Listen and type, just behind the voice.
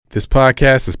This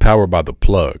podcast is powered by The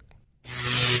Plug.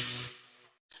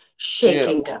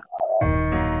 Shaking down.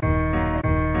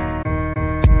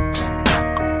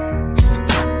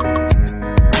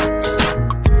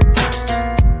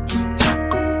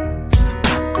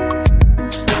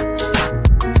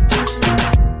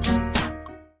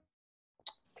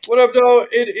 What up, though?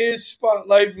 It is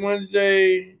Spotlight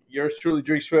Wednesday. Yours truly,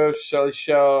 Drake Swift, Shelly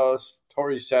Shells,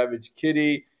 Tori Savage,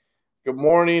 Kitty. Good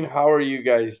morning. How are you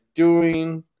guys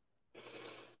doing?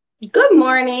 Good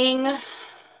morning.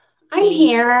 I'm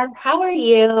here. How are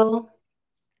you?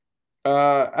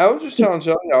 I was just telling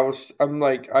Shelly,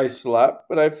 I slept,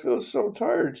 but I feel so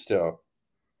tired still.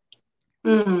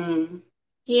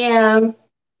 Yeah.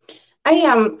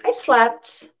 I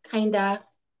slept kinda.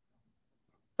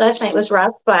 Last night was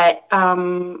rough, but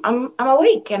I'm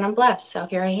awake and I'm blessed, so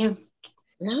here I am.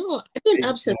 No, I've been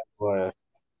up since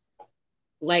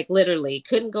like literally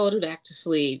couldn't go back to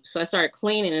sleep. So I started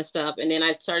cleaning and stuff, and then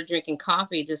I started drinking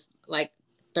coffee just like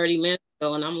 30 minutes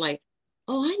ago, and I'm like,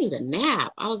 oh, I need a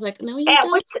nap. I was like, no, you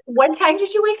don't. What time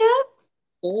did you wake up?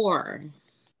 4.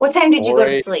 What time did you go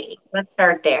to sleep? Let's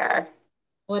start there.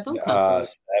 Well, don't come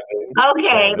 7.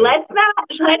 Okay,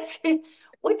 7.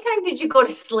 What time did you go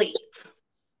to sleep?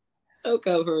 Don't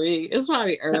go for me. It's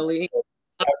probably early.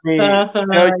 I mean,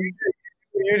 so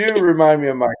you do remind me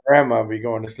of my grandma be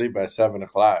going to sleep at 7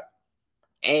 o'clock.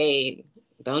 Hey,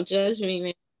 don't judge me,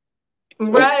 man.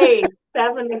 Right,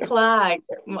 7 o'clock.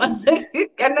 I'm not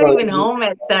even home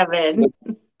at 7.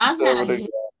 I've had a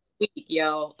week,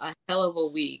 yo, a hell of a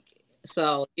week.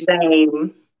 So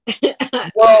same.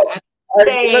 Well,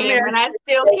 same, and I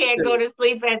still can't go to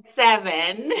sleep at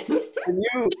 7.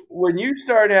 When you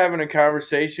start having a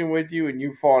conversation with you and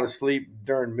you fall asleep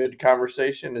during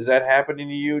mid-conversation, is that happening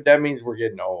to you? That means we're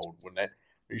getting old. When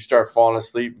you start falling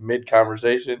asleep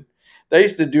mid-conversation. They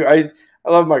used to do. I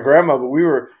love my grandma,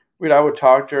 but I would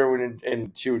talk to her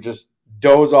and she would just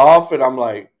doze off, and I'm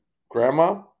like,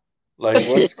 Grandma, like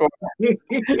what's going on?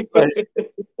 Like,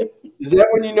 is that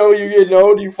when you know you're getting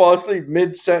old? You fall asleep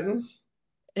mid-sentence?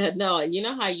 No, you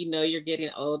know how you know you're getting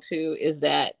old too is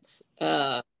that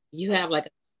you have like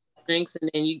drinks and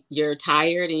then you're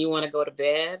tired and you want to go to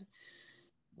bed.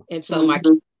 And so my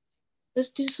kids, let's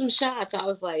do some shots. I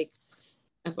was like,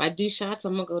 if I do shots,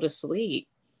 I'm gonna go to sleep.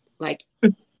 Like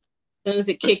as soon as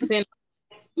it kicks in,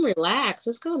 relax.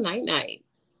 Let's go night.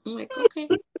 I'm like, okay.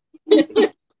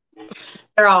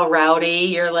 They're all rowdy.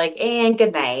 You're like, and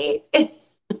good night. For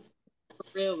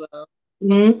real though.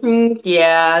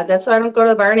 Yeah, that's why I don't go to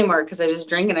the bar anymore because I just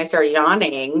drink and I start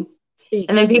yawning. Exactly.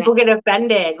 And then people get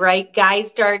offended, right? Guys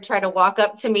start trying to walk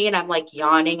up to me and I'm like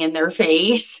yawning in their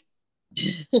face.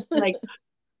 like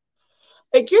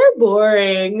you're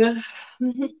boring.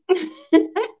 And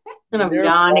I'm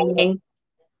yawning.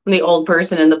 I'm the old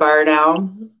person in the bar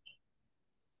now.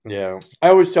 Yeah. I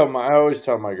always tell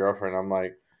my girlfriend, I'm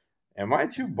like, am I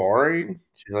too boring?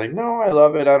 She's like, no, I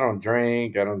love it. I don't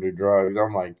drink. I don't do drugs.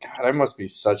 I'm like, God, I must be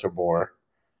such a bore.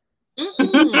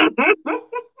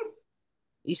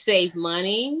 You save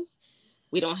money.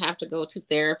 We don't have to go to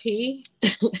therapy.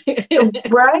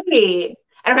 Right.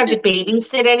 I don't have to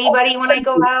babysit anybody when I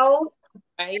go out.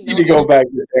 I need to go back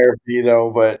to therapy, though.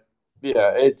 But,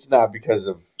 yeah, it's not because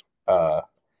of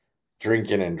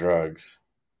drinking and drugs.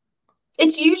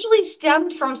 It's usually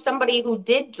stemmed from somebody who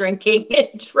did drinking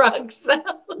and drugs.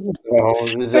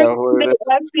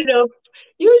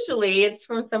 Usually it's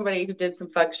from somebody who did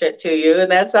some fuck shit to you, and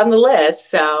that's on the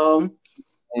list. So,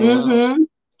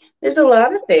 there's a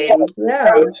lot of things.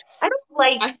 Yeah, I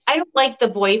don't like the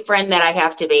boyfriend that I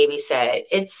have to babysit.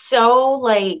 It's so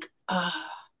like,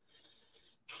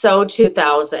 so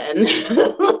 2000.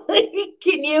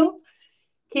 Can you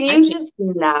just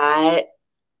not?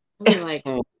 Like,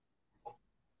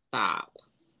 stop.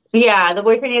 Yeah, the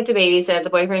boyfriend you have to babysit, the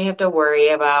boyfriend you have to worry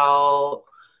about.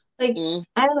 Like,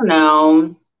 I don't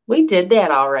know. We did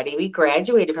that already. We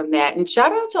graduated from that. And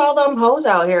shout out to all them hoes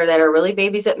out here that are really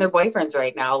babysitting their boyfriends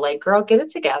right now. Like, girl, get it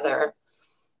together.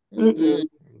 Let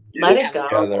it go.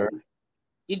 Together.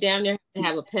 You damn near have to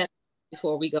have a pet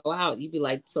before we go out. You'd be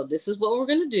like, so this is what we're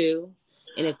going to do.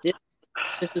 And if this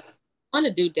is what you want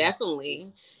to do,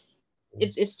 definitely.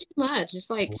 It's too much. It's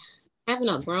like having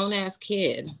a grown-ass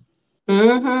kid.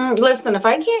 Listen, if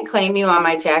I can't claim you on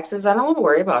my taxes, I don't want to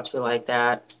worry about you like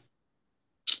that.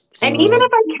 And even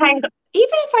if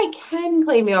I can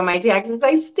claim you on my taxes,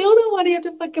 I still don't want to have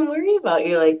to fucking worry about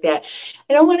you like that.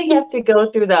 I don't want to have to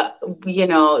go through I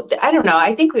don't know.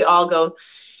 I think we all go,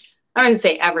 I'm going to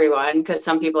say everyone, because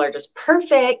some people are just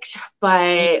perfect,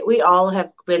 but we all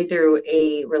have been through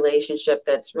a relationship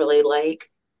that's really like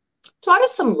taught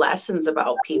us some lessons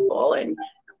about people and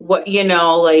what, you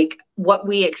know, like what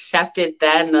we accepted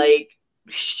then, like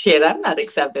shit, I'm not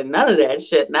accepting none of that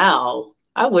shit now.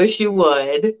 I wish you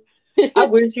would. I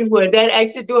wish you would. That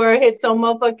exit door hit so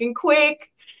motherfucking quick.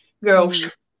 Girl,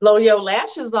 blow your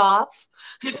lashes off.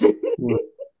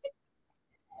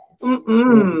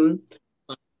 Mm-mm.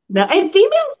 No, and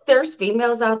females, there's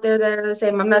females out there that are the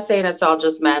same. I'm not saying it's all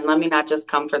just men. Let me not just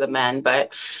come for the men,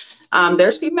 but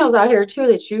there's females out here too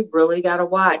that you really gotta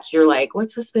watch. You're like,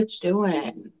 what's this bitch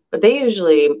doing? But they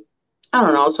usually, I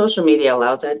don't know, social media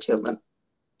allows that too, but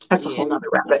that's a whole nother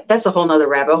rabbit. That's a whole nother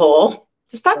rabbit hole.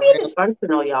 Just stop being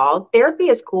dysfunctional, y'all. Therapy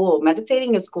is cool.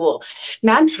 Meditating is cool.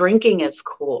 Not drinking is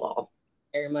cool.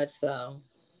 Very much so.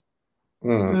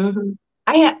 Mm-hmm.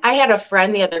 I had a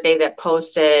friend the other day that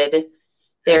posted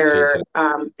they're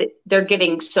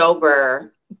getting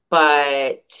sober,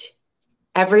 but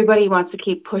everybody wants to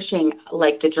keep pushing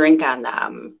like the drink on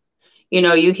them. You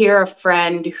know, you hear a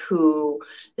friend who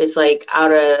is like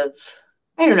out of,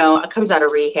 I don't know, comes out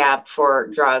of rehab for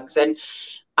drugs, and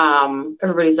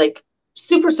everybody's like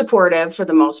super supportive for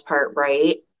the most part,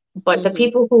 right? But the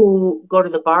people who go to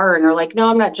the bar and are like, no,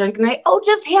 I'm not drinking.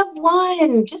 Just have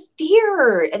one, just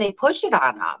beer. And they push it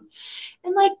on them.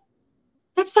 And like,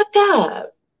 that's fucked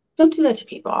up. Don't do that to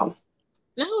people.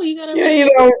 No, you gotta. Yeah, you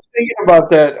know, I was thinking about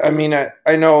that. I mean,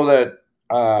 I know that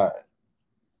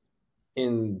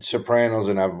in Sopranos,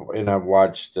 and I've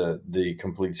watched the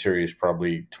complete series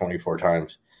probably 24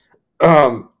 times.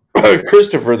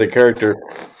 Christopher, the character,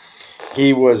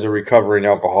 he was a recovering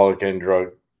alcoholic and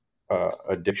drug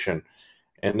addiction,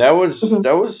 and that was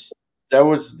the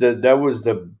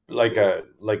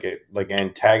like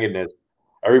antagonist.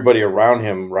 Everybody around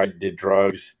him, right, did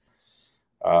drugs,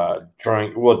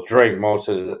 drank most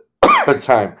of the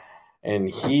time, and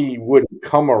he wouldn't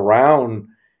come around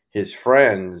his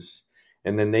friends,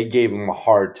 and then they gave him a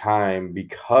hard time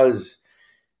because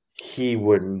he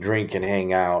wouldn't drink and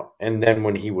hang out. And then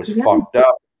when he was fucked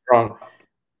up, drunk,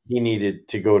 he needed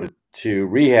to go to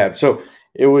rehab. So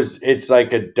it's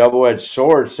like a double-edged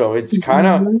sword. So it's kind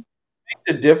of makes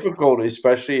it difficult,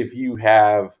 especially if you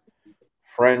have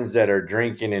friends that are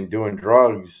drinking and doing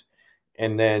drugs.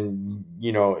 And then,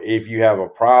 you know, if you have a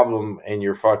problem and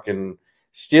you're fucking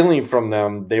stealing from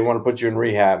them, they want to put you in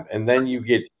rehab. And then you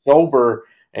get sober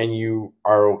and you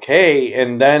are okay.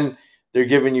 And then they're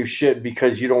giving you shit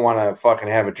because you don't want to fucking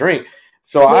have a drink.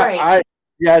 So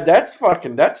that's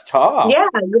tough. Yeah,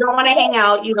 you don't want to hang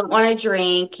out. You don't want to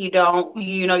drink. You don't,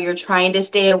 you're trying to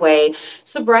stay away.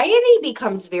 Sobriety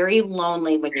becomes very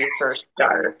lonely when you first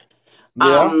start.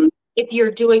 Yeah. If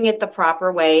you're doing it the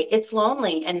proper way, it's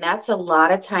lonely. And that's a lot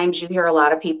of times you hear a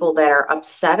lot of people that are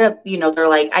upset. They're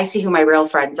like, I see who my real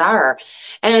friends are.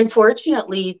 And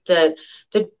unfortunately, the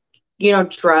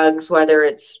drugs, whether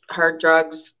it's hard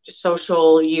drugs,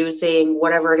 social using,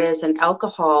 whatever it is, and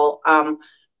alcohol,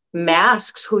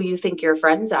 masks who you think your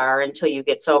friends are until you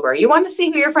get sober. You want to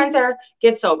see who your friends are?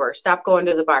 Get sober. Stop going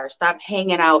to the bar. Stop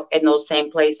hanging out in those same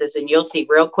places, and you'll see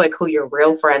real quick who your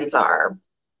real friends are.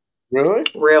 Really?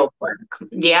 Real quick.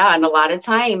 Yeah, and a lot of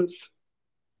times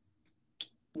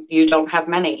you don't have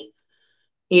many,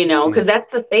 because that's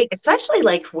the thing, especially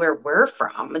like where we're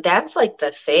from. That's like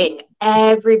the thing.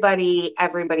 Everybody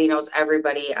knows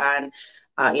everybody on,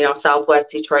 Southwest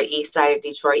Detroit, East Side of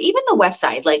Detroit, even the West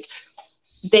Side. Like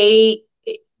they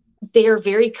are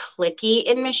very cliquey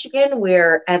in Michigan,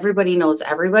 where everybody knows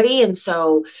everybody. And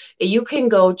so you can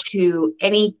go to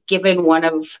any given one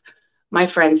of my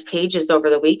friends' pages over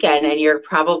the weekend, and you're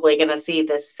probably going to see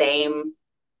the same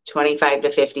 25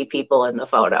 to 50 people in the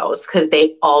photos, because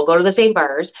they all go to the same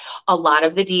bars. A lot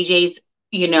of the DJs,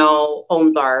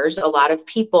 own bars. A lot of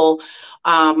people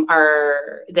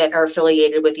are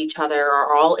affiliated with each other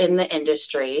are all in the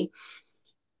industry.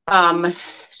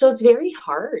 So it's very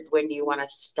hard when you want to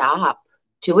stop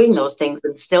doing those things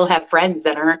and still have friends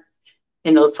that aren't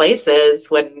in those places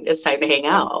when it's time to hang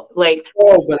out. Like,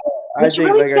 but I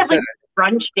think, like I said,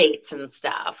 brunch dates and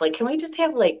stuff. Like, can we just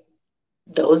have like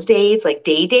those dates, like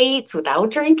day dates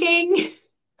without drinking?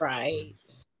 Right.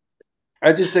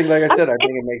 I just think, like I said, I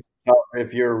think it makes it tough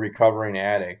if you're a recovering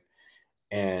addict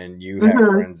and you have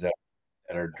friends that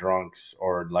are drunks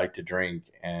or like to drink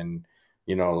and,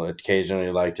 occasionally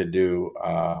like to do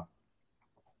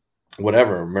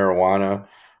whatever, marijuana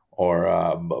or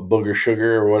booger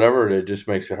sugar or whatever. It just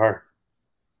makes it hard.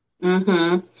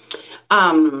 And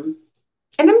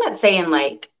I'm not saying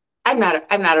like I'm not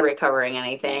a recovering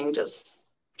anything. Just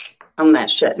I'm that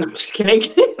shit. No, I'm just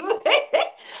kidding.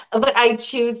 But I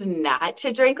choose not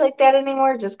to drink like that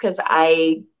anymore, just because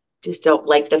I just don't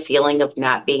like the feeling of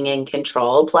not being in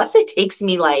control. Plus, it takes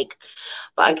me like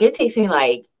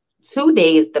 2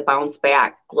 days to bounce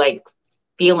back, like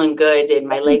feeling good and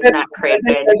my legs not I think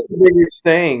cramping. that's the biggest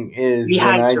thing is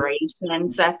Dehydration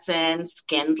sets in,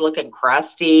 skin's looking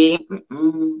crusty.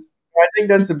 Mm-mm. I think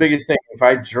that's the biggest thing. If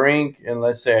I drink, and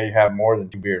let's say I have more than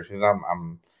 2 beers, because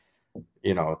I'm,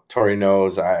 Tori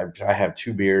knows I have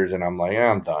 2 beers, and I'm like,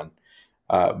 I'm done.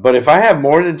 But if I have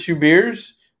more than 2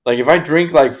 beers, like if I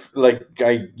drink like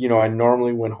I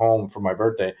normally went home for my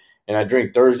birthday, and I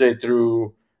drink Thursday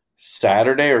through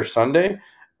Saturday or Sunday,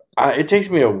 it takes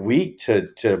me a week to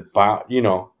bounce,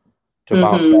 to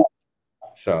bounce Mhm. back.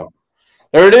 So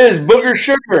there it is, booger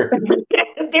sugar.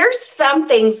 There's some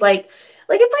things like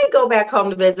if I go back home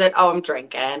to visit, oh, I'm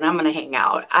drinking. I'm gonna hang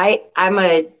out. I'm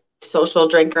a social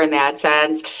drinker in that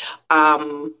sense.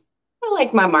 I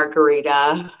like my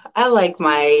margarita. I like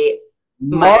my.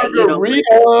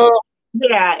 Margarita.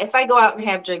 Yeah, if I go out and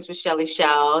have drinks with Shelly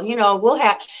Shell, we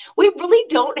really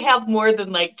don't have more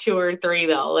than like 2 or 3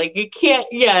 though. Like you can't,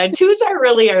 yeah, twos are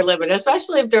really our limit,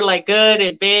 especially if they're like good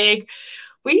and big.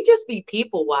 We just be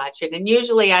people watching. And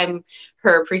usually I'm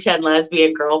her pretend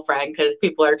lesbian girlfriend because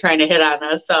people are trying to hit on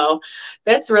us. So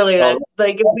that's really Oh, that.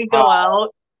 Like if we go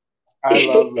out, I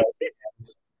love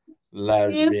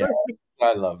lesbians.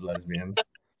 I love lesbians.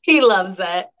 he loves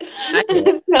it.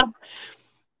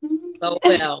 So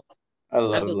well. I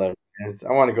love lesbians.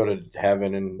 I want to go to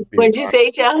heaven and be. What'd you say,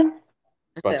 Shell?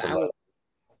 I said I was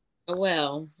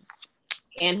well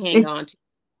and hang on to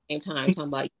the same time talking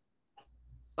about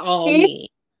all me.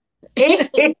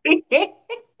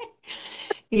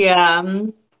 Yeah.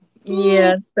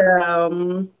 Yes.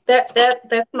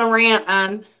 That's my rant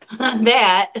on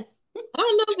that. I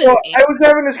don't know. So I was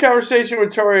having this conversation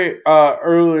with Tori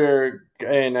earlier,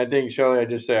 and I think Shelly, I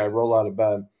just say I roll out of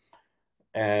bed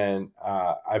and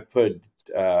I put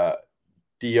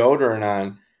deodorant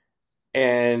on,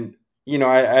 and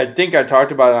I think I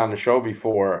talked about it on the show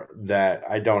before that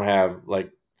I don't have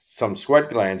like some sweat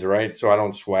glands, right? So I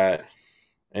don't sweat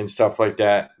and stuff like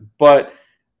that. But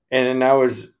and then I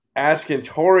was asking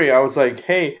Tori, I was like,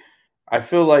 hey, I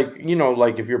feel like,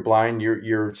 like if you're blind,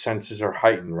 your senses are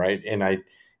heightened, right? And I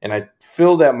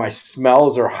feel that my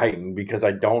smells are heightened because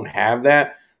I don't have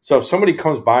that. So if somebody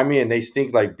comes by me and they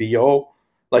stink like BO,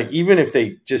 like even if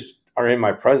they just are in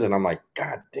my presence, I'm like,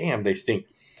 God damn, they stink.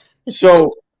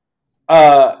 So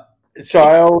so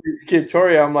I always kid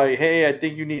Tori, I'm like, hey, I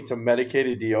think you need some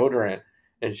medicated deodorant.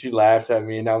 And she laughs at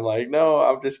me and I'm like, no,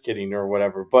 I'm just kidding or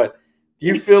whatever. But do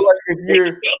you feel like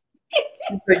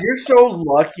she's like, you're so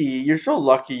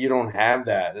lucky you don't have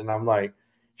that. And I'm like,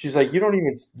 she's like, you don't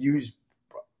even use,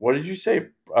 what did you say?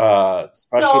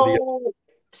 Special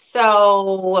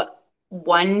So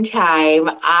one time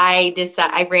I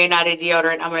ran out of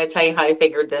deodorant. I'm going to tell you how I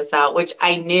figured this out, which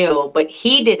I knew, but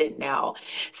he didn't know.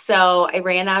 So I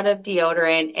ran out of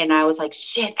deodorant and I was like,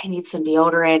 shit, I need some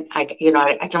deodorant. I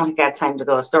don't got time to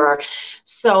go to the store.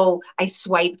 So I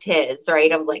swiped his, right?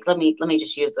 I was like, let me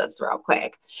just use this real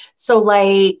quick. So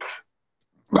like,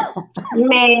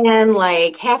 man,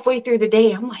 like halfway through the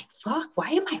day, I'm like, fuck,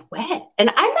 why am I wet? And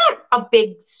I'm not a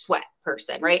big sweat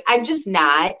person, right? I'm just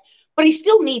not, but I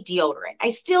still need deodorant.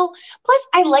 Plus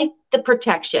I like the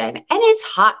protection and it's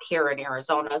hot here in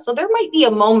Arizona. So there might be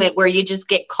a moment where you just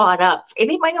get caught up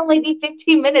and it might only be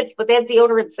 15 minutes, but that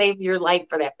deodorant saves your life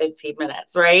for that 15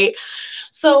 minutes, right?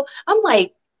 So I'm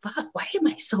like, fuck, why am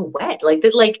I so wet?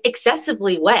 Like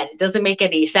excessively wet. It doesn't make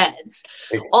any sense.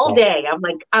 All day, I'm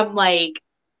like,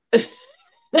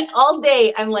 all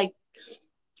day I'm like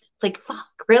fuck,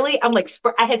 really? I'm like,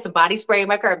 I had some body spray in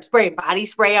my car. I'm spraying body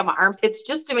spray on my armpits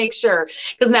just to make sure,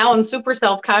 because now I'm super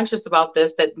self-conscious about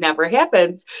this. That never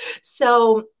happens.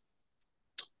 So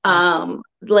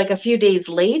like a few days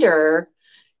later,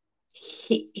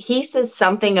 he said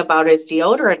something about his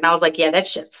deodorant and I was like, yeah, that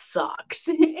shit sucks.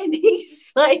 And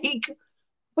he's like,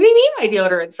 what do you mean my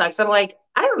deodorant sucks? I'm like,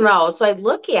 I don't know. So I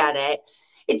look at it.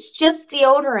 It's just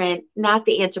deodorant, not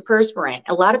the antiperspirant.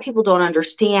 A lot of people don't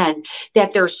understand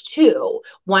that there's two.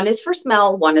 One is for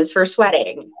smell, one is for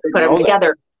sweating. Put them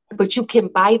together. But you can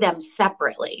buy them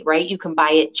separately, right? You can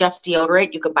buy it just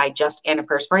deodorant. You can buy just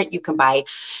antiperspirant. You can buy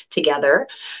together.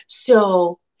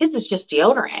 So this is just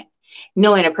deodorant.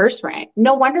 No antiperspirant.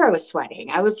 No wonder I was sweating.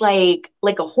 I was like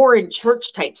a whore in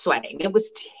church type sweating. It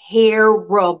was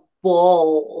terrible.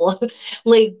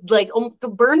 like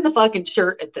burn the fucking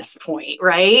shirt at this point,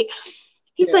 right?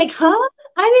 He's like, huh?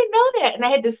 I didn't know that. And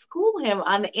I had to school him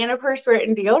on the antiperspirant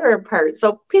and deodorant part.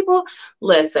 So people,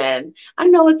 listen, I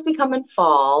know it's becoming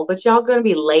fall, but y'all going to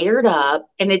be layered up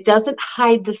and it doesn't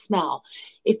hide the smell.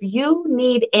 If you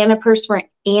need antiperspirant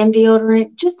and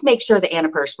deodorant, just make sure the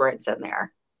antiperspirant's in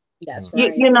there. That's Mm.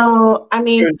 right. I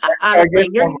mean, I honestly,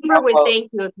 guess your I'm, neighbor would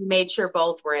thank you if you made sure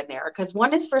both were in there, because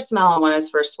one is for smell and one is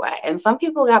for sweat, and some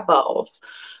people got both.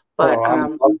 But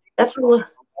I'm lucky that's a little,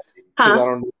 because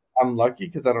huh? I'm lucky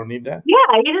because I don't need that.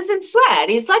 Yeah, he doesn't sweat.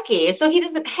 He's lucky, so he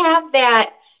doesn't have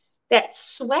that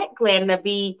sweat gland to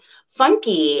be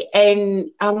funky. And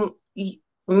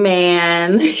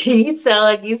man, he's so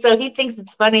lucky. So he thinks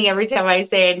it's funny every time I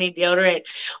say I need deodorant,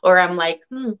 or I'm like,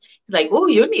 He's like, oh,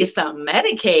 you need something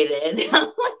medicated. I'm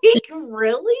like,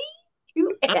 really?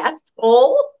 You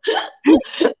asshole.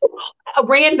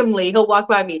 Randomly, he'll walk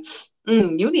by me.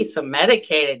 You need some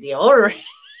medicated deodorant.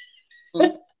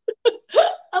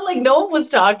 I'm like, no one was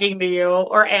talking to you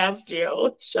or asked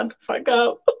you. Shut the fuck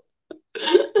up.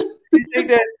 You think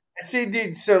that? See,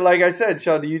 dude. So, like I said,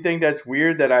 Shell, do you think that's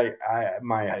weird that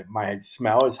my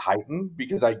smell is heightened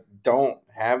because I don't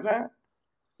have that?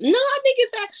 No, I think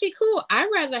it's actually cool. I'd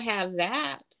rather have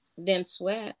that than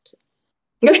sweat.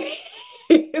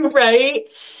 Right?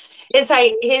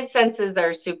 His senses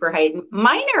are super heightened.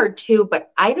 Mine are too,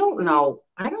 but I don't know.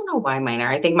 I don't know why mine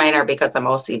are. I think mine are because I'm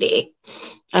OCD.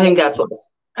 I think that's what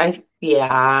yeah.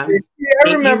 Yeah, I You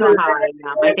know remember. how I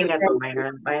am. I think that's what mine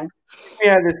are. We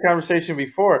had this conversation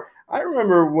before. I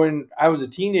remember when I was a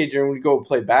teenager and we'd go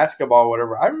play basketball or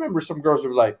whatever. I remember some girls would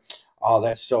be like, "Oh,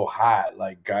 that's so hot!"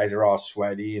 Like guys are all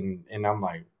sweaty, and I'm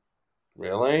like,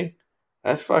 "Really?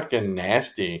 That's fucking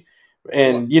nasty."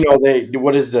 And they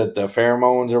what is the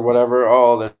pheromones or whatever?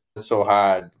 Oh, that's so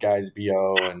hot, guys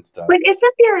bo and stuff. But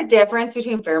isn't there a difference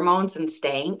between pheromones and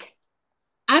stank?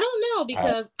 I don't know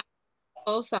because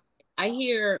I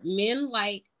hear men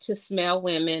like to smell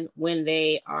women when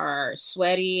they are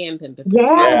sweaty and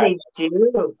Yeah, Yeah, they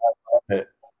do.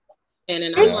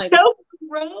 and I'm It's like, so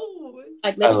gross.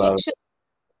 let I me love take a shit,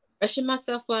 freshen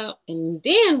myself up, and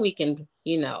then we can,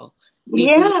 reboot.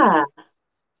 Yeah,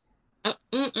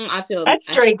 I feel that's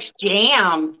Drake's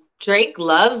jam. Drake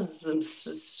loves some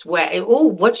sweat.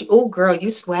 Oh, girl, you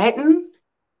sweating?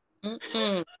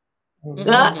 mm-mm, it.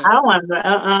 I want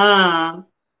to.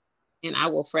 and I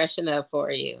will freshen up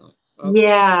for you. Okay.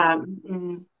 Yeah.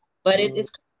 But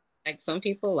it's like some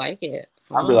people like it.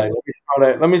 I'll be like, let me smell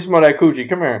that. Let me smell that coochie.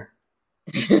 Come here.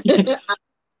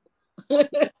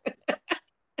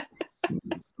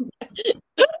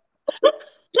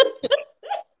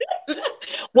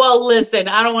 Well, listen,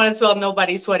 I don't want to smell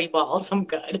nobody's sweaty balls. I'm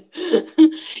good.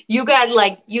 You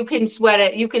can sweat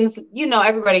it.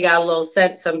 Everybody got a little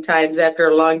scent sometimes after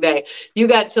a long day. You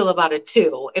got till about a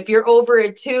 2. If you're over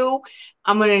a 2,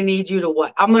 I'm gonna need you to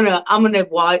what? I'm gonna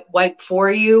wipe for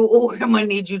you, or I'm gonna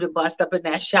need you to bust up in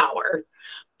that shower.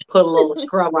 Put a little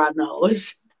scrub on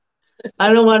those.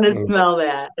 I don't want to smell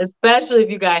that, especially if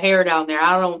you got hair down there.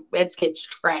 It gets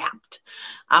trapped.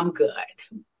 I'm good.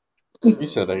 You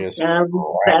said I guess So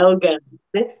good.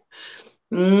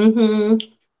 Mm-hmm.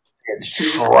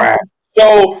 it's trapped.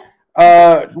 So,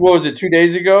 what was it? 2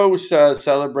 days ago, we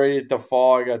celebrated the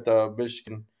fall. I got the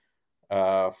Michigan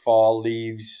fall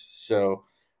leaves. So,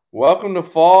 welcome to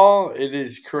fall. It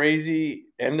is crazy.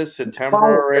 End of September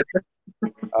already.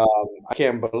 I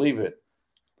can't believe it.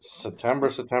 September.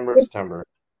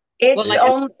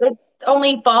 It's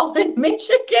only fall in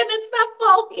Michigan. It's not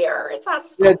fall here. It's not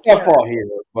fall. Yeah, it's not fall here,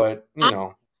 but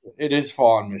it is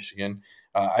fall in Michigan.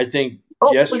 I think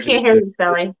yesterday. We can't hear you,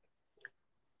 Sally.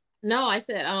 No, I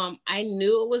said I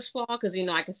knew it was fall because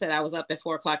like I said, I was up at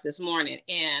 4:00 this morning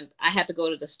and I had to go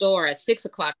to the store at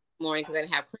 6:00 this morning because I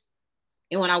didn't have cream.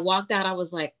 And when I walked out, I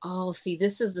was like, "Oh, see,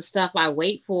 this is the stuff I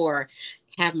wait for.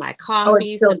 Have my coffee." Oh,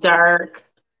 it's still dark.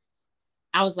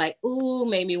 I was like, ooh,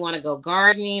 made me want to go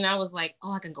gardening. I was like,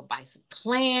 oh, I can go buy some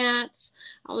plants.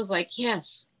 I was like,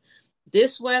 yes,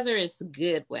 this weather is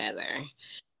good weather.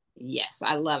 Yes,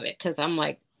 I love it because I'm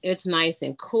like, it's nice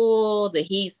and cool. The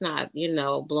heat's not,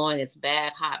 blowing its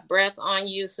bad hot breath on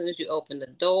you as soon as you open the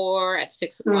door at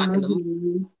 6:00 in the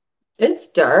morning. It's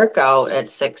dark out at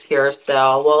 6 here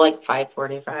still. Well, like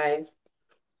 5:45.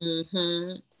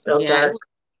 Mm-hmm. Still dark.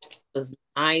 It was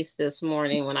nice this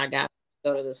morning when I got to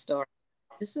go to the store.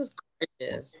 This is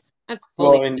gorgeous.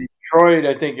 Well, in Detroit,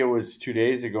 I think it was 2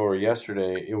 days ago or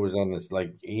yesterday. It was on this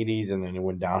like 80s, and then it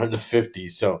went down to the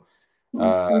 50s. So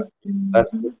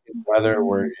that's the weather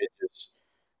where it just,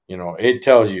 it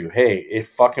tells you, hey, it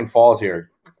fucking falls here.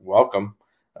 Welcome.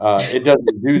 It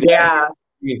doesn't do that.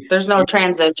 Yeah, there's no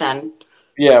transition.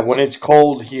 Yeah, when it's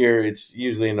cold here, it's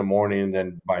usually in the morning, and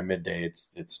then by midday,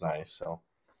 it's nice. So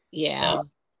yeah,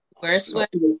 wear a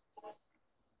sweater.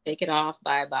 Take it off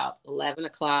by about 11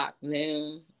 o'clock,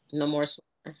 noon. No more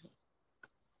sweater.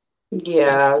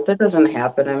 Yeah, that doesn't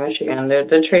happen in Michigan.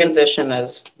 The transition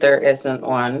there isn't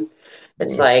one.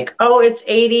 It's like, oh, it's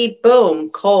 80, boom,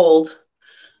 cold.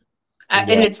 And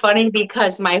it's funny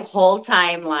because my whole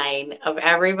timeline of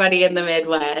everybody in the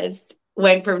Midwest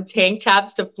went from tank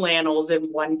tops to flannels in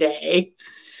one day.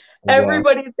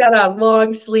 Everybody's got on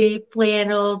long sleeve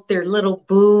flannels, their little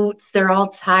boots, they're all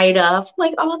tied up.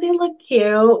 Like, oh, they look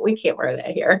cute. We can't wear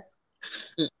that here.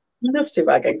 It's too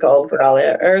fucking cold for all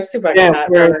that. Or it's too fucking hot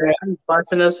for that. I'm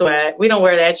busting a sweat. We don't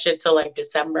wear that shit till like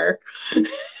December.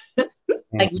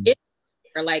 Like mid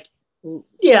or like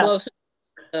close.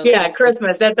 Yeah,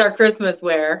 Christmas. That's our Christmas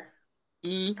wear.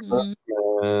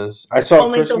 Christmas. I saw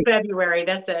only Christmas till February.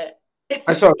 That's it.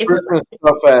 I saw Christmas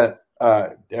stuff at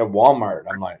Walmart.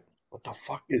 I'm like, what the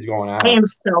fuck is going on? I am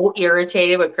so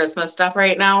irritated with Christmas stuff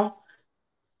right now.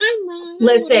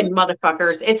 Listen,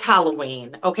 motherfuckers, it's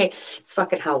Halloween. Okay, it's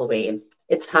fucking Halloween.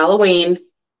 It's Halloween.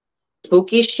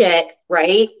 Spooky shit,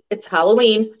 right? It's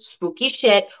Halloween. Spooky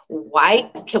shit.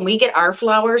 Why can we get our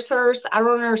flowers first? I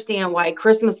don't understand why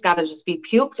Christmas got to just be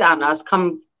puked on us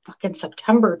come fucking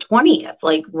September 20th.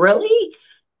 Like, really?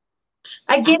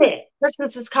 I get it.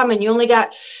 Christmas is coming.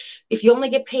 If you only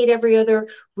get paid every other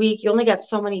week, you only got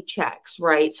so many checks,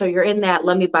 right? So you're in that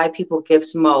let me buy people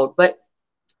gifts mode. But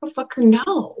fucker,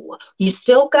 no. You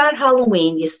still got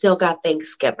Halloween. You still got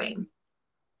Thanksgiving.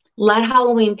 Let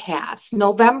Halloween pass.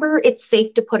 November, it's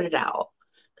safe to put it out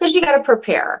because you got to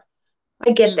prepare.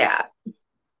 I get that.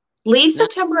 Leave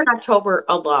September and October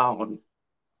alone.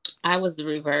 I was the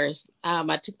reverse.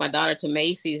 I took my daughter to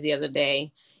Macy's the other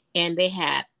day, and they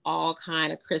had all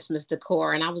kind of Christmas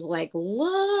decor, and I was like,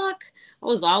 "Look!" I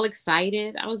was all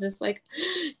excited. I was just like,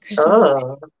 "Christmas!"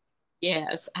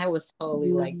 Yes, I was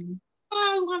totally like,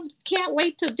 "Oh, I can't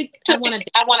wait to. I want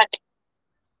to."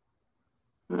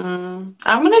 I'm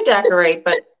gonna decorate,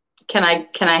 but can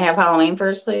I have Halloween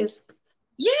first, please?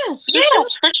 Yes,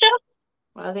 for sure.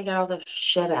 Well, they got all the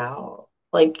shit out.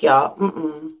 Like, y'all.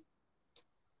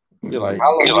 You're like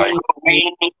Halloween.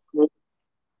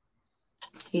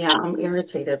 Yeah, I'm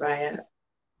irritated by it.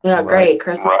 Yeah, right. Great.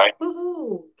 Christmas. Right.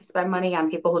 Woohoo. Spend money on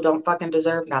people who don't fucking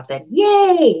deserve nothing.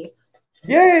 Yay!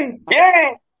 Yay!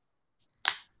 Yay!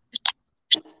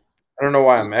 I don't know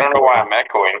why I'm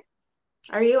echoing.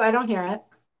 Are you? I don't hear it.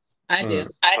 I do.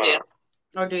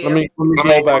 Or do you? Let me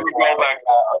go back.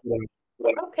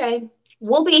 Okay.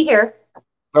 We'll be here.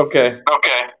 Okay.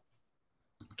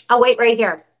 I'll wait right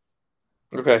here.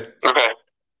 Okay.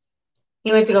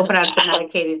 You went to go put on some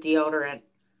medicated deodorant.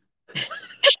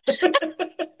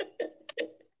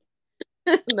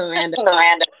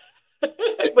 Miranda.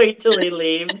 Wait till he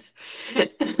leaves.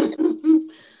 You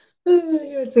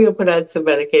went to go put on some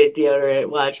medicated deodorant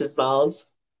and wash his balls.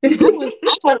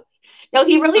 No,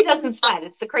 he really doesn't sweat.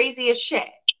 It's the craziest shit.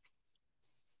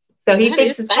 So he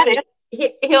thinks it's funny.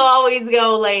 He'll always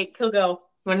go like, he'll go,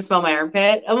 "You want to smell my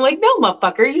armpit?" I'm like, "No,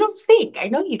 motherfucker, you don't stink. I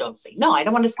know you don't stink. No, I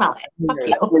don't want to smell it. Fuck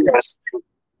you."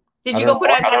 Did you go put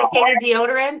on medicated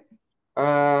deodorant?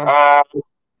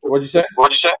 What'd you say?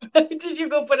 Did you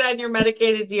go put on your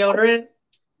medicated deodorant?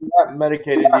 Not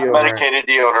medicated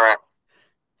deodorant.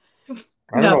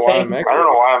 I don't know why I'm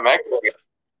echoing.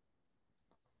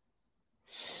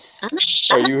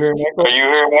 Are you hearing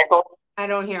echo? I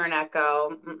don't hear an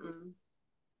echo.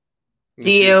 Do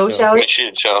you, Shelly?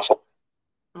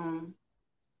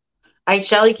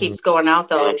 Shelly keeps going out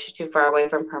though, like she's too far away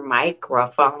from her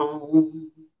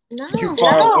microphone. No, too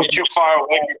far away.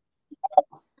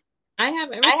 I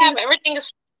have everything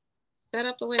set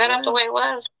up the way it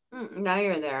was. Now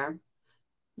you're there.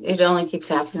 It only keeps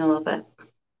happening a little bit.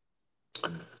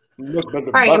 All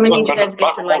right, I'm gonna need you guys to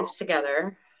get your lives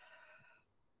together.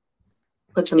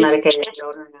 Put some medicated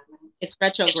deodorant on it. It's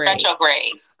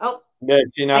retrograde. Oh. Yeah,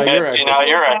 see now you're echoing.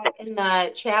 In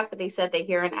the chat, but they said they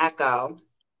hear an echo.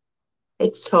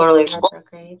 It's totally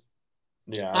retrograde.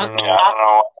 Yeah, I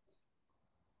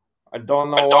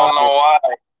don't know why.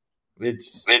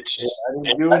 It's I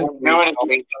didn't do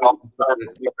anything.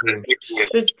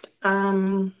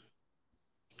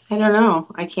 I don't know.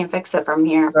 I can't fix it from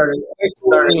here. No,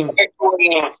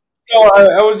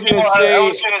 I was gonna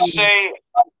say.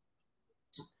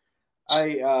 I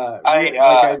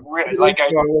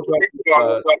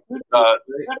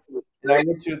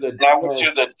went to the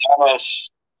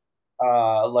dentist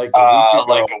like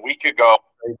a week ago.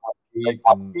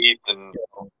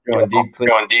 Going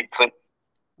deep clean.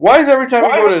 Why is every time we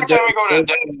go to the dentist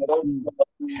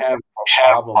have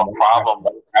a problem?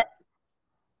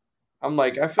 I'm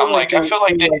like, I feel like they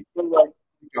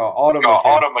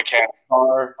auto mechanic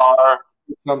car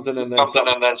something and then I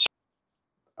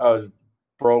was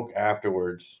broke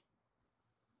afterwards.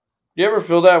 You ever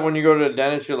feel that when you go to the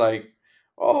dentist, you're like,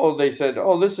 oh, they said,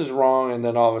 oh, this is wrong, and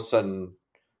then all of a sudden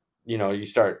you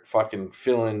start fucking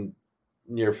filling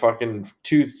your fucking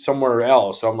tooth somewhere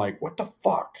else. I'm like, what the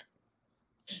fuck?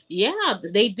 Yeah,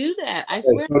 they do that. I Okay,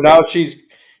 swear. so now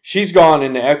she's gone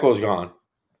and the echo's gone.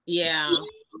 Yeah.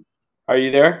 Are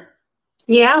you there?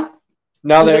 Yeah.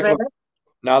 Now Is the it echo. better?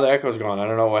 Now the echo's gone. I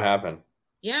don't know what happened.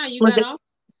 Yeah, you Was got it- off.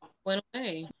 Went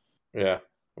away. Yeah, it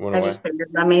went I away. just figured,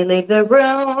 let me leave the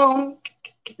room.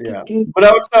 Yeah, but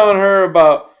I was telling her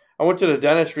about. I went to the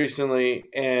dentist recently,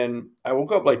 and I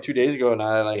woke up like 2 days ago, and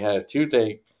I had a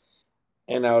toothache,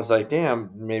 and I was like,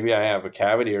 "Damn, maybe I have a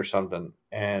cavity or something."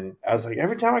 And I was like,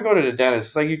 every time I go to the dentist,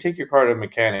 it's like you take your car to a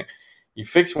mechanic, you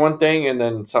fix one thing, and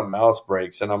then something else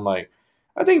breaks, and I'm like,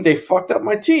 I think they fucked up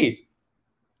my teeth.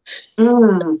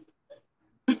 Mm.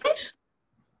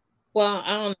 Well,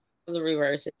 I don't know the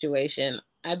reverse situation.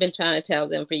 I've been trying to tell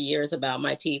them for years about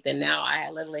my teeth, and now I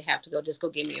literally have to go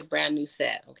give me a brand new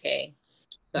set. Okay,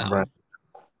 so Right.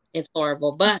 it's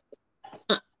horrible, but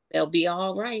they'll be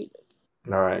all right.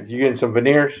 All right, you getting some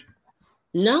veneers?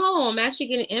 No, I'm actually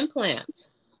getting implants.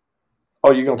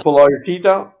 Oh, you gonna pull all your teeth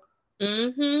out?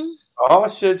 Mm-hmm. Oh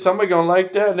shit! Somebody gonna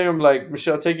like that. They're gonna be like,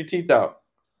 Michelle, take your teeth out.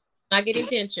 Not getting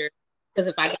dentures because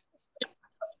if I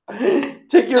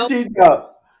Take your teeth out.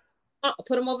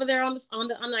 put them over there on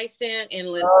the nightstand and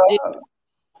let's do.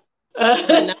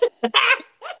 But not,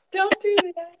 Don't do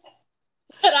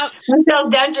that. Michelle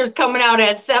Dencher's coming out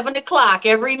at 7:00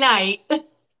 every night. and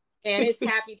it's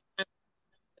happy time.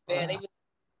 They be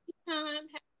time.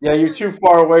 Yeah, you're too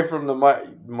far away from the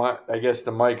mic. I guess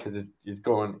the mic because it's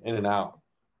going in and out.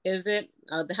 Is it?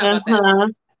 How about that? Uh-huh.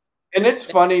 And it's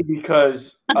funny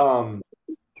because a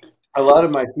lot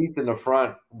of my teeth in the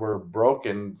front were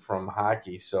broken from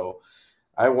hockey, so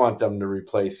I want them to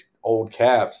replace old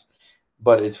caps.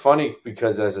 But it's funny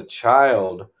because as a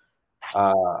child,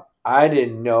 I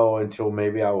didn't know until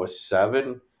maybe I was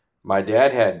 7. My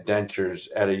dad had dentures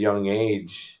at a young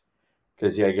age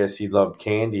because I guess he loved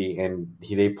candy, and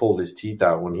they pulled his teeth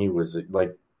out when he was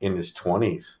like in his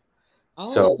 20s.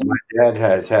 So Oh, my dad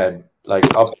has had like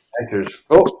upper dentures.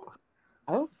 so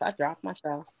I dropped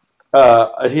myself.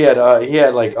 He had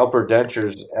like upper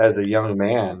dentures as a young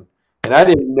man, and I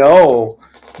didn't know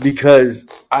because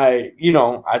I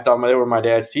thought they were my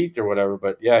dad's teeth or whatever.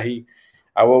 But yeah,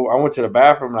 I went to the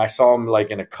bathroom and I saw him like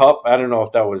in a cup. I don't know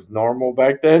if that was normal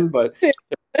back then, but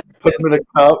put him in a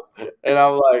cup, and I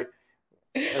was like,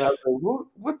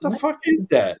 what the fuck is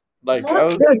that? Like I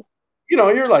was,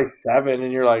 you're like 7,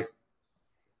 and you're like,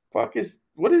 what is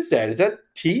that? Is that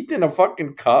teeth in a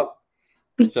fucking cup?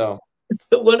 So.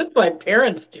 What is my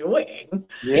parents doing?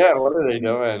 Yeah, what are they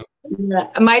doing?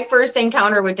 My first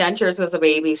encounter with dentures was a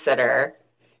babysitter.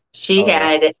 She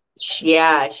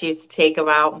used to take them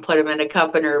out and put them in a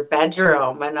cup in her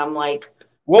bedroom, and I'm like,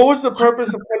 what was the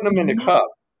purpose of putting them in the cup?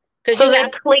 So they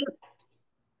clean.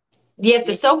 You have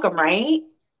to soak them, right? You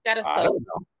gotta I soak, don't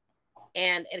know.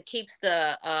 and it keeps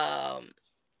the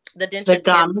denture The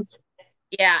gums.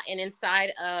 Yeah, and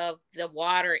inside of the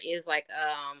water is like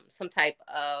some type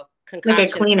of concoction.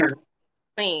 Like a cleaner.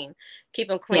 Keep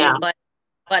them clean. Yeah.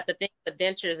 But the thing with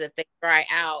dentures, if they dry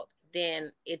out,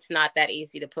 then it's not that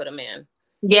easy to put them in.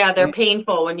 Yeah, they're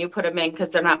painful when you put them in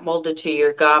because they're not molded to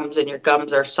your gums, and your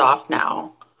gums are soft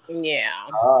now. Yeah.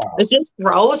 It's just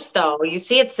gross, though. You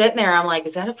see it sitting there. I'm like,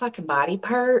 is that a fucking body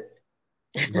part?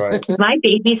 Right. Is my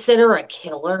babysitter a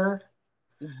killer?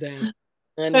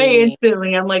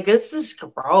 Instantly, I'm like, this is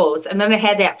gross. And then it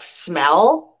had that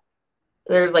smell.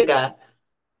 There's like a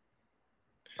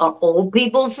old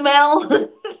people smell.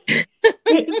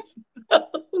 It's so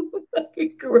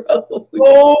fucking gross.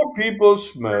 Old people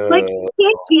smell. Like, you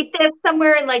can't keep that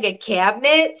somewhere in like a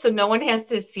cabinet so no one has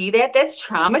to see that. That's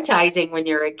traumatizing when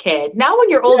you're a kid. Now when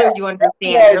you're older, you understand.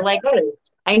 Yeah, You're like, oh,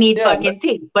 I need fucking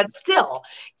teeth. But still,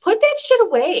 put that shit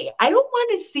away. I don't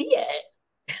want to see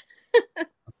it.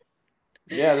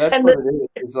 Yeah, that's what it is.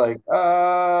 It's like,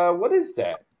 what is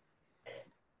that?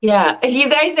 Yeah. Have you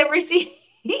guys ever see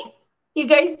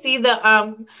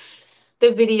the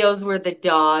videos where the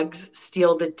dogs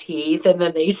steal the teeth and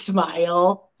then they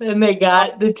smile and they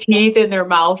got the teeth in their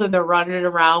mouth and they're running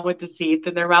around with the teeth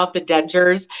in their mouth, the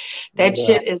dentures? That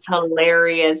shit is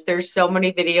hilarious. There's so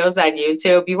many videos on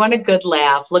YouTube. You want a good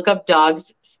laugh, look up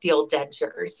dogs steal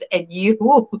dentures, and you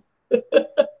put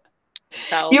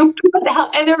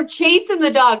out, and they're chasing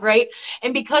the dog, right?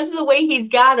 And because of the way he's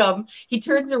got him, he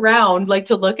turns around like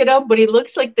to look at him, but he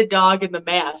looks like the dog in the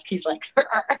mask. He's like,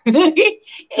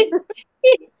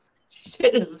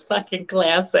 shit is fucking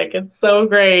classic. It's so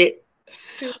great.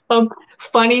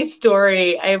 Funny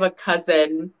story. I have a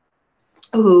cousin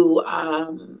who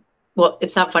well,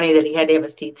 it's not funny that he had to have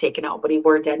his teeth taken out, but he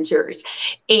wore dentures.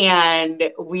 And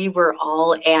we were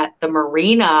all at the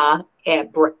marina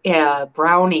at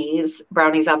Brownies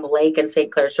on the lake in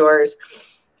St. Clair Shores.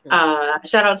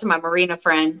 Shout out to my marina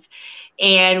friends.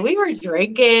 And we were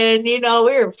drinking, we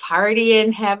were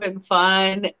partying, having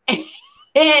fun.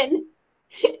 And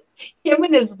him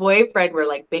and his boyfriend were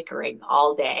like bickering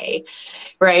all day,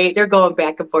 right? They're going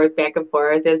back and forth, back and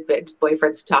forth. His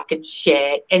boyfriend's talking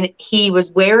shit. And he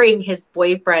was wearing his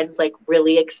boyfriend's like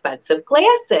really expensive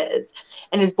glasses.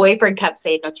 And his boyfriend kept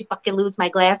saying, don't you fucking lose my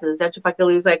glasses. Don't you fucking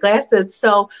lose my glasses.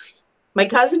 So my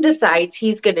cousin decides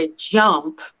he's going to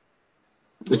jump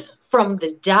from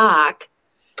the dock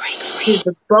to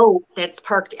the boat that's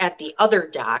parked at the other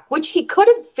dock, which he could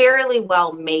have fairly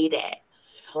well made it.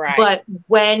 Right. But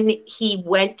when he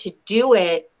went to do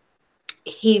it,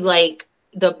 he like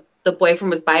the boyfriend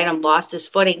was behind him, lost his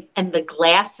footing, and the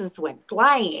glasses went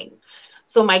flying.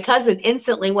 So my cousin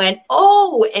instantly went,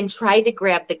 oh, and tried to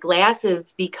grab the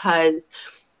glasses because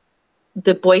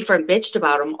the boyfriend bitched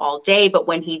about him all day. But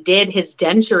when he did, his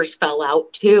dentures fell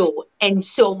out too. And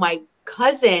so my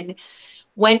cousin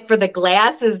went for the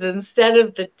glasses instead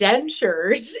of the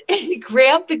dentures and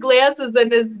grabbed the glasses,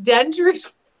 and his dentures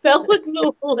fell in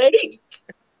the lake.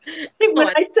 And when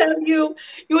I tell you,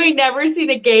 you ain't never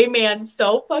seen a gay man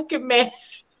so fucking mad.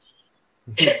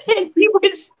 And he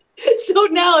was so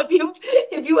now if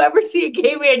you ever see a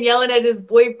gay man yelling at his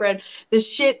boyfriend, the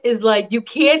shit is like you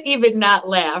can't even not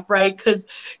laugh, right? Because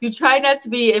you try not to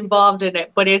be involved in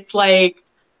it, but it's like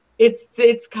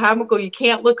it's comical. You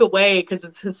can't look away because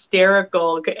it's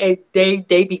hysterical. They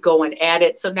be going at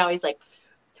it. So now he's like,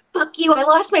 fuck you, I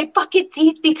lost my fucking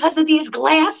teeth because of these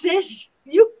glasses.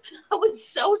 I was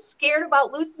so scared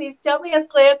about losing these dumbass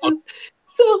glasses.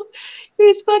 So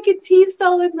his fucking teeth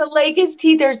fell in the lake. His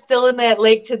teeth are still in that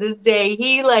lake to this day.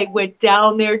 He like went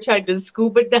down there, tried to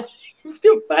scuba dive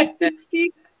to find his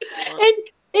teeth. And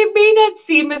it may not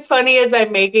seem as funny as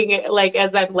I'm making it, like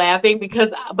as I'm laughing,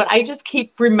 but I just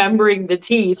keep remembering the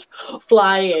teeth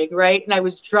flying, right? And I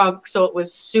was drunk, so it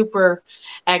was super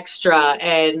extra,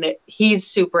 and he's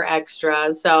super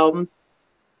extra. So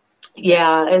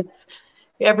yeah, it's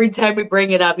every time we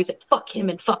bring it up, he's like, fuck him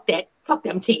and fuck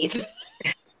them teeth.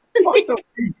 He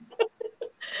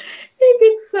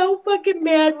gets so fucking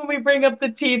mad when we bring up the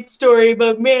teeth story,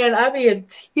 but man, I'm in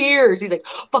tears. He's like,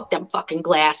 fuck them fucking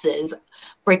glasses.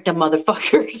 Break them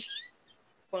motherfuckers.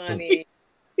 Funny.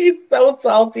 He's so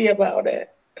salty about it.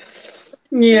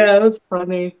 Yeah, it was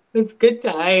funny. It's good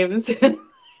times.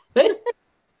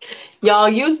 Y'all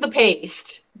use the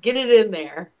paste. Get it in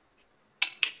there.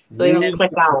 So they don't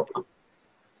click out.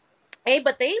 Hey,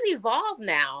 but they've evolved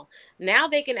now. Now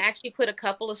they can actually put a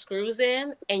couple of screws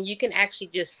in and you can actually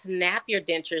just snap your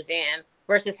dentures in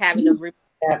versus having to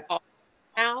remove all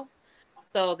now.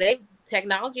 So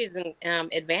technology is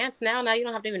advanced now. Now you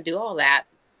don't have to even do all that.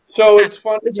 So it's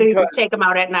funny so you just take them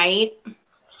out at night?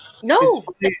 No.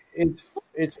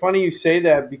 It's funny you say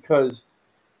that because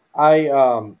I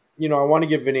want to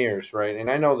get veneers, right?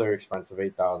 And I know they're expensive,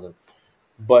 $8,000.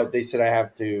 But they said I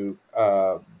have to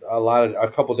a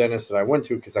couple dentists that I went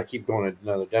to because I keep going to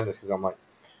another dentist because I'm like,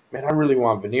 man, I really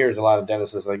want veneers. A lot of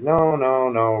dentists is like,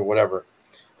 no, whatever.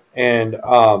 And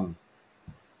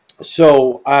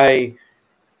so I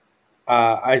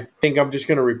think I'm just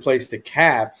going to replace the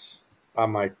caps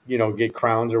on my, get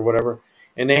crowns or whatever.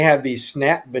 And they have these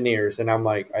snap veneers, and I'm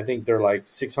like, I think they're like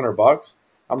 $600.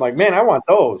 I'm like, man, I want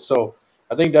those. So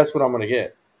I think that's what I'm going to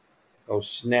get. Those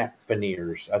snap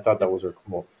veneers. I thought that was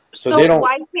cool. So they don't.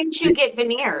 Why can't you get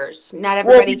veneers? Not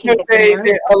everybody can get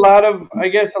veneers. A lot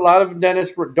of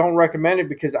dentists don't recommend it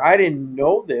because I didn't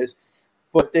know this,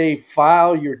 but they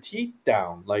file your teeth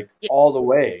down all the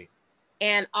way.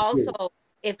 And also,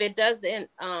 if it doesn't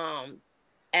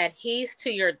adheres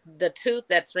to the tooth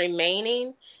that's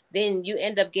remaining, then you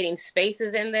end up getting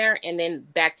spaces in there, and then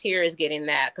bacteria is getting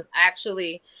that. Because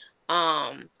actually,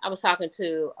 I was talking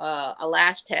to a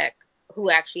lash tech who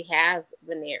actually has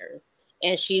veneers,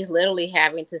 and she's literally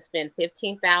having to spend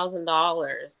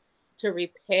 $15,000 to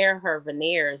repair her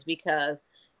veneers because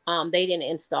they didn't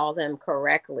install them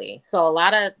correctly. So a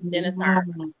lot of dentists are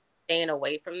staying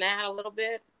away from that a little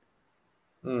bit.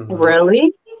 Mm-hmm.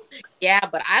 Really? Yeah,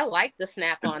 but I like the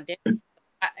snap-on dentures.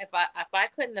 If I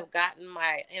couldn't have gotten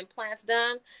my implants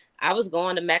done, I was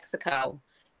going to Mexico,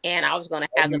 and I was going to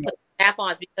have them put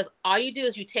snap-ons, because all you do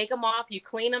is you take them off, you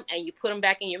clean them, and you put them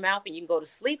back in your mouth, and you can go to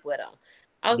sleep with them.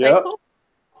 I was like, cool.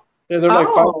 Yeah, they're like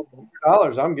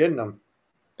 $500. I'm getting them.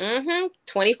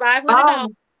 $2,500.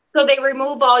 So they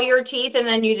remove all your teeth, and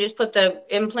then you just put the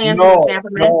implants and snap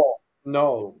them in?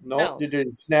 No. No. You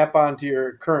just snap onto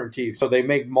your current teeth. So they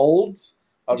make molds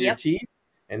of your Yep. teeth,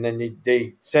 and then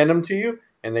they send them to you,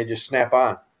 and they just snap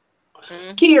on.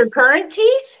 Mhm. To your current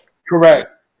teeth?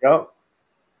 Correct. Yep.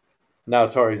 Now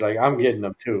Tori's like, I'm getting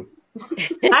them too.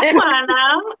 I want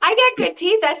them. I got good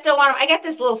teeth. I still want them. I got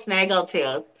this little snaggle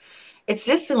tooth. It's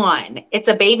just one. It's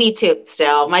a baby tooth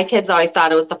still. My kids always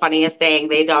thought it was the funniest thing.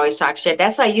 They'd always talk shit.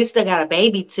 That's why you still got a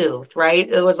baby tooth, right?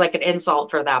 It was like an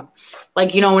insult for them.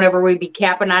 Like, whenever we'd be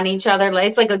capping on each other,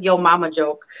 it's like a yo mama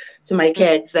joke to my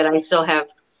kids that I still have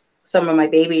some of my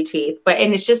baby teeth.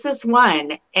 And it's just this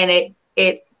one. And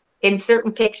it in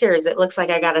certain pictures, it looks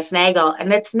like I got a snaggle.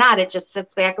 And it's not. It just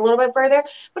sits back a little bit further.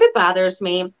 But it bothers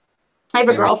me. I have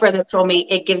a girlfriend that told me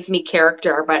it gives me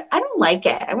character, but I don't like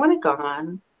it. I want it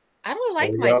gone. I don't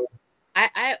like my teeth.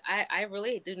 I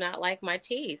really do not like my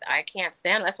teeth. I can't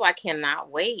stand. That's why I cannot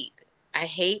wait. I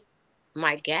hate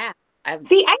my gap.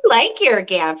 See, I like your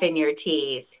gap in your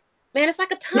teeth. Man, it's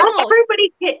like a tunnel. Not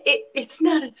everybody. It's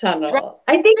not a tunnel.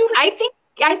 I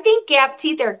think gap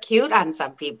teeth are cute on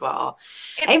some people.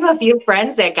 I have a few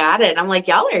friends that got it. I'm like,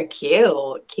 y'all are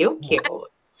cute.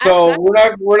 So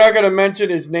we're not going to mention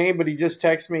his name, but he just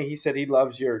texted me. He said he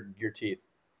loves your teeth.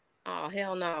 Oh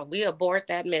hell no! We abort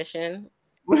that mission.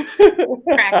 We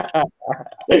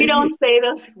don't say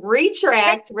those.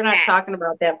 Retract. We're not talking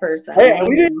about that person. Hey,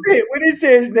 we didn't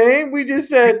say his name. We just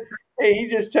said, hey, he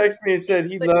just texted me and said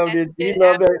he loved it. He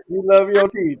loved your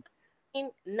teeth.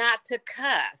 Not to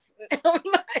cuss.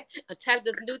 I type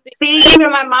this new thing. See,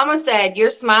 even my mama said, your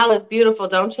smile is beautiful.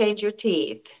 Don't change your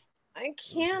teeth. I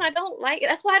can't. I don't like it.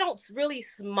 That's why I don't really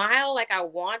smile like I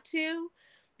want to,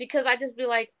 because I just be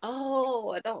like,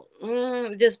 oh, I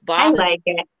don't. Just bothers.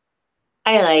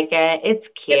 I like it. It's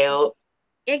cute.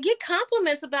 And get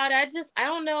compliments about it. I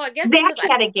don't know. I guess Zach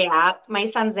had a gap. My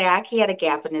son Zach, he had a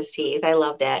gap in his teeth. I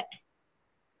loved it.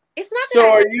 It's not.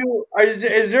 So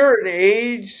is there an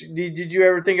age? Did you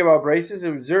ever think about braces?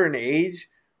 Is there an age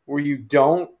where you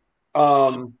don't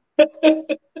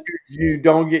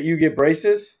you get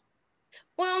braces?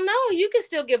 Well, no, you can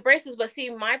still get braces, but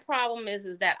see, my problem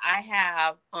is that I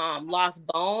have lost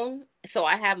bone, so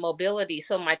I have mobility,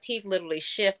 so my teeth literally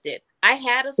shifted. I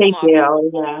had a small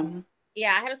gap.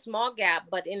 Yeah, I had a small gap,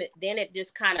 but then it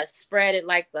just kind of spread it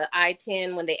like the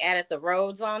I-10 when they added the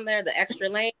roads on there, the extra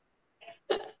lane.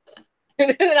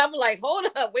 And I'm like, hold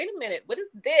up, wait a minute, what is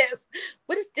this?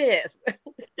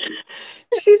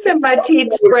 She said my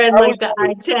teeth spread like the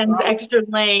I-10's extra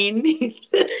lane.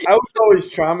 I was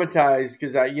always traumatized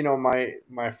because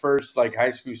my first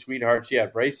high school sweetheart, she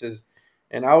had braces,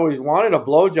 and I always wanted a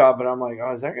blowjob, but I'm like,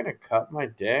 oh, is that gonna cut my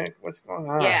dick? What's going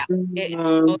on? Yeah,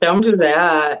 don't do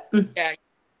that. Yeah,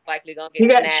 likely gonna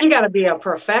get. She got to be a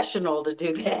professional to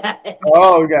do that.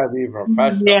 Oh, we got to be a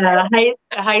professional. Yeah,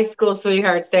 high school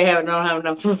sweethearts, they don't have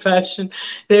enough profession.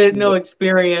 They have no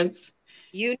experience.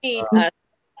 You need a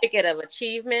certificate of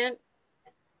achievement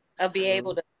of being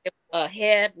able to give a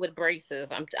head with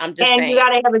braces. I'm just saying. And you got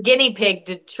to have a guinea pig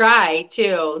to try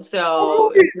too.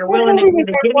 So if you're willing to be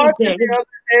the guinea pig. The other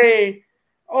day,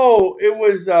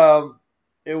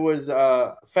 it was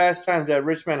Fast Times at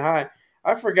Richmond High.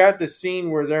 I forgot the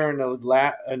scene where they're in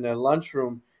the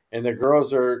lunchroom and the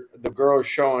girls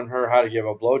showing her how to give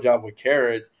a blowjob with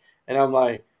carrots, and I'm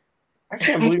like, I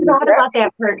can't believe I forgot about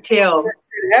that part too. That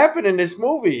shit happened in this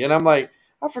movie, and I'm like,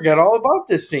 I forgot all about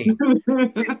this scene.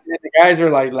 And the guys are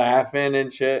like laughing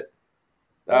and shit.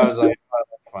 I was like, oh,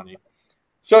 that's funny.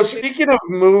 So speaking of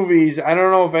movies, I don't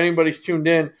know if anybody's tuned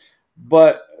in,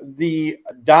 but the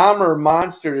Dahmer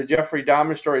Monster, the Jeffrey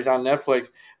Dahmer story is on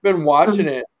Netflix. Been watching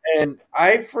it, and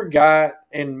I forgot,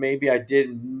 and maybe I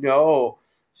didn't know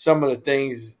some of the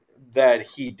things that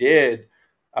he did,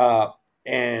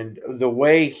 and the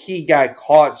way he got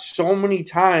caught so many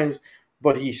times,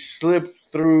 but he slipped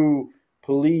through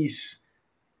police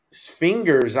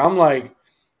fingers. I'm like,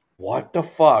 what the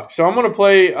fuck? So I'm gonna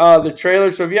play the trailer.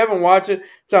 So if you haven't watched it,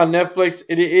 it's on Netflix.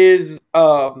 It is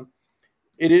a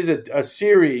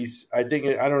series. I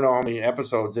don't know how many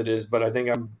episodes it is, but I think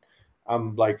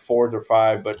I'm like 4 or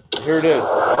 5. But here it is.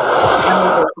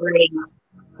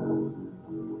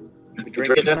 You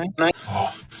drinking tonight?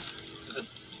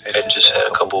 I just had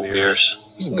a couple beers.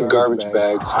 Some garbage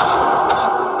bags.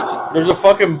 There's a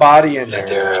fucking body in there.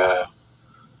 They're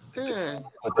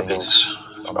clippings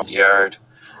from the yard.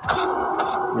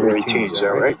 You're 18, is that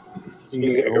right?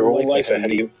 You got your whole life ahead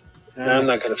of you. I'm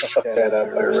not going to fuck that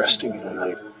up by arresting you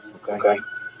tonight. Okay?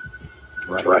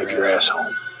 Drive your ass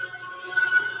home.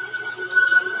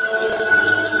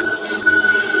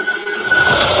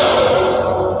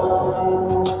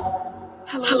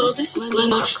 Hello, this is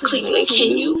Glenna Cleveland.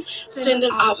 Can you Send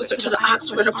an officer to the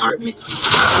Oxford apartment.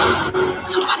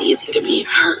 Somebody is either being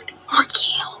hurt or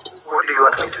killed. What do you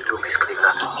want me to do, Miss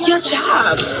Cleveland? Your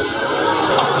job.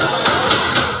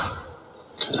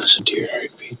 Can I listen to your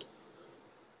heartbeat?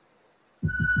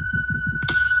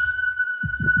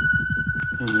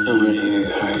 I want to hear your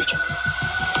heart.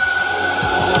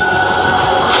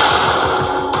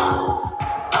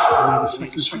 I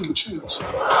need a second chance.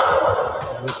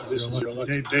 This is your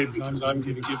lucky day because I'm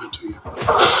going to give it to you.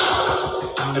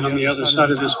 And on the other side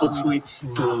of this, hopefully, you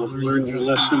will have learned your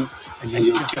lesson and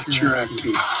you'll get your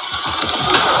acting.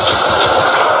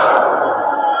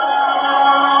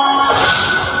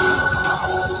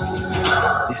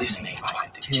 This man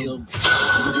tried to kill me.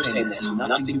 You say there's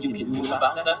nothing you can do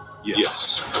about that?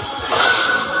 Yes.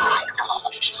 I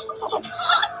called you for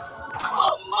months.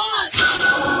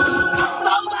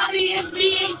 Somebody is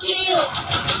being killed.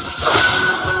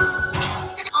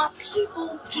 Our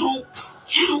people don't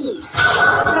count.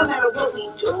 No matter what we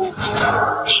do,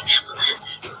 they never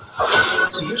listen.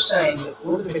 So you're saying that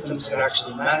one of the victims had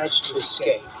actually managed to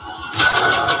escape,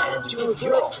 and two of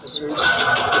your officers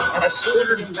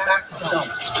escorted him back to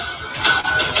dumpster.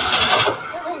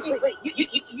 Wait,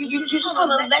 you just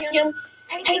gonna let him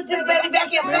take this baby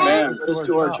back yourself? Ma'am, let's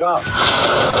do our job.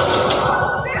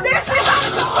 This is out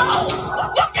of control!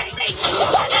 Look at me!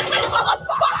 Look at me,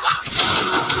 motherfucker!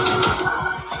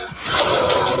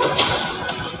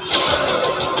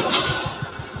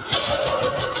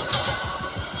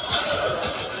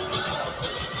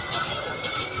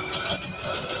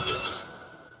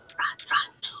 I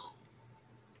knew.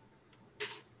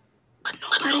 But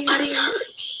nobody heard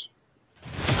me.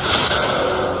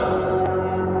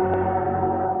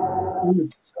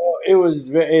 So it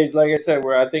was like I said,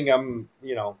 where I think I'm,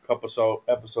 a couple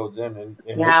episodes in, and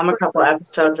Yeah, I'm a couple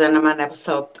episodes in. I'm on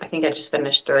episode, I think I just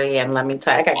finished 3, and let me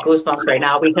tell you, I got goosebumps right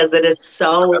now because it is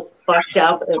so fucked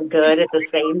up and good at the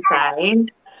same time.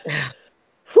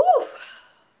 Whew.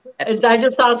 And I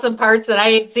just saw some parts that I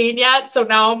ain't seen yet, so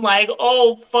now I'm like,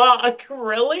 oh fuck,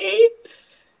 really?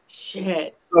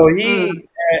 Shit. So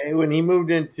when he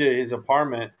moved into his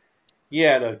apartment, he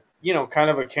had a, kind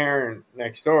of a Karen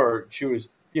next door. She was,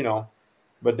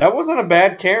 but that wasn't a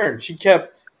bad Karen. She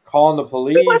kept calling the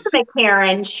police. It wasn't a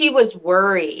Karen. She was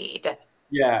worried.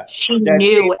 Yeah. She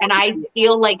knew, and I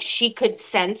feel like she could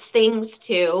sense things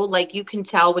too. Like you can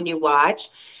tell when you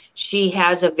watch. She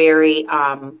has a very,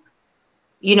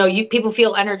 people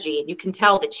feel energy, and you can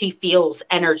tell that she feels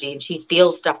energy and she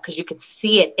feels stuff because you can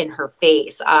see it in her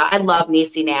face. I love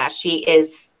Niecy Nash. She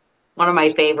is one of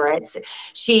my favorites.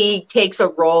 She takes a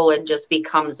role and just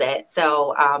becomes it.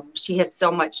 So she has so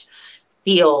much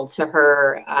feel to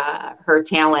her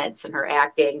talents and her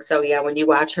acting. So yeah, when you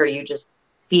watch her, you just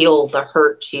feel the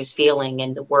hurt she's feeling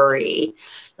and the worry.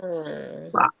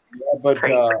 But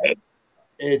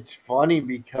it's funny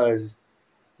because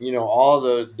all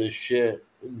the shit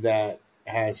that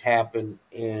has happened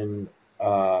in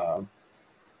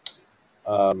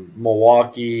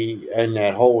Milwaukee and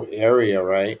that whole area,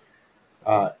 right?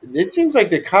 It seems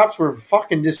like the cops were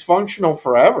fucking dysfunctional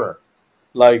forever.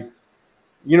 Like,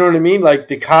 you know what I mean? Like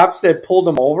the cops that pulled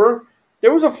them over,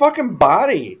 there was a fucking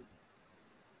body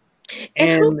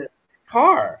in the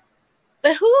car.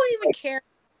 But who even cares?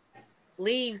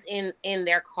 Leaves in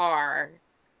their car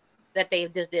that they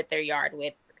just did their yard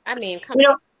with. I mean, come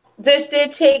on. This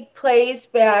did take place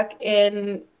back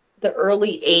in the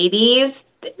early 80s,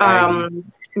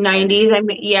 90s. I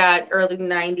mean, yeah, early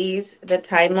 90s, the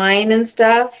timeline and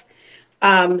stuff.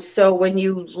 So when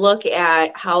you look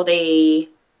at how the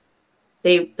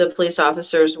police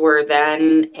officers were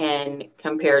then and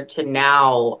compared to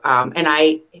now,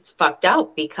 it's fucked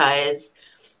up because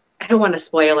I don't want to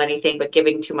spoil anything, but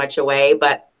giving too much away,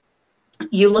 but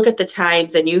you look at the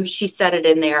times and she said it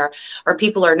in there, or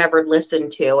people are never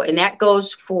listened to. And that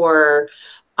goes for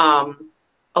a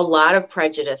lot of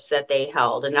prejudice that they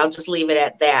held. And I'll just leave it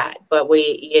at that. But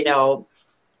man,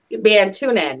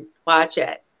 tune in, watch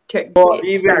it.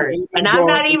 And I'm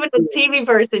not even a TV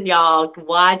person, y'all.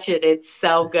 Watch it. It's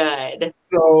so good.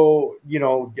 So,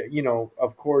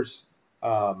 of course,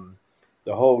 the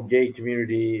whole gay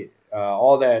community,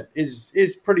 all that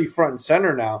is pretty front and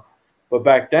center now. But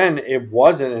back then, it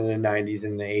wasn't in the 90s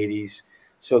and the 80s.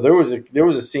 So there was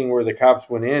a scene where the cops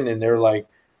went in and they're like,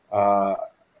 I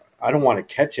don't want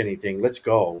to catch anything. Let's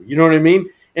go. You know what I mean?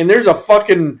 And there's a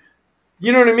fucking,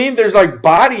 you know what I mean? There's like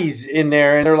bodies in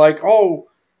there and they're like, oh,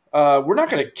 we're not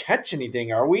going to catch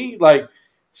anything, are we? Like,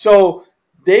 so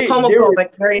very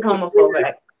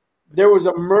homophobic. There was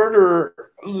a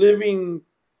murderer living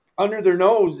under their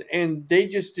nose and they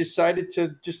just decided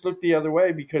to just look the other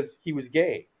way because he was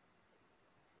gay.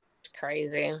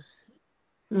 Crazy.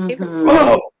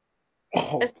 Mhm.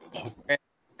 Oh,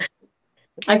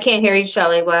 I can't hear you,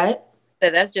 Shelley. What?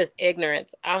 That's just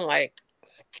ignorance. I'm like,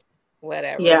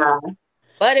 whatever. Yeah.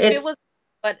 But if it It's was,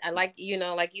 but like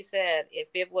like you said, if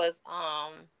it was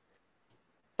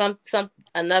some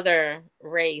another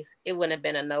race, it wouldn't have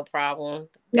been a no problem.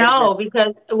 They'd have no,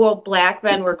 because black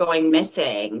men were going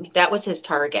missing. That was his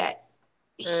target.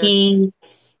 been.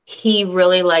 He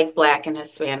really liked black and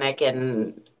Hispanic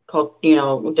and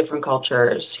different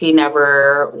cultures. He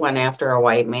never went after a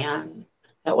white man.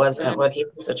 That wasn't what he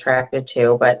was attracted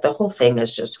to. But the whole thing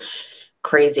is just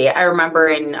crazy. I remember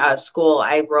in school,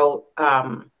 I wrote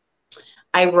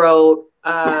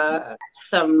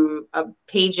some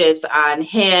pages on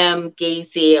him,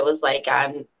 Gacy. It was like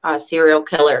on serial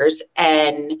killers,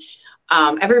 and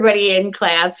everybody in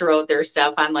class wrote their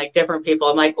stuff on like different people.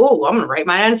 I'm like, oh, I'm gonna write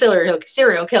mine on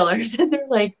serial killers, and they're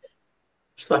like,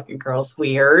 this fucking girl's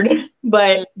weird.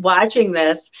 But watching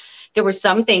this, there were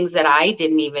some things that I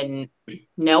didn't even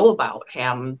know about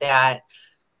him that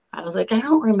I was like, I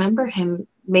don't remember him.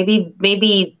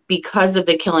 Maybe because of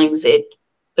the killings, it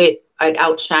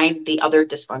outshined the other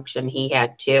dysfunction he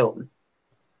had too.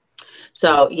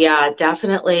 So yeah,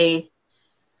 definitely.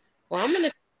 Well, I'm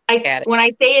gonna. When I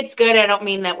say it's good, I don't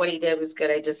mean that what he did was good.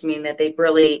 I just mean that they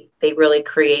really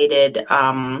created.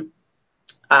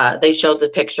 They showed the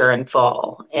picture in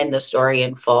full and the story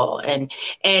in full, and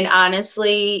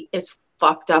honestly, as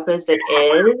fucked up as it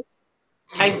is,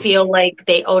 I feel like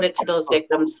they owed it to those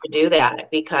victims to do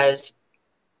that because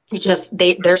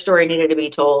their story needed to be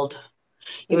told,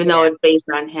 even though it's based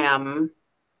on him.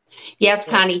 Yes,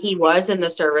 Connie, he was in the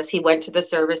service. He went to the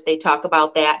service. They talk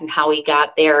about that and how he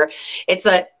got there.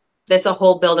 There's a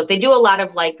whole buildup. They do a lot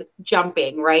of like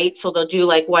jumping, right? So they'll do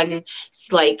like one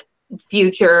like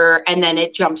future, and then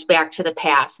it jumps back to the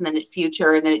past, and then it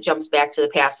future, and then it jumps back to the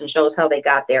past and shows how they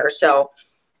got there. So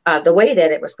the way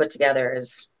that it was put together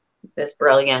is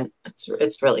brilliant.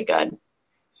 It's really good.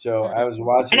 So I was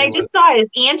watching, and I just saw it. Is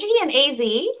Angie in AZ?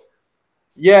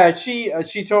 Yeah,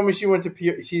 she told me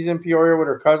she's in Peoria with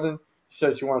her cousin. She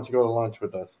said she wants to go to lunch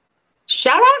with us.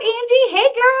 Shout out Angie. Hey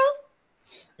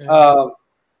girl.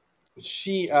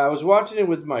 I was watching it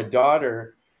with my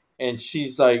daughter, and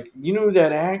she's like, "You know who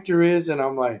that actor is?" And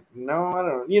I'm like, "No, I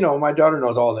don't." My daughter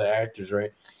knows all the actors,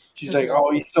 right? She's like,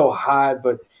 "Oh, he's so hot,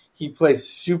 but he plays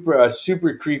a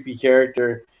super creepy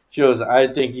character." She goes, "I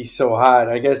think he's so hot.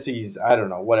 I guess he's, I don't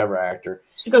know, whatever actor."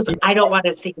 She goes, "I don't want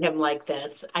to see him like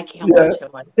this. I can't watch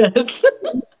him like this."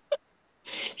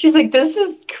 She's like, "This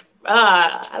is,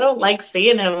 I don't like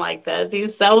seeing him like this.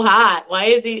 He's so hot. Why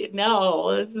is he?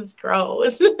 No, this is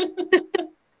gross."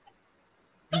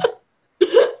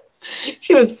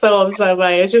 She was so upset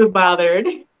by it. She was bothered.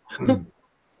 I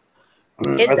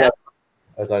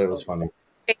thought it was funny.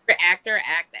 Favorite actor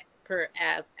act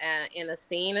as in a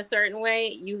scene a certain way,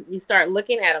 you start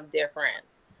looking at them different,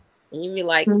 and you be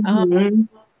like, oh,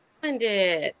 find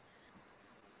it.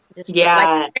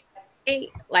 Yeah.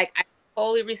 Like I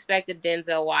totally respected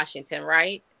Denzel Washington,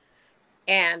 right?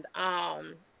 And as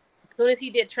soon as he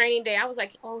did Training Day, I was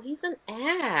like, oh, he's an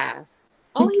ass.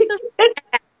 Oh, he's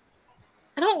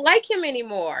I don't like him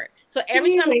anymore. So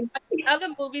every time I watch other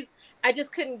movies, I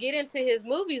just couldn't get into his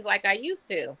movies like I used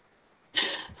to.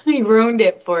 He ruined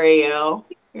it for you.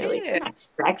 You're like, you're not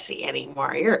sexy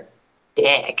anymore. You're a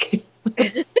dick.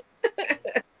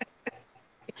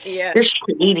 Yeah. You're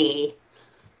shady.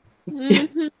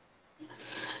 Mm-hmm.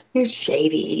 You're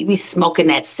shady. You be smoking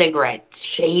that cigarette.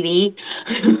 Shady.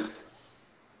 Shady.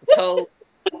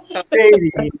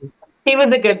 He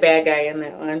was a good bad guy in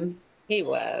that one. He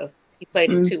was. He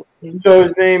played it too. So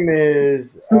his name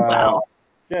is wow.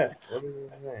 Shit. What is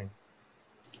his name?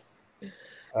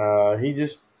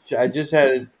 I just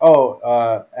had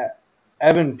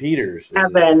Evan Peters.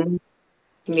 Evan.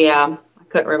 Yeah. I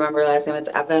couldn't remember last name. It's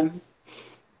Evan.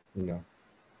 No.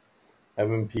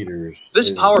 Evan Peters.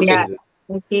 This powerful. Yeah.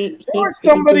 There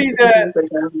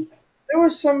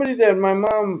was somebody that my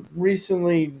mom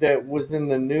recently that was in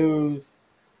the news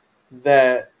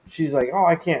that she's like, oh,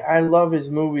 I love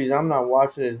his movies. I'm not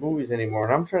watching his movies anymore.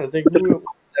 And I'm trying to think who it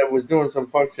was that was doing some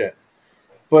fuck shit.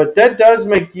 But that does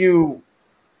make you,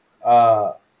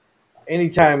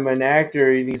 anytime an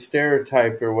actor you need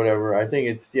stereotyped or whatever, I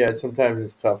think sometimes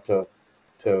it's tough to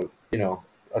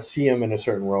see him in a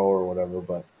certain role or whatever.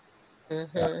 But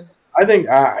I think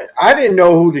I didn't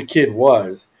know who the kid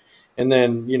was. And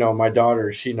then, my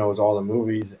daughter, she knows all the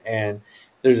movies. And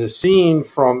there's a scene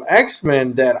from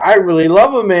X-Men that I really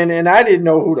love him in, and I didn't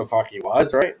know who the fuck he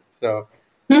was, right? So,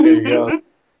 there you go.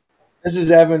 This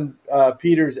is Evan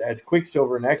Peters as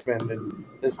Quicksilver in X-Men, and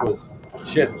this was,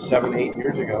 7-8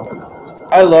 years ago.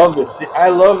 I love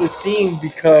the scene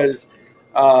because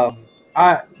there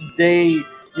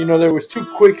was two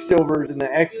Quicksilvers in the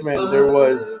X-Men. There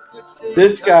was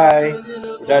this guy,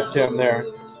 that's him there,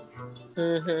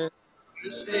 Mm-hmm.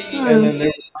 and then there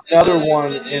was another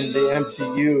one in the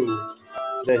MCU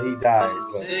that he died.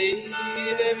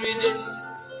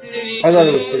 But I thought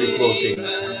it was pretty cool scene.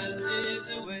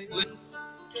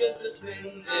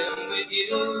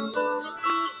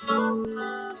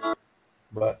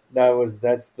 But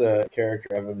that's the character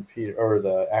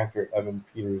the actor Evan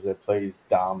Peters that plays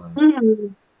Dahmer. Mm-hmm.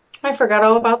 I forgot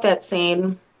all about that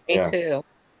scene. Me too.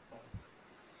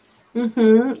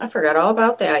 I forgot all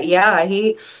about that. Yeah,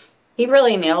 he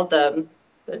really nailed the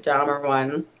Dahmer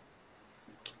one.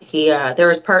 There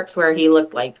was parts where he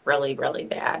looked like really, really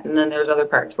bad, and then there's other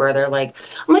parts where they're like,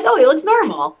 I'm like, oh, he looks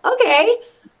normal. Okay.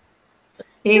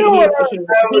 He's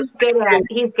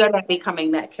good at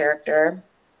becoming that character.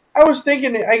 I was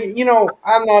thinking,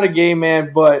 I'm not a gay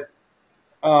man, but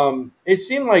it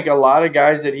seemed like a lot of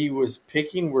guys that he was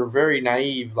picking were very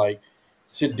naive, like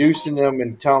seducing them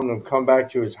and telling them to come back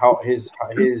to his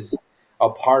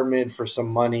apartment for some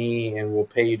money and we'll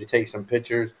pay you to take some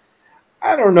pictures.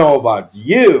 I don't know about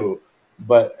you,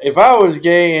 but if I was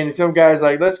gay and some guy's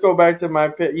like, let's go back to my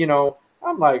pit,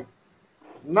 I'm like,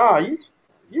 nah,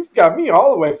 you've got me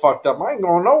all the way fucked up. I ain't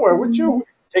going nowhere with you.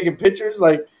 Taking pictures,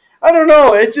 like, I don't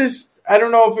know. I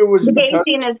don't know if it was. The gay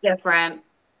scene is different.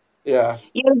 Yeah.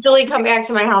 Usually come back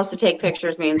to my house to take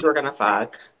pictures means we're going to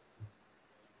fuck.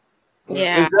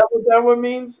 Yeah. Is that what that one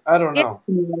means? I don't know.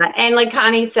 Yeah. And like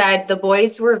Connie said, the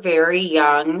boys were very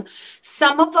young.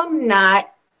 Some of them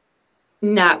not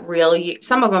real.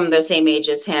 Some of them the same age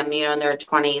as him, in their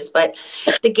 20s. But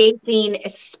the gay scene,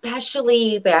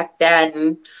 especially back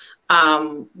then,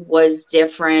 was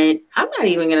different. I'm not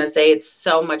even going to say it's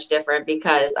so much different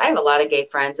because I have a lot of gay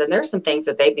friends and there's some things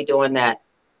that they be doing that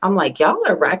I'm like, y'all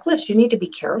are reckless. You need to be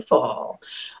careful.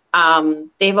 They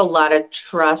have a lot of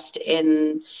trust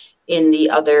in the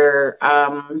other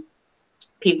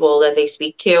people that they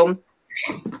speak to.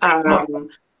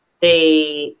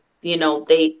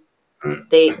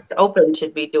 It's open to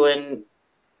be doing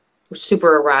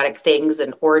super erotic things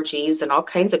and orgies and all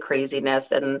kinds of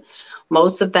craziness, and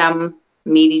most of them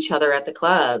meet each other at the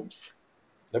clubs.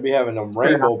 They'll be having them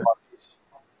rainbow parties.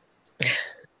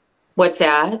 What's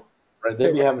that? Right,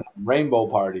 they'll be having rainbow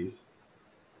parties.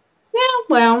 Yeah,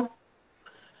 well,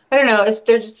 I don't know.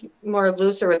 They're just more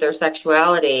looser with their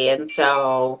sexuality, and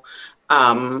so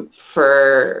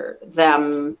for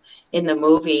them in the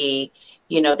movie,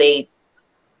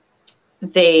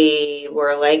 they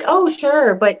were like, oh,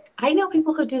 sure. But I know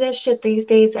people who do that shit these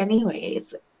days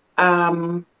anyways.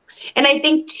 And I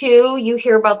think, too, you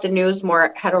hear about the news,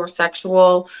 more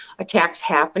heterosexual attacks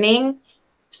happening.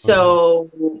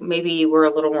 So maybe we're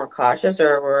a little more cautious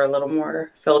or we're a little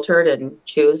more filtered and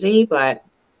choosy. But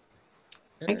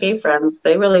my gay friends,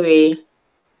 they're really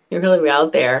be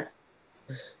out there.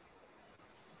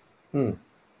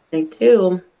 They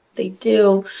do. They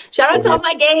do. Shout out to all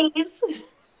my gays.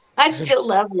 I still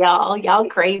love y'all. Y'all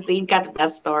crazy. You got the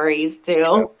best stories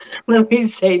too. Let me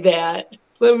say that.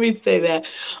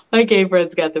 My gay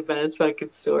friends got the best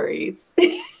fucking stories.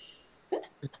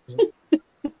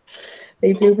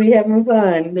 They do be having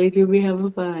fun.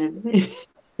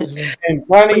 And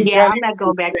Connie, I'm not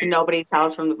going back to nobody's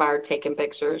house from the bar taking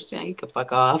pictures. Yeah, you can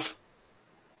fuck off.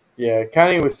 Yeah,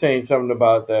 Connie was saying something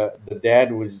about the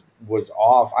dad was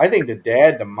off. I think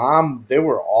the mom, they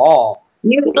were all.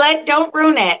 Don't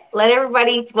ruin it. Let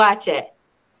everybody watch it.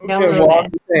 Don't ruin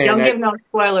it. Don't give no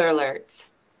spoiler alerts.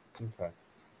 Okay.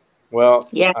 Well.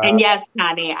 Yeah, and yes,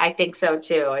 Connie, I think so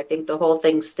too. I think the whole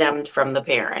thing stemmed from the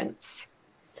parents.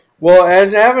 Well,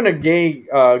 as having a gay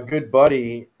good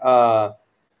buddy,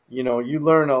 you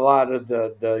learn a lot of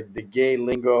the gay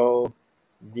lingo.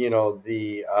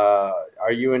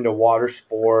 Are you into water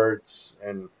sports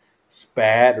and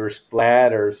spat or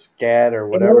splat or scat or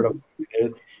whatever the fuck it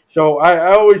is. So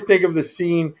I always think of the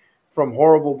scene from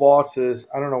Horrible Bosses.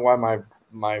 I don't know why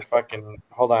my fucking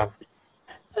hold on.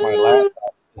 My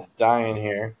laptop is dying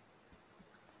here.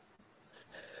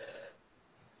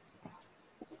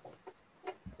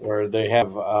 Where they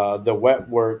have the wet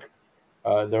work.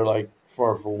 They're like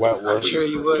for wet work. I'm sure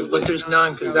you would, but there's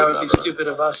none because that would be stupid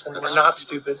of us, and we're not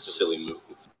stupid. Silly move.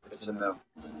 It's a no.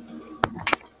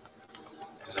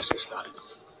 Let's get started.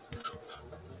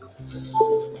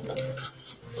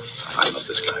 I love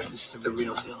this guy. This is the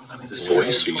real deal. I mean, this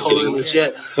voice is totally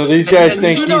legit. So these guys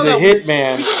think he's a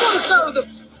hitman. We just want to start with the.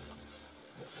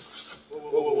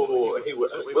 Whoa. Hey, wait,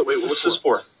 what's this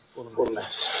for? For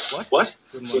mess. What?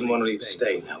 Wouldn't want to leave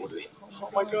stay now, would we?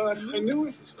 my God, I knew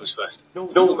it. Who's first? No,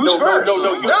 who's first?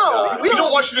 No, we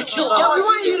don't want you to kill. Yeah, we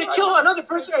want you to kill another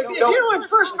person. If anyone's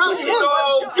first, probably him.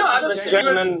 God,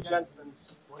 Gentlemen,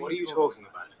 what are you talking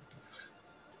about?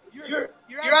 Your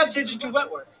ad said you do wet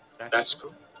work. That's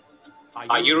cool.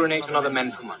 I urinate on other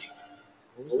men for money.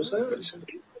 What was that?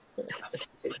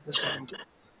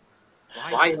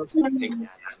 Why else do you think that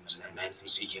happens in the men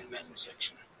seeking men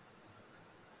section?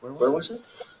 Where was it?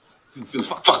 You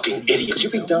fucking idiot. You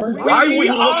be dumb. Why were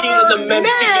you looking at the men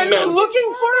seeking men?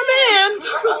 Looking for a man.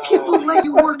 How people let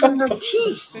you work on their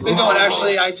teeth? They don't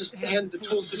actually. I just hand the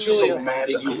tools to Julia. So mad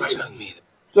at you telling me that.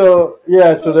 So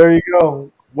yeah, so there you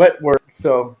go. Wet work.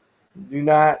 So do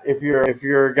not, if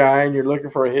you're a guy and you're looking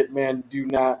for a hitman, do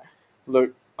not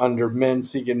look under men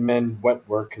seeking men wet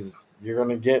work, because you're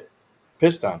gonna get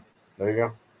pissed on. There you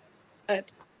go.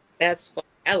 That's fun.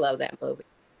 I love that movie.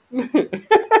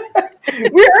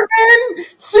 We are men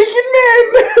seeking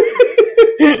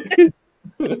men.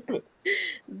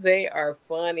 They are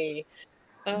funny.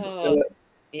 Oh,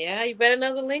 yeah. You better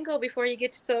know the lingo before you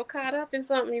get yourself caught up in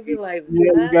something. You'd be like,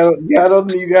 what? Yeah,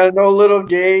 you gotta know little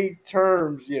gay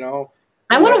terms, you know.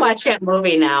 I want to watch that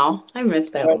movie now. I miss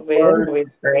that movie. That movie's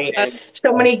great.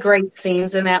 So many great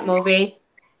scenes in that movie.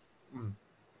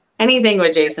 Anything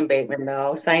with Jason Bateman,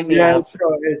 though, sign me up.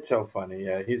 It's so funny.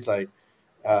 Yeah, he's like,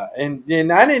 and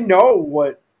I didn't know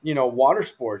what water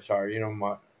sports are.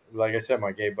 Like I said,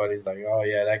 my gay buddy's like, oh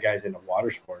yeah, that guy's into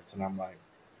water sports, and I'm like,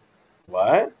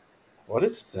 what? What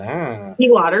is that? He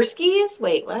water skis?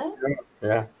 Wait, what?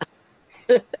 Yeah.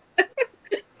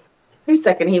 Wait a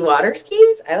second, he water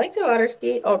skis? I like to water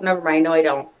ski. Oh, never mind. No, I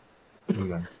don't.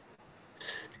 No.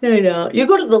 No, I don't. You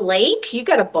go to the lake? You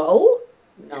got a bow?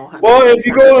 No. Honey, well, if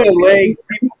you go to the lake,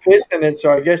 people piss in it,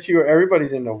 so I guess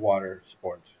everybody's into water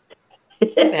sports.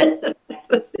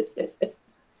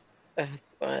 That's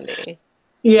funny.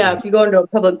 Yeah, if you go into a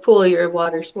public pool, you're in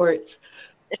water sports.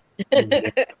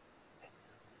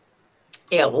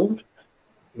 Ew.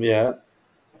 Yeah.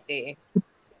 See.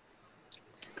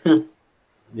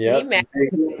 Yeah. Big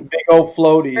old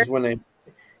floaties when they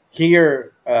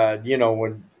hear,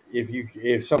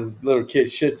 if some little kid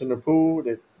shits in the pool,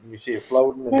 that you see it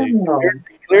floating, and they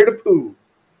clear the pool.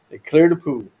 They clear the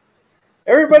pool.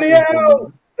 Everybody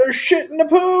out! They're shitting the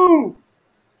pool.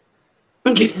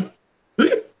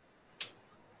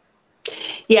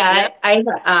 Yeah, I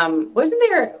wasn't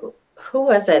there. Who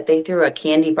was it? They threw a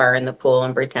candy bar in the pool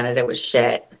and pretended it was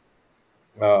shit.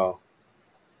 Oh,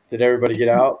 did everybody get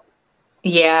out?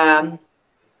 Yeah, it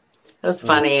was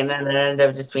funny, and then it ended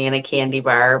up just being a candy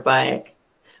bar, but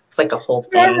it's like a whole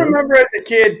thing. I remember as a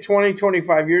kid, 20,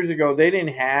 25 years ago, they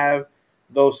didn't have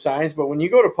those signs, but when you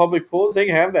go to public pools, they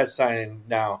have that sign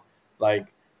now. Like,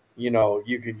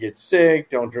 you could get sick,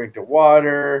 don't drink the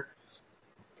water.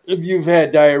 If you've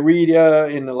had diarrhea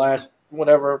in the last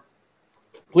whatever,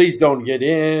 please don't get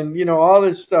in. All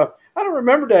this stuff. I don't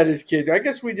remember that as kids. I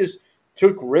guess we just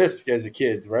took risks as a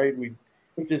kids, right? We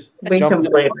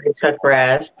completely took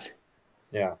risks.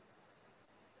 Yeah.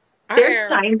 There's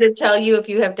signs that tell you if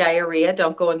you have diarrhea,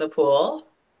 don't go in the pool.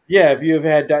 Yeah, if you have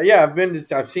had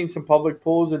I've seen some public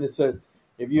pools, and it says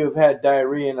if you have had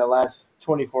diarrhea in the last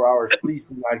 24 hours, please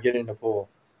do not get in the pool.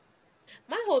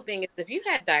 My whole thing is, if you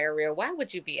had diarrhea, why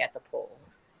would you be at the pool?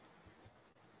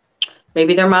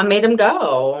 Maybe their mom made them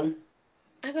go.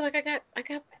 I feel like I got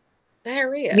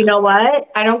diarrhea. You know what?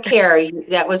 I don't care.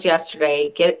 That was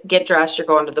yesterday. Get dressed. You're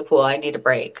going to the pool. I need a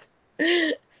break.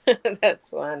 That's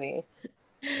funny.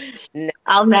 No.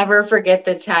 I'll never forget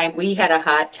the time we had a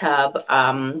hot tub,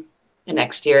 an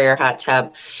exterior hot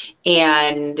tub,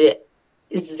 and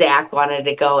Zach wanted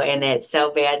to go in it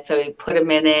so bad, so he put him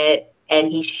in it,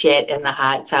 and he shit in the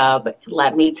hot tub.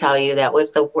 Let me tell you, that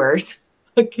was the worst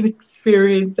fucking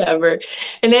experience ever.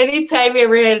 And anytime he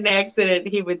ever had an accident,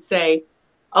 he would say,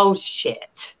 "Oh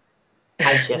shit,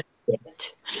 I just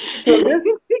shit." So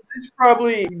this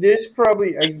probably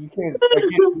you can't.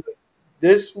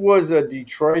 This was a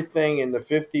Detroit thing in the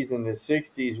 50s and the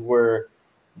 60s where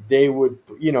they would,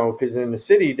 because in the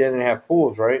city they didn't have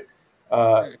pools, right?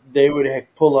 They would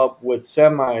pull up with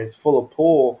semis full of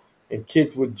pool, and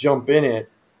kids would jump in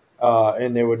it,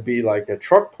 and there would be like a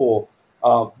truck pool.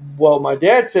 Well, my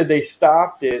dad said they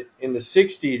stopped it in the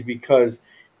 60s because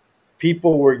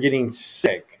people were getting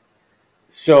sick.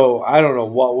 So I don't know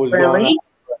what was going on.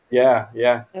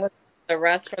 Yeah. The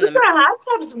rest from the hot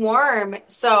tub's warm,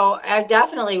 so I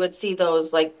definitely would see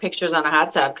those like pictures on a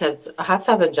hot tub, because a hot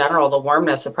tub in general, the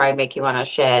warmness would probably make you want to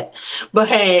shit. But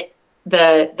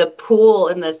the pool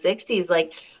in the 60s,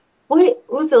 like, what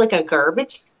was it, like a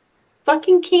garbage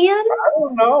fucking can?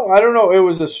 I don't know. It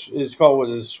was it's called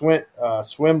a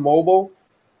swim mobile,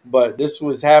 but this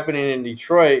was happening in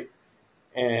Detroit,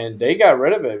 and they got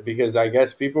rid of it because I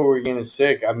guess people were getting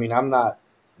sick. I mean, I'm not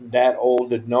that old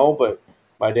to know, but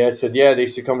my dad said, yeah, they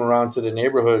used to come around to the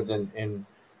neighborhoods and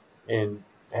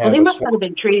have Well, they a must swim. not have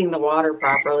been treating the water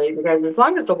properly, because as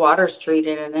long as the water's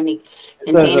treated in any It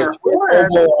says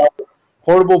container or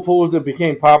portable pools that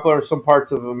became popular in some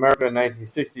parts of America in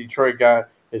 1960. Detroit got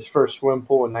its first swim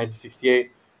pool in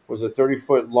 1968. Was a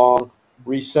 30-foot long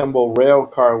reassembled rail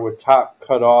car with top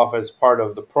cut off as part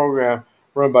of the program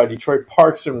run by Detroit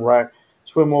Parks and Rec.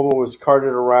 Swim Mobile was carted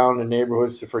around the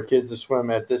neighborhoods for kids to swim.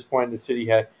 At this point, the city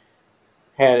had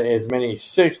as many as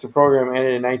 6. The program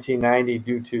ended in 1990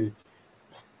 due to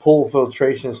pool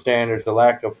filtration standards, the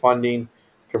lack of funding,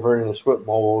 converting the Swim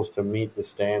Mobiles to meet the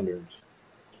standards.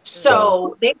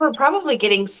 so they were probably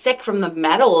getting sick from the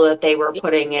metal that they were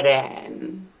putting it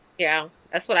in. Yeah,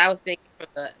 that's what I was thinking.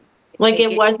 Like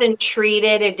it wasn't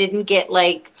treated. It didn't get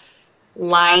like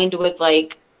lined with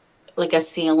like a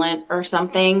sealant or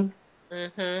something,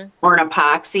 or an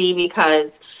epoxy,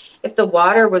 because if the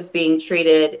water was being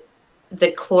treated,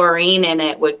 the chlorine in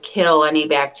it would kill any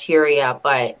bacteria.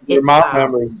 But Your mom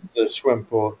remembers the swim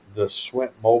pool, the Swim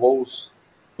Mobiles.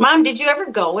 Mom, did you ever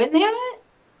go in that?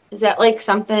 Is that like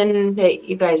something that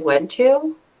you guys went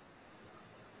to?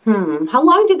 How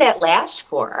long did that last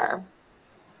for?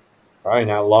 Probably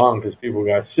not long because people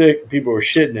got sick. People were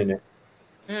shitting in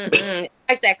it.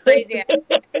 Like that crazy.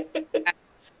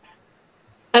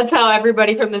 That's how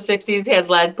everybody from the 60s has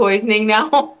lead poisoning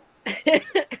now.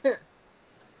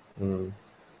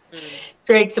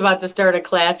 Drake's about to start a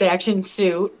class action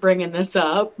suit bringing this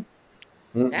up.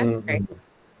 That's crazy.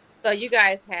 So you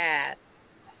guys had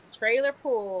trailer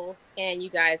pools, and you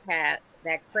guys had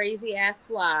that crazy ass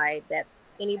slide that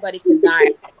anybody could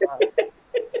die of.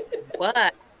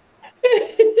 But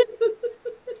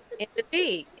in the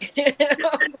deep.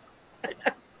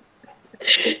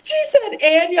 She said,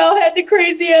 and y'all had the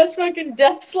crazy ass fucking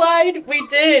death slide. We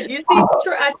did. You see,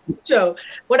 Joe,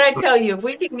 what I tell you,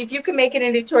 if you can make it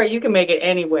in Detroit, you can make it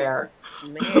anywhere.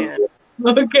 Man.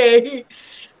 Okay.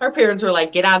 Our parents were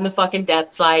like, get on the fucking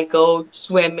death slide, go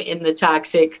swim in the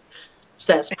toxic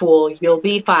cesspool. You'll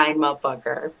be fine,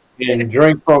 motherfucker. And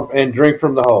drink from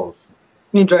the hose.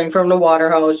 You drink from the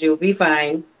water hose, you'll be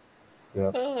fine.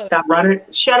 Yeah. Stop running.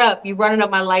 Shut up. You running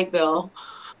up my light bill.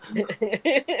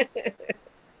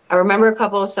 I remember a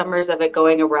couple of summers of it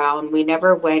going around. We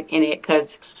never went in it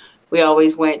because we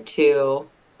always went to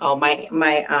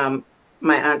my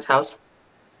aunt's house.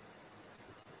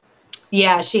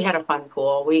 Yeah, she had a fun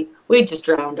pool. We just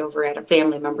drowned over at a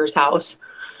family member's house.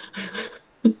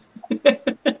 Too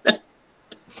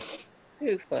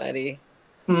funny.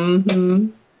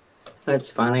 That's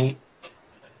funny.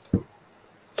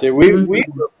 See, we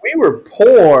were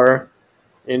poor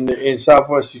in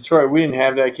Southwest Detroit. We didn't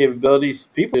have that capabilities.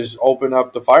 People just open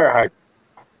up the fire hydrant.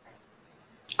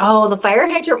 Oh, the fire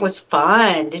hydrant was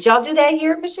fun. Did y'all do that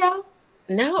here, Michelle?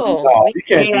 No, you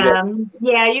can't do that.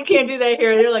 Yeah, you can't do that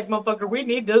here. They're like, motherfucker, we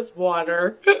need this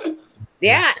water.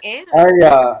 Yeah, and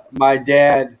my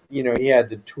dad, he had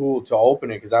the tool to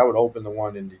open it because I would open the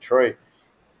one in Detroit,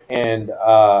 and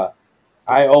I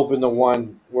opened the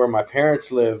one where my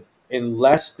parents live. In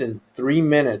less than 3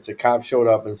 minutes, a cop showed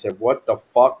up and said, "What the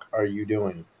fuck are you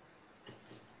doing?"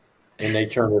 And they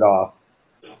turned it off.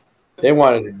 They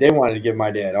wanted to give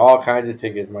my dad all kinds of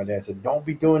tickets. My dad said, "Don't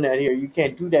be doing that here. You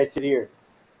can't do that shit here."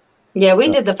 Yeah, we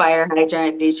did the fire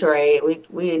hydrant in Detroit.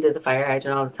 We did the fire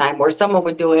hydrant all the time. Or someone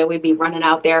would do it, we'd be running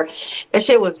out there. That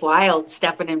shit was wild,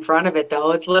 stepping in front of it,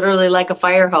 though. It's literally like a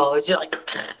fire hose. You're like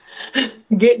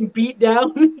getting beat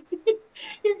down.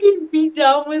 You're getting beat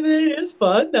down with it. It's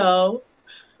fun, though.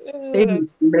 They be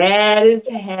mad as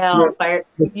hell. Fire.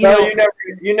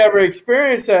 You never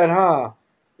experienced that, huh?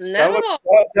 No.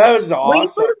 That was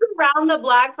awesome. We lived around the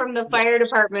block from the fire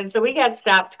department, so we got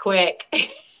stopped quick.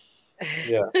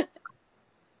 Yeah.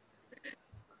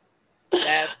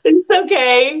 It's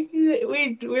okay.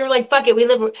 We were like, fuck it. We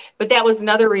live, but that was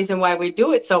another reason why we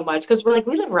do it so much, because we're like,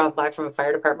 we live around the block from a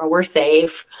fire department. We're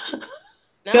safe.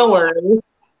 No. Don't worry.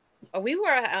 We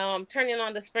were turning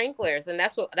on the sprinklers, and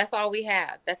that's all we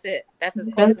had. That's it. That's as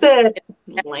close. That's it.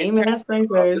 Lame ass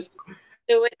sprinklers.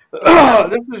 Do it.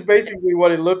 This is basically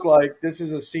what it looked like. This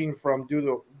is a scene from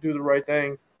Do the Right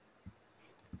Thing.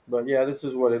 But yeah, this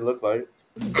is what it looked like.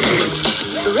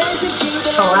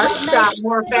 Oh, I stopped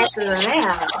more faster than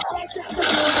that.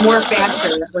 More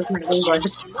faster with my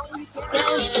English.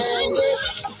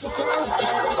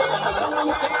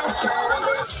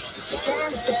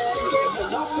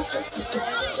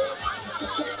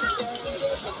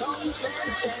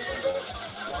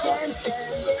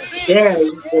 There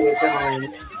you go.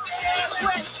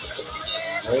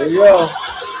 There you go.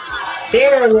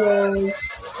 There it is.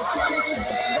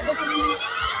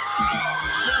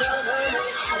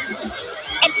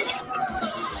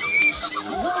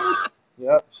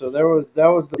 Yep. So that was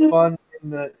the fun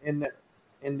in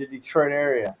the Detroit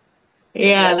area.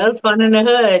 Yeah, that was fun in the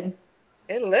hood.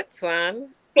 It looks fun.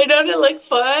 Hey, don't it look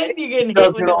fun? You're getting hit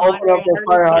Just with gonna the open water. up the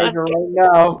fire hydrant right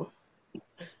now.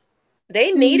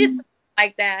 They needed something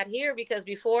like that here because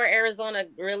before Arizona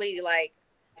really like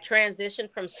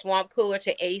transitioned from swamp cooler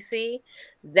to AC,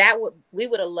 we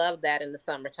would have loved that in the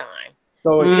summertime.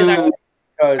 So it's Because our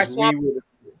because we swamp would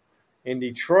in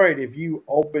Detroit, if you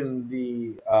open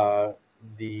the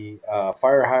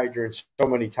fire hydrant so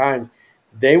many times,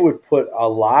 they would put a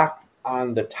lock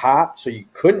on the top so you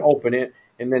couldn't open it,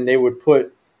 and then they would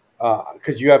put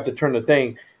because you have to turn the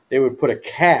thing. They would put a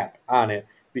cap on it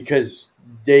because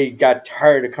they got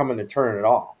tired of coming to turn it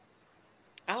off.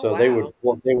 So they would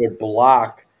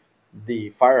block the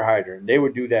fire hydrant. They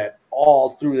would do that all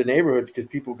through the neighborhoods because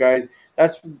people, guys,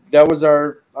 that was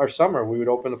our summer. We would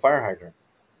open the fire hydrant.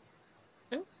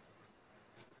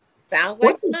 Sounds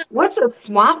like fun. What's a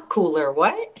swamp cooler?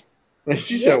 What?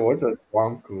 She said, "What's a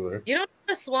swamp cooler?" You don't know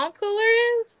what a swamp cooler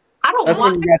is? I don't That's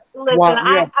when want you got listen.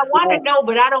 swamp. I want to know,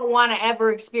 but I don't want to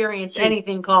ever experience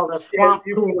anything called a swamp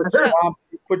You cooler.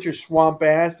 put your swamp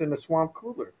ass in the swamp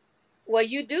cooler. Well,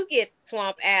 you do get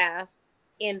swamp ass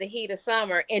in the heat of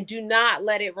summer, and do not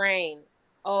let it rain.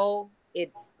 Oh,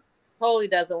 it totally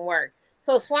doesn't work.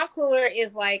 So swamp cooler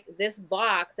is like this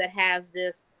box that has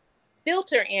this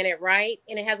filter in it, right?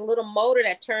 And it has a little motor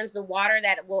that turns the water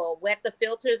that will wet the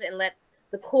filters and let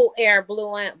the cool air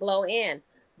blow in.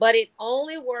 But it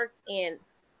only worked in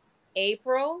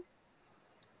April,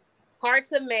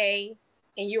 parts of May,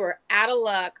 and you were out of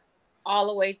luck all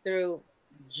the way through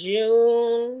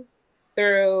June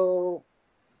through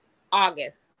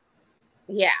August.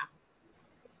 Yeah.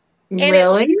 And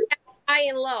Really? high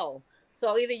and low.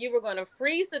 So either you were going to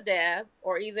freeze to death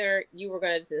or either you were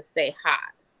going to just stay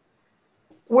hot.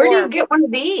 Where do you get one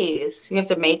of these? You have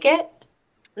to make it?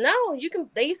 No, you can.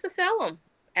 They used to sell them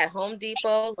at Home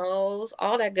Depot, Lowe's,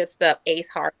 all that good stuff. Ace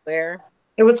Hardware.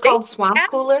 It was called swamp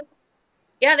cooler?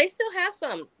 Yeah, they still have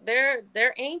some. They're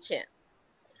ancient.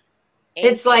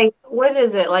 It's like, what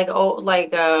is it? Like a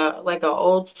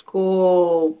old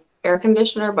school air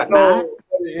conditioner, but not.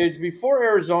 It's before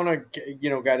Arizona,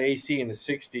 got AC in the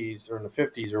 60s or in the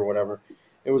 50s or whatever.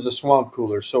 It was a swamp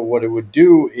cooler. So what it would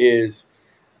do is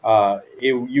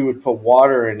you would put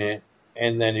water in it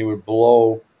and then it would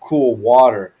blow cool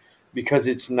water. Because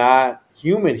it's not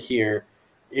humid here,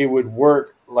 it would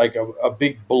work like a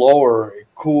big blower,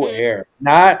 cool air.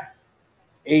 Not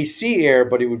AC air,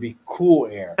 but it would be cool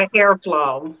air.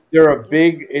 Airflow.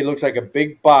 It looks like a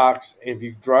big box. If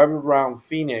you drive around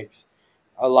Phoenix,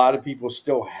 a lot of people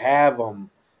still have them.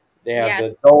 They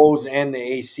have those and the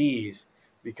ACs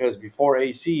because before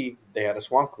AC, they had a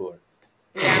swamp cooler.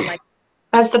 Yeah,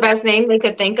 that's the best name they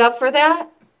could think of for that?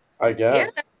 I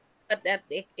guess. Yeah. But that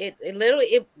it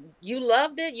literally you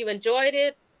loved it, you enjoyed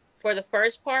it for the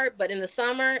first part, but in the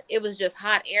summer it was just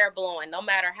hot air blowing. No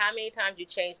matter how many times you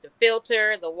changed the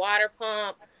filter, the water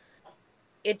pump,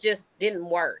 it just didn't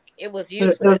work. It was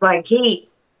useless. It was like heat.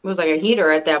 It was like a heater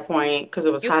at that point because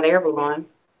it was hot air blowing.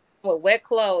 With wet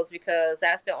clothes because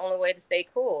that's the only way to stay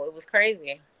cool. It was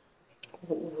crazy.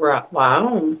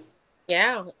 Wow.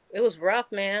 Yeah, it was rough,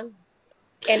 man.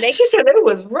 And she said it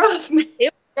was rough, man.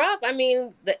 It rough. I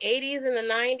mean, the 80s and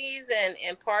the 90s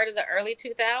and part of the early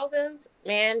 2000s,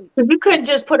 man. Because you couldn't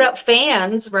just put up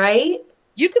fans, right?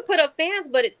 You could put up fans,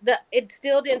 but it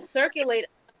still didn't circulate.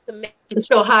 It's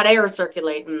still hot air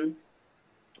circulating.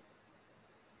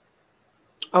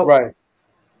 Oh, right.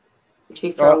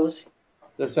 She froze.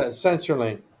 That's that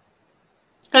CenturyLink.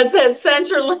 That's that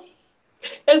CenturyLink.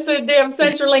 That's a damn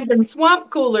CenturyLink and swamp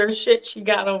cooler shit she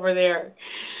got over there.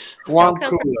 Swamp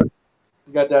cooler.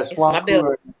 You got that swamp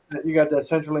cooler. You got that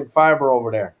CenturyLink fiber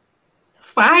over there.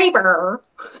 Fiber?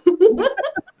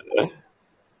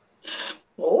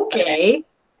 Okay.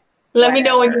 Let me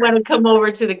know when you want to come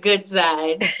over to the good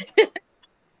side.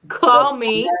 Call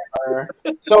me.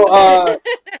 So I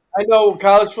know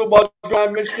college football's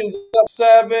going. Michigan's up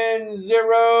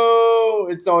 7-0.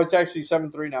 It's actually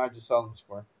 7-3 now. I just saw them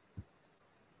score.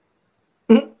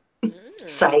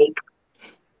 Psych.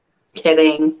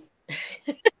 Kidding.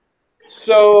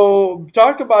 So,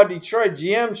 talk about Detroit.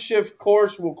 GM shift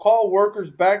course will call workers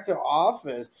back to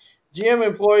office. GM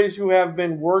employees who have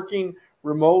been working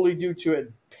remotely due to a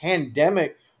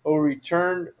pandemic will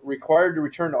required to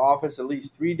return to office at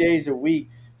least 3 days a week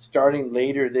starting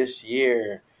later this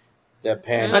year. That's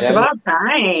about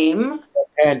time. The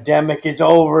pandemic is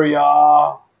over,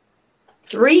 y'all.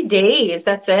 3 days.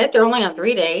 That's it. They're only on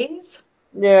 3 days.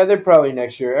 Yeah, they're probably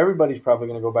next year. Everybody's probably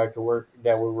going to go back to work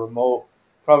that were remote.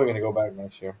 Probably going to go back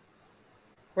next year.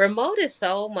 Remote is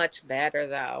so much better,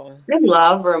 though. I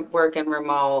love working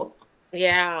remote.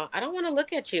 Yeah, I don't want to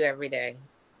look at you every day.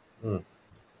 Mm.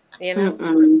 You know,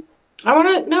 Mm-mm. I want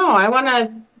to do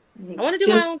my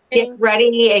just own get thing.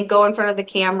 ready and go in front of the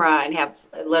camera and have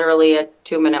literally a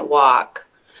 2-minute walk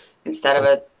instead of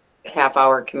a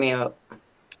half-hour commute.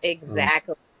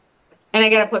 Exactly. And I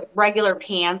got to put regular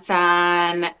pants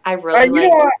on. I really You like know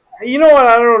what? You know what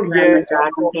I don't wearing get?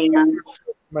 the jogging pants.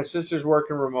 My sister's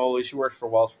working remotely. She works for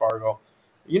Wells Fargo.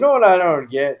 You know what I don't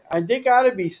get? They got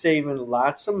to be saving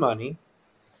lots of money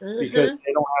because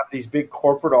they don't have these big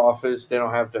corporate offices. They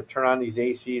don't have to turn on these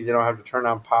ACs. They don't have to turn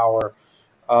on power.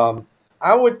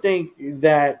 I would think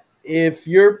that if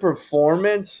your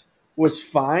performance was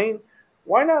fine,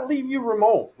 why not leave you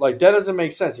remote? Like, that doesn't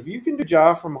make sense. If you can do a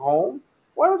job from home,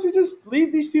 why don't you just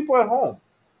leave these people at home?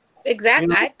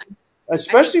 Exactly. You know?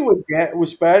 Especially with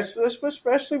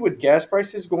gas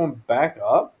prices going back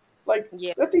up, like,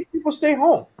 let these people stay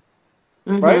home,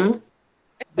 right?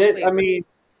 I mean,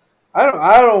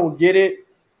 I don't get it.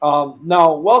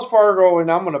 Now Wells Fargo,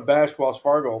 and I'm going to bash Wells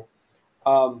Fargo.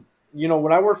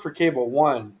 When I worked for Cable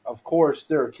One, of course,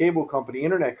 they're a cable company,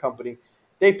 internet company.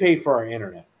 They paid for our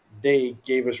internet. They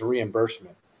gave us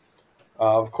reimbursement.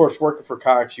 Of course, working for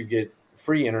Cox, you get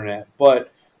free internet,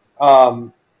 but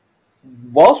Wells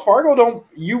Fargo don't.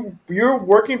 You're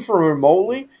working for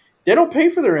remotely. They don't pay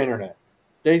for their internet.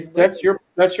 That's your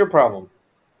problem.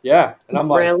 Yeah, and I'm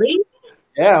like, really?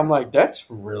 Yeah, I'm like,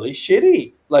 that's really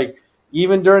shitty. Like,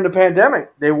 even during the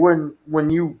pandemic, they wouldn't.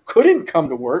 When you couldn't come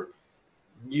to work,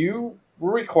 you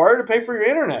were required to pay for your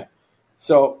internet.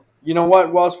 So you know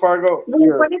what, Wells Fargo,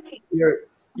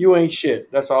 you ain't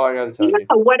shit. That's all I got to tell you.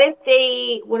 What if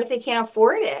they can't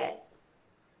afford it?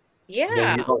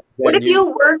 Yeah. What if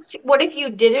you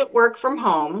didn't work from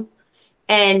home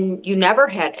and you never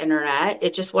had internet?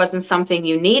 It just wasn't something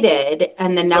you needed,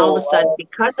 and then now all of a sudden,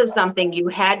 because of something, you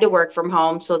had to work from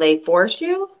home, so they forced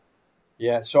you?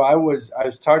 Yeah, so I was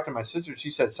talking to my sister. She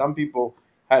said some people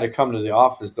had to come to the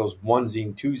office, those onesie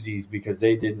and twosies, because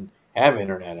they didn't have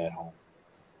internet at home.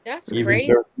 That's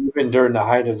crazy. Even during the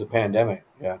height of the pandemic.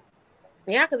 Yeah.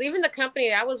 Yeah, because even the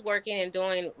company I was working and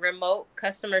doing remote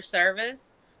customer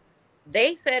service,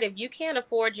 they said if you can't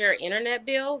afford your internet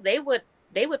bill, they would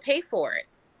pay for it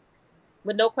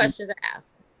with no questions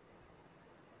asked.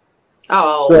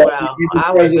 Oh, So, wow.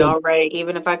 I would be all right.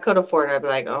 Even if I could afford it, I'd be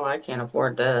like, oh, I can't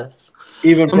afford this.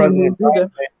 Even President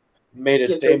Trump made a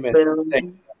statement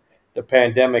saying the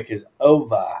pandemic is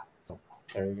over. So,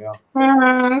 there you go.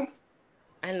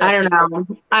 I don't know.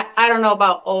 I don't know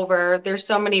about over. There's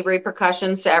so many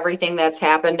repercussions to everything that's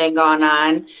happened and gone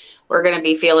on. We're going to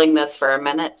be feeling this for a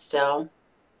minute still.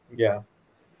 Yeah.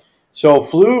 So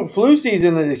flu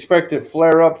season is expected to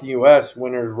flare up in the U.S.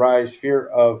 Winters rise fear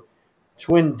of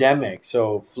twindemic.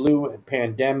 So flu and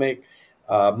pandemic,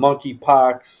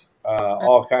 monkeypox,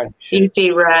 all kinds of shit.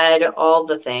 BC red, all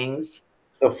the things.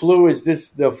 The flu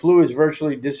has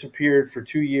virtually disappeared for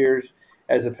 2 years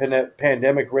as a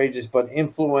pandemic rages, but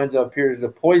influenza appears to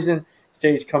poison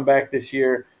stage comeback this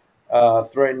year,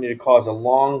 threatening to cause a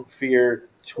long fear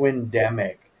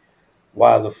twindemic.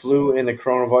 While the flu and the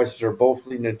coronaviruses are both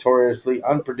notoriously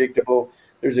unpredictable,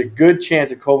 there's a good chance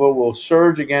that COVID will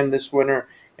surge again this winter,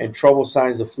 and trouble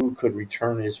signs of flu could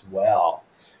return as well.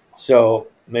 So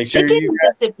make sure it didn't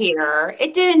disappear.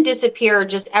 It didn't disappear.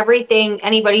 Just everything.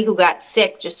 Anybody who got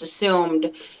sick just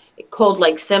assumed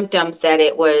cold-like symptoms that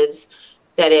it was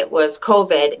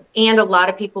COVID, and a lot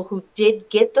of people who did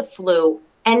get the flu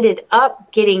ended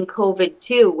up getting COVID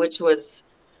too, which was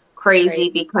crazy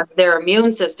because their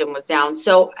immune system was down.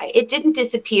 So it didn't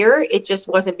disappear. It just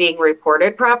wasn't being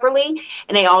reported properly.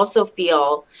 And I also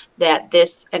feel that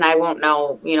this, and I won't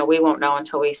know, we won't know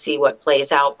until we see what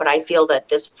plays out, but I feel that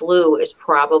this flu is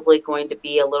probably going to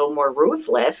be a little more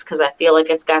ruthless because I feel like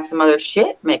it's got some other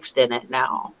shit mixed in it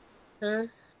now.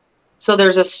 So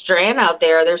there's a strain out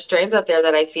there. There's strains out there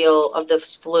that I feel of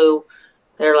this flu.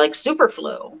 They're like super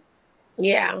flu.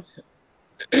 Yeah.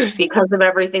 Because of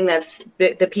everything that's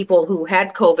the people who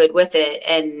had COVID with it.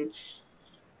 And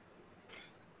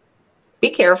be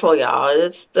careful, y'all.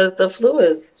 The flu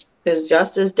is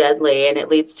just as deadly, and it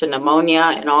leads to pneumonia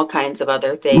and all kinds of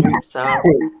other things. So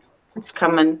it's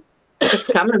coming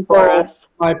for us.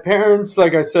 My parents,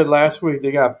 like I said last week,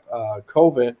 they got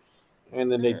COVID,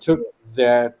 and then they took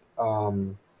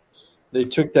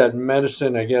that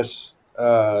medicine, I guess,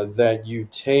 that you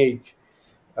take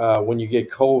when you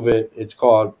get COVID. It's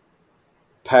called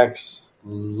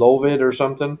Paxlovid or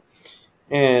something,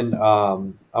 and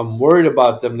I'm worried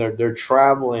about them. They're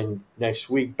traveling next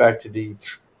week back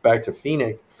to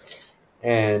Phoenix,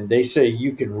 and they say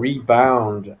you can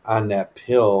rebound on that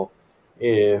pill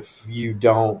if you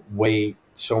don't wait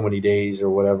so many days or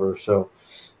whatever. So,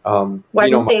 Why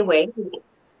you know, don't they wait?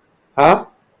 huh?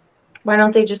 Why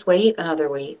don't they just wait another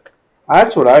week?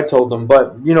 That's what I told them.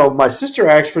 But my sister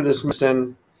asked for this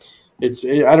medicine. I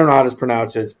don't know how to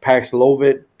pronounce it. It's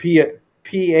Paxlovid, Paxlovid.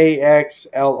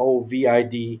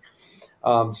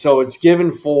 So it's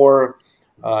given for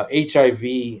HIV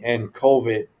and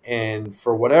COVID, and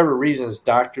for whatever reasons,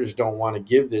 doctors don't want to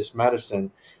give this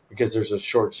medicine because there's a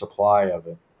short supply of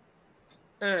it.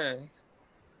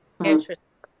 Interesting.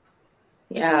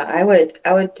 Yeah, I would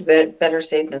better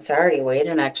safe than sorry wait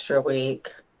an extra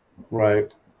week.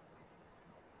 Right.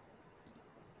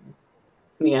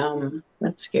 Yeah,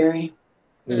 that's scary.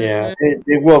 Yeah,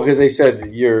 it will, because they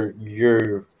said you're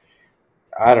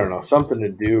I don't know, something to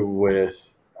do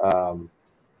with the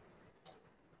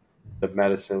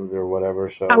medicines or whatever.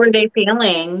 So How are they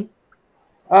feeling?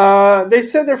 they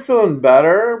said they're feeling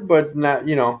better, but not.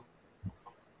 They're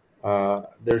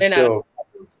They're not. still.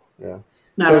 Yeah.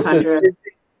 Not So it says 100.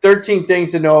 13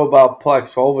 things to know about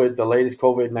Paxlovid, the latest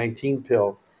COVID-19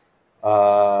 pill.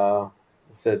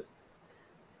 It said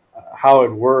how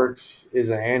it works is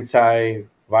an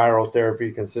antiviral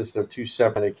therapy, consists of 2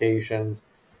 separate medications.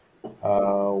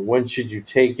 When should you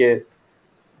take it?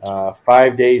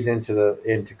 5 days into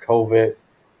COVID.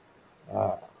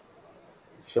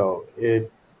 So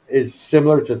it is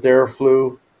similar to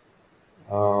Theraflu.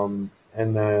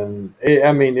 And then,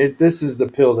 this is the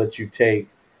pill that you take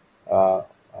uh,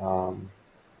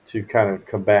 to kind of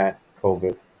combat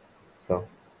COVID. So,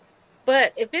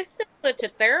 But if it's similar to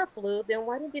Theraflu, then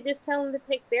why didn't you just tell them to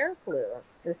take Theraflu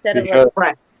instead of because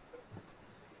Right.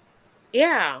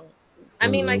 yeah? I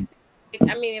mean, Mhm. if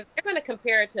they're going to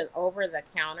compare it to an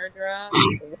over-the-counter drug,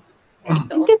 I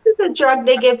think this is a drug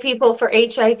they give people for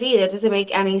HIV. That doesn't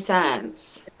make any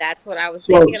sense. that's what I was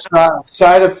So thinking.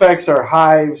 side effects are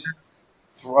hives,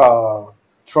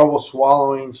 trouble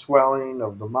swallowing, swelling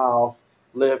of the mouth,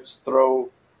 lips,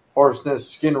 throat, hoarseness,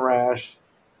 skin rash,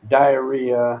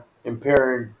 diarrhea,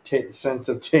 impaired sense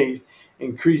of taste,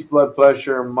 increased blood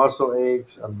pressure, muscle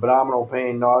aches, abdominal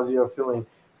pain, nausea, feeling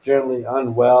generally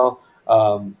unwell.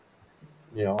 Kind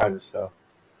of stuff.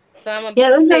 So I'm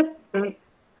Yeah, a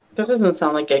that doesn't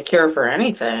sound like a cure for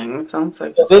anything. Sounds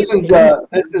like So this is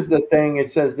the thing. It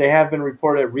says they have been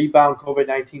reported rebound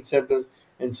COVID-19 symptoms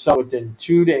in some within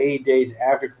 2 to 8 days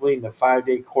after completing the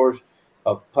 5-day course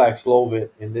of Paxlovid.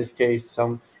 In this case,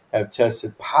 some have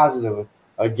tested positive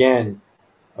again,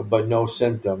 but no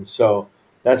symptoms. So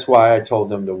that's why I told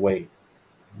them to wait.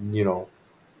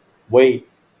 Wait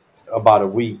about a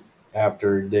week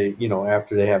after they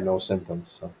have no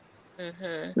symptoms. So.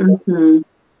 Mhm.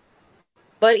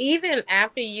 But even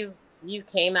after you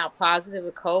came out positive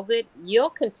with COVID,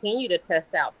 you'll continue to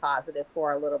test out positive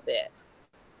for a little bit.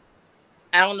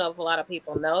 I don't know if a lot of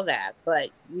people know that,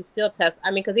 but you still test. I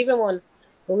mean, because even when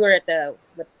we were at the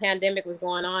pandemic was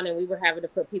going on and we were having to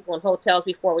put people in hotels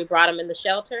before we brought them in the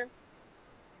shelter,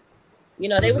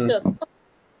 they were still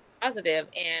positive,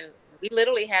 and we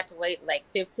literally had to wait like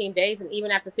 15 days. And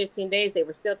even after 15 days, they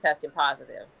were still testing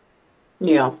positive.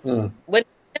 Yeah. When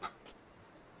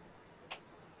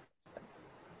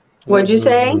What'd you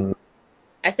say?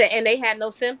 I said, and they had no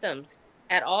symptoms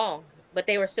at all, but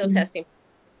they were still testing.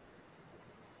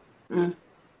 They're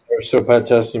still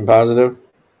testing positive?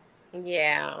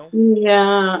 Yeah.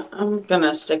 Yeah, I'm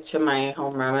gonna stick to my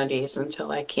home remedies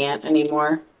until I can't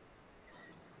anymore.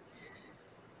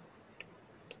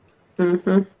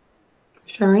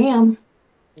 Sure am.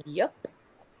 Yep.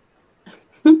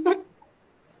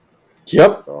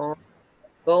 Yep.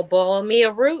 Go boil me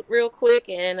a root real quick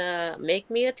and make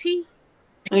me a tea.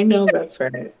 I know that's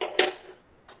right.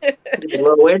 A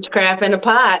little witchcraft in a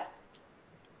pot.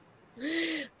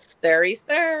 Stirry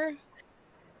stir.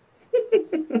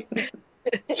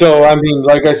 So,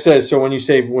 like I said, so when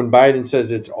Biden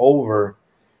says it's over,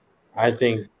 I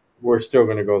think we're still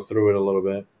going to go through it a little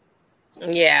bit.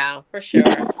 Yeah, for sure.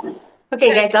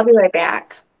 Okay, guys, I'll be right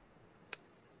back.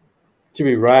 To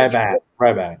be right back.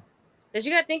 Because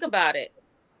you got to think about it.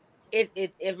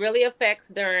 It really affects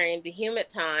during the humid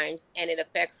times, and it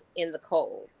affects in the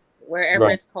cold, wherever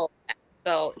it's cold.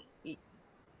 So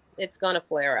it's going to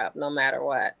flare up no matter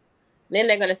what. Then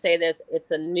they're going to say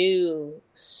it's a new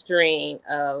strain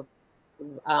of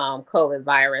COVID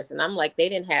virus. And I'm like, they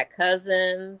didn't have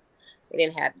cousins. They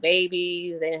didn't have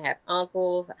babies. They didn't have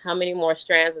uncles. How many more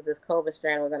strands of this COVID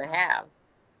strand we're going to have?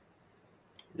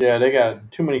 Yeah, they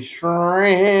got too many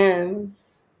strands.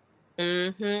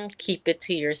 Keep it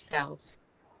to yourself.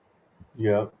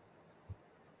 Yep.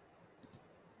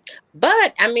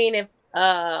 But I mean, if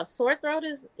sore throat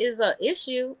is a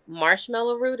issue,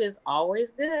 marshmallow root is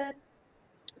always good.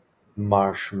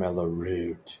 Marshmallow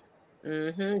root.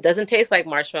 Doesn't taste like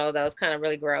marshmallow though. It's kind of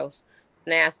really gross,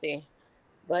 nasty,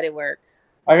 but it works.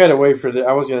 I gotta wait for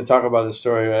I was gonna talk about this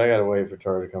story, but I gotta wait for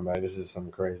Tori to come back. This is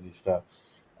some crazy stuff.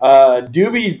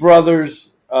 Doobie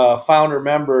Brothers founder,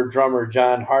 member, drummer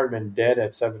John Hartman dead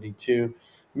at 72.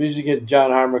 Musician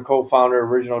John Hartman, co-founder,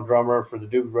 original drummer for the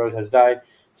Doobie Brothers, has died.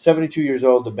 72 years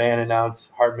old. The band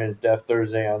announced Hartman's death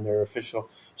Thursday on their official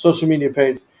social media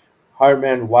page.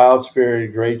 Hartman, wild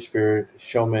spirit, great spirit,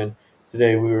 showman.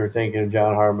 Today we were thinking of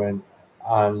John Hartman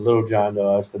on Little John to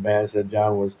Us. The band said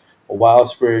John was a wild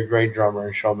spirit, great drummer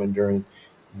and showman during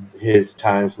his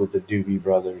times with the Doobie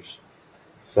Brothers.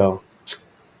 So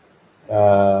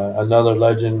another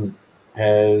legend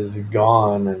has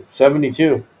gone at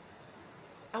 72.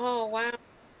 Oh, wow.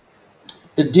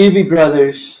 The Doobie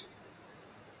Brothers.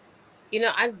 You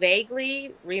know, I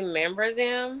vaguely remember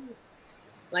them.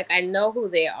 Like, I know who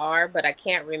they are, but I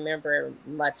can't remember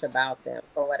much about them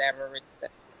for whatever reason.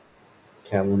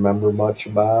 Can't remember much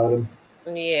about him.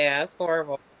 Yeah, it's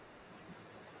horrible.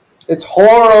 It's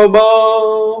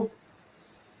horrible.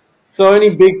 So, any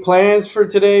big plans for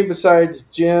today besides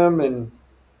gym and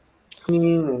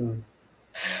clean and?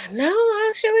 No,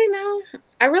 actually, no.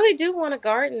 I really do want a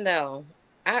garden, though.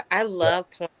 I love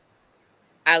plants.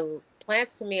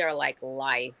 Plants to me are like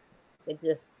life. It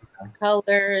just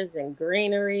colors and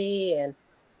greenery and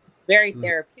very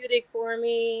therapeutic for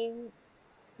me.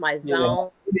 My zone.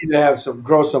 You need to have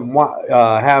grow some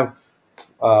wine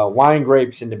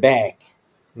grapes in the back.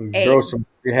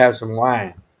 Have some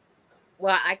wine.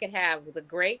 Well, I could have the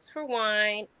grapes for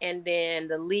wine and then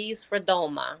the leaves for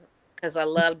Doma because I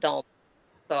love Doma.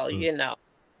 So you know.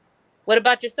 What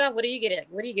about yourself? What are you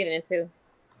getting into?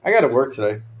 I got to work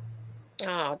today.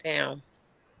 Oh, damn.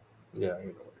 Yeah, I got to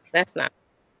work. That's not.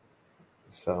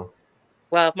 So.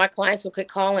 Well, if my clients would quit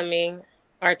calling me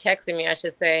or texting me, I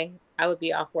should say, I would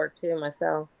be off work too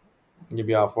myself. You'd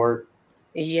be off work?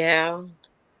 Yeah.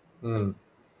 No,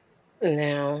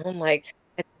 I'm like,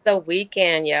 it's the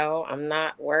weekend, yo. I'm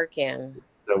not working.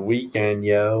 The weekend,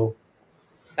 yo.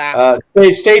 Stop.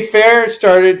 State Fair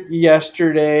started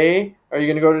yesterday. Are you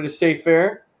going to go to the State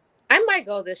Fair? I might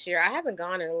go this year. I haven't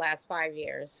gone in the last 5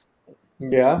 years.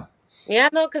 Yeah? Yeah,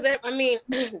 no, because, I mean,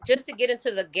 just to get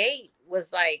into the gate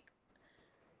was like,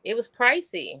 it was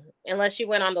pricey. Unless you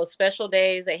went on those special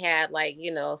days, they had like,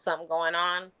 you know, something going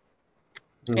on.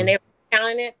 And they were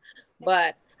counting it.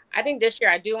 But I think this year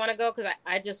I do want to go because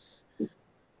I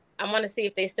want to see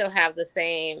if they still have the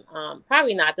same,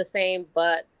 probably not the same,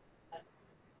 but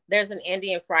there's an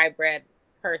Indian fry bread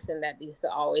person that used to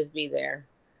always be there.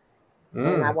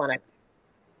 And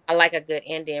I like a good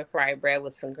Indian fry bread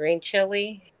with some green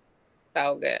chili.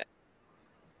 So good.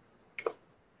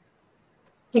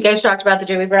 You guys talked about the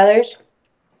Doobie Brothers?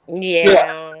 Yeah.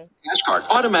 Cash card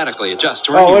automatically adjusts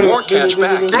to earn you more cash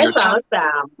back. I found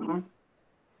them.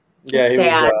 Yeah, he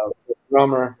was a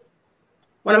drummer.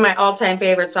 One of my all-time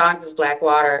favorite songs is Black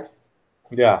Water.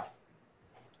 Yeah.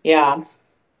 Yeah.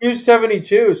 He was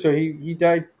 72, so he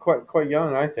died quite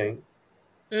young, I think.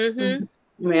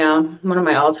 Yeah, one of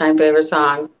my all-time favorite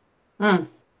songs.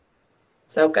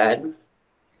 So good.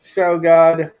 So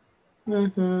good.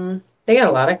 They got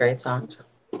a lot of great songs.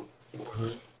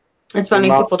 It's funny,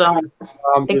 people don't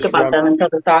think about them until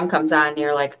the song comes on and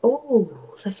you're like, oh,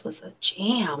 this was a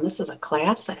jam. This is a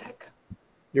classic.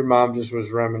 Your mom just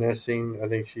was reminiscing. I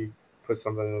think she put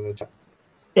something in the chat.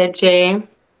 Did she?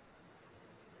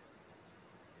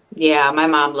 Yeah, my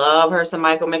mom loved her some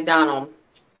Michael McDonald.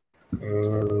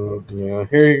 Yeah,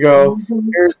 here you go.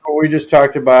 Here's what we just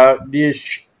talked about. The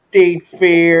State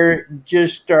Fair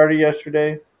just started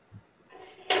yesterday.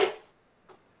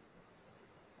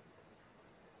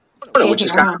 Which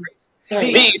is kind of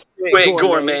great. The Great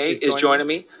Gourmet is joining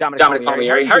me. Dominic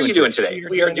Palmieri. How are you doing today?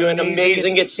 We are doing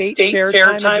amazing. It's State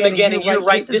Fair time again, and you're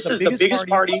right. This is the biggest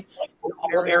party in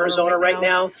all of Arizona right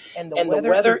now, and the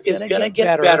weather is going to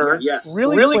get better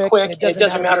really quick. And it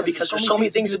doesn't matter because there's so many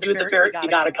things to do at the fair. You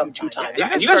got to come 2 times. Yeah,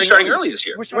 and you guys are starting early this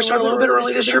year. We're starting a little bit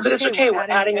early this year, but it's okay. We're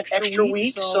adding an extra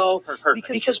week, so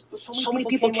because so many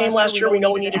people came last year, we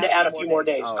know we needed to add a few more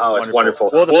days. Oh, it's wonderful.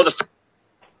 Well,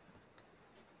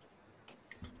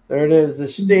 there it is, the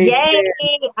State Fair.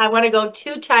 I want to go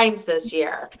 2 times this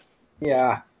year.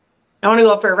 Yeah. I want to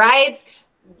go for rides.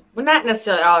 Well, not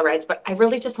necessarily all rides, but I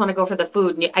really just want to go for the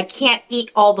food. And I can't eat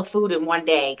all the food in one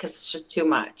day because it's just too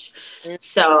much.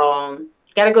 So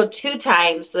got to go 2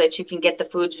 times so that you can get the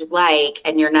food you like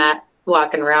and you're not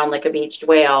walking around like a beached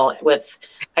whale with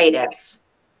itis.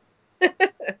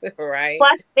 Right.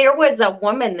 Plus, there was a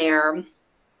woman there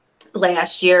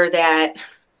last year that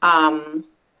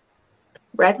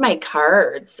read my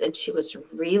cards, and she was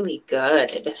really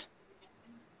good.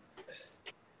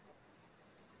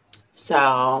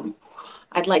 So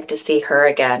I'd like to see her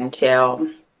again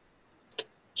too.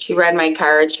 She read my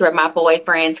cards. She read my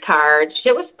boyfriend's cards.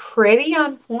 It was pretty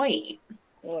on point.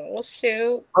 Oh,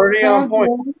 shoot. Pretty on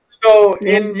point. So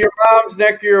in your mom's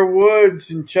neck of your woods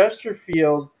in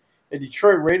Chesterfield, a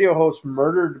Detroit radio host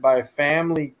murdered by a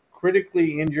family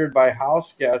critically injured by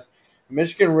house guests. A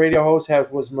Michigan radio host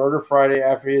was murdered Friday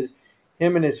after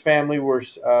him and his family were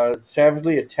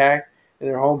savagely attacked in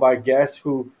their home by guests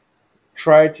who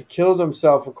tried to kill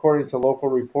themselves, according to local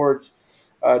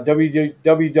reports.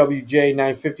 WWJ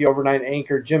 950 overnight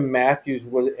anchor Jim Matthews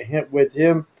was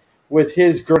with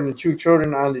his girlfriend and 2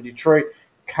 children on the Detroit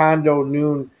condo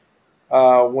noon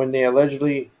when they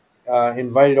allegedly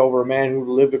invited over a man who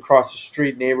lived across the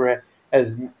street.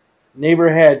 Neighbor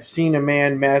had seen a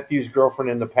man, Matthews'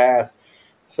 girlfriend, in the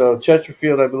past. So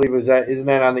Chesterfield, I believe, isn't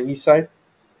that on the east side?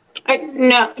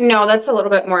 No, that's a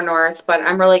little bit more north, but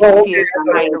I'm really confused on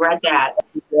how you read that.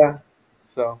 Yeah.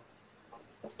 So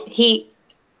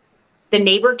the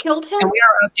neighbor killed him? And we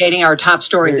are updating our top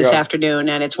story this afternoon,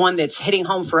 and it's one that's hitting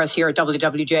home for us here at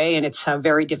WWJ, and it's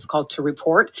very difficult to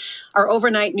report. Our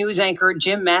overnight news anchor,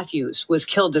 Jim Matthews, was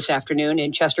killed this afternoon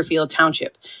in Chesterfield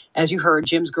Township. As you heard,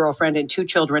 Jim's girlfriend and 2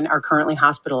 children are currently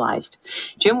hospitalized.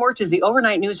 Jim worked as the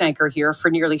overnight news anchor here for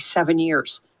nearly 7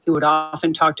 years. He would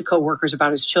often talk to coworkers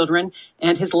about his children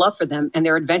and his love for them and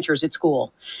their adventures at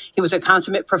school. He was a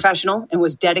consummate professional and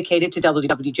was dedicated to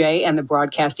WWJ and the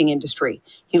broadcasting industry.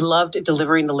 He loved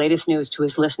delivering the latest news to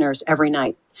his listeners every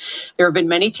night. There have been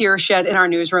many tears shed in our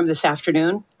newsroom this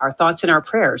afternoon. Our thoughts and our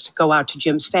prayers go out to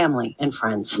Jim's family and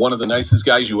friends. One of the nicest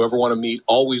guys you ever want to meet,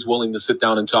 always willing to sit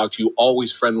down and talk to you,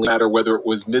 always friendly, no matter whether it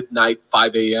was midnight,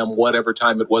 5 a.m., whatever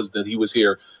time it was that he was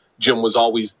here. Jim was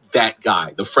always that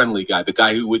guy, the friendly guy, the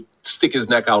guy who would stick his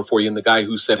neck out for you, and the guy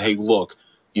who said, hey, look,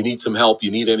 you need some help, you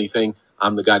need anything,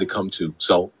 I'm the guy to come to.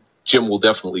 So Jim will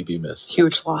definitely be missed.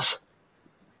 Huge loss.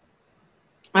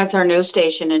 That's our news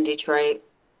station in Detroit.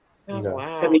 Oh,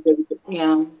 wow.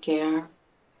 Yeah, JR.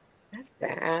 That's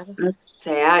sad. That's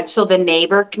sad. So the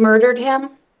neighbor murdered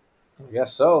him? I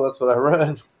guess so. That's what I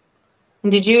read.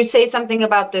 Did you say something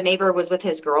about the neighbor was with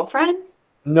his girlfriend?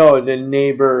 No, the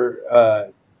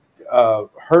neighbor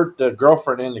hurt the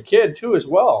girlfriend and the kid too as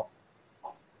well.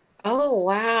 Oh,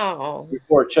 wow.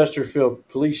 Before Chesterfield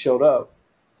police showed up.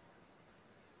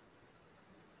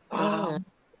 Wow.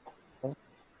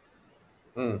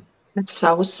 That's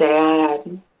so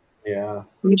sad. Yeah.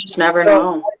 You just never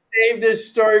know. I saved this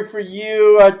story for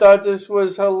you. I thought this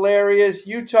was hilarious.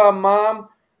 Utah mom,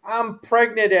 I'm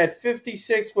pregnant at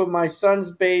 56 with my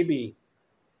son's baby.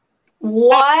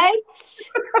 What?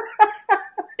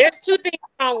 There's 2 things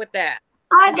wrong with that.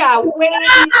 I got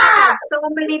so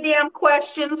many damn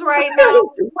questions right now.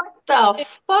 What the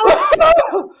fuck?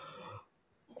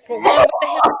 For one, what the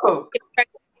hell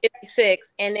is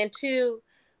 56? And then 2,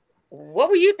 what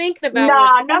were you thinking about?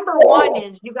 Nah, number 1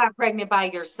 is you got pregnant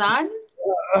by your son.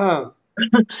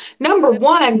 Number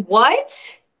 1,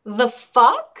 what the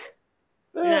fuck?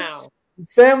 No.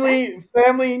 Family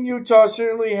in Utah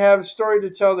certainly have a story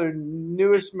to tell their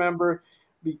newest member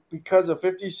because a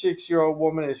 56-year-old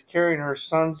woman is carrying her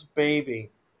son's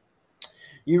baby.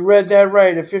 You read that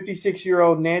right. A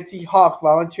 56-year-old Nancy Hawk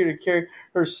volunteered to carry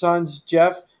her sons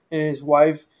Jeff and his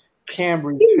wife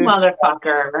Cambry. You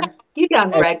motherfucker. You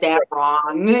done read that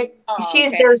wrong.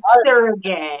 She's their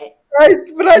surrogate.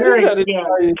 But I just had to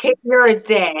tell you. You're a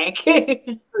dick.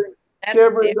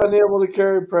 Cambry's unable to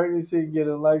carry pregnancy and get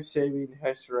a life-saving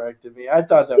hysterectomy. I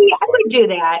thought that was funny. I would do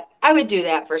that. I would do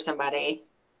that for somebody.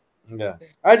 Yeah.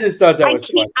 I just thought that was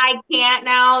funny. I can't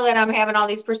now that I'm having all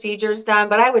these procedures done,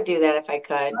 but I would do that if I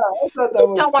could. I thought that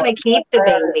just don't want to keep the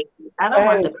baby. I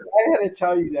had to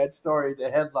tell you that story, the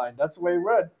headline. That's the way it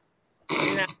read.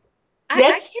 No.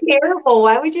 That's terrible.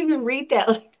 Why would you even read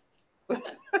that?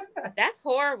 That's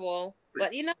horrible.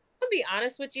 But, you know, I'll be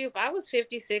honest with you. If I was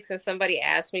 56 and somebody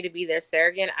asked me to be their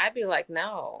surrogate, I'd be like,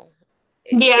 no.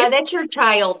 Yeah, that's your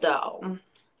child, though.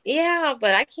 Yeah,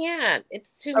 but I can't.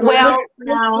 It's too much. Well,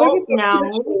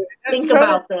 no. Think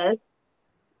about this.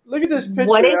 Look at this picture.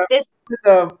 What is this?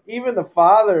 Even the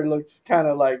father looks kind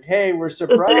of like, hey, we're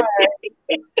surprised.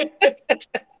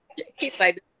 He's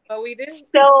like, oh, we did.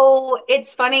 So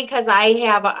it's funny because I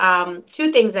have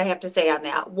 2 things I have to say on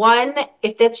that. One,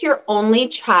 if that's your only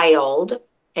child,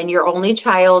 and your only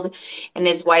child and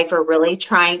his wife are really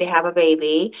trying to have a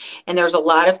baby, and there's a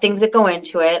lot of things that go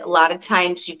into it. A lot of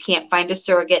times you can't find a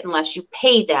surrogate unless you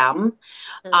pay them.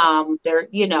 They're,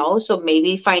 so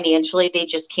maybe financially they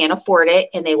just can't afford it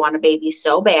and they want a baby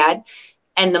so bad.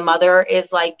 And the mother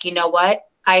is like, you know what?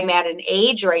 I'm at an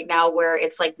age right now where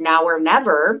it's like now or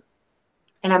never.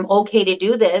 And I'm okay to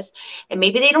do this. And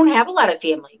maybe they don't have a lot of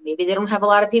family. Maybe they don't have a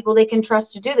lot of people they can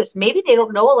trust to do this. Maybe they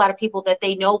don't know a lot of people that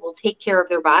they know will take care of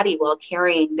their body while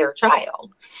carrying their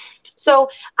child. So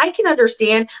I can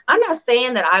understand. I'm not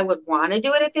saying that I would want to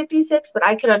do it at 56, but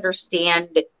I could understand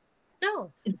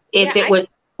if it was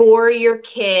for your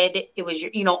kid, it was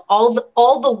all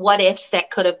the what ifs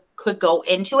that could go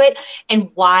into it,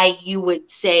 and why you would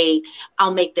say,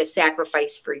 I'll make this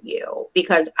sacrifice for you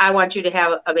because I want you to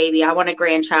have a baby. I want a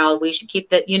grandchild. We should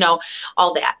keep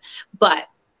all that. But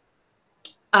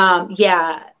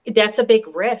that's a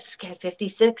big risk at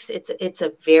 56. It's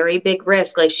a very big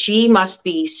risk. Like, she must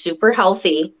be super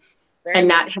healthy and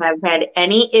not have had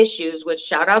any issues, which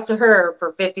shout out to her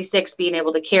for 56 being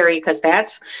able to carry, because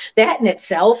that in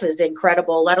itself is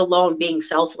incredible, let alone being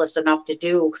selfless enough to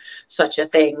do such a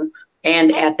thing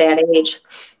and at that age.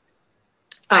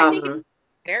 I think it's a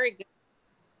very good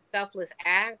selfless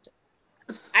act.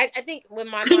 I think when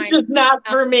my mind, it's just not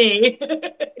for me.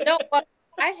 No, but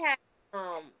I had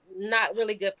not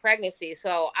really good pregnancy,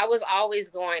 so I was always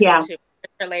going into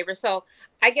labor. So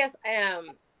I guess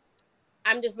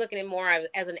I'm just looking at more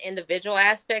as an individual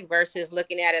aspect versus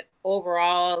looking at it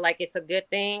overall like it's a good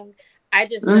thing. I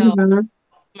just know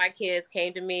my kids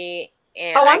came to me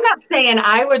and I'm not saying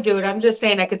I would do it. I'm just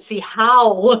saying I could see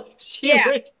how she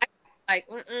would. Like,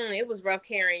 it was rough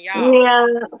carrying y'all. Yeah,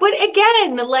 but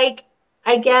again, like,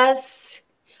 I guess,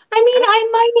 I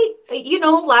might, a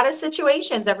lot of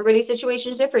situations, everybody's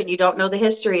situation is different. You don't know the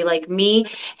history. Like me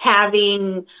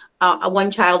having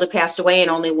one child who passed away and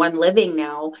only one living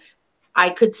now, I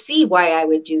could see why I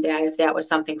would do that if that was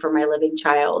something for my living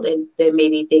child, and then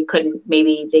maybe they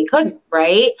couldn't,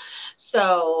 right?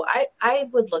 So I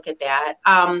would look at that.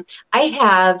 I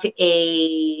have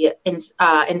a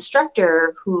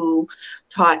instructor who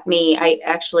taught me.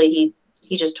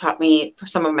 He just taught me for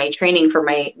some of my training for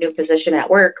my new position at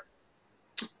work.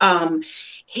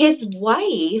 His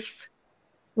wife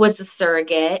was the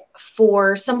surrogate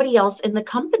for somebody else in the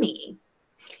company.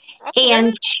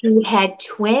 And she had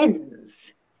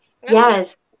twins.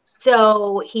 Yes.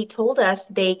 So he told us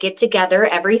they get together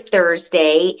every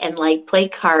Thursday and like play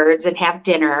cards and have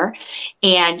dinner.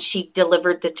 And she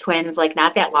delivered the twins like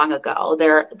not that long ago.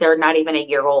 They're not even a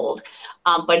year old.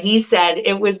 But he said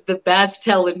it was the best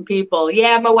telling people,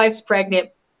 yeah, my wife's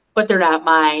pregnant, but they're not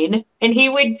mine. And he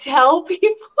would tell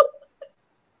people.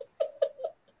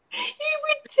 He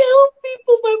would tell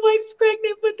people my wife's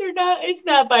pregnant, but they're not. It's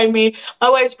not by me. My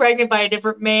wife's pregnant by a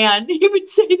different man. He would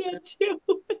say that too.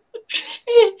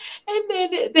 And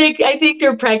then I think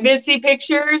their pregnancy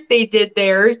pictures, they did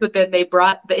theirs, but then they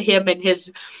brought him and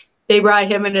his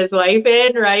wife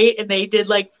in, right? And they did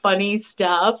like funny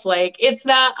stuff. Like, it's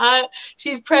not,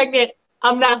 she's pregnant.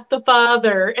 I'm not the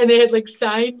father. And they had like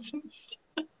signs and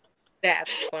stuff.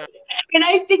 That's fun. And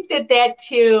I think that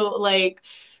too, like,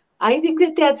 I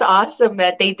think that's awesome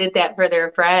that they did that for their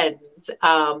friends.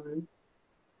 And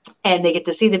they get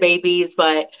to see the babies,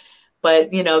 but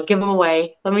give them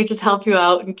away. Let me just help you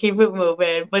out and keep it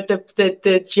moving. But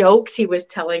the jokes he was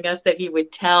telling us that he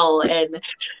would tell, and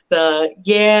my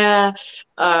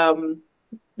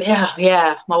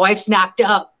wife's knocked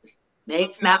up.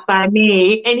 It's not by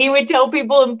me. And he would tell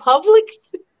people in public.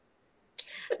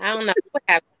 I don't know. People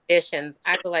have traditions.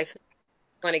 I feel like someone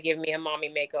want to give me a mommy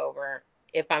makeover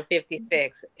if I'm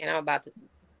 56 and I'm about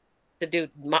to do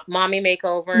mommy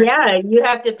makeover. Yeah, you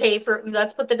have to pay for,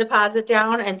 let's put the deposit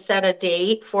down and set a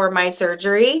date for my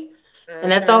surgery.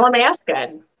 And that's all I'm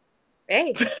asking.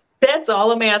 Hey. That's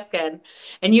all I'm asking.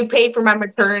 And you pay for my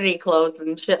maternity clothes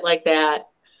and shit like that.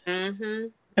 Mm-hmm.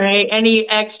 All right. Any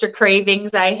extra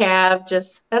cravings I have,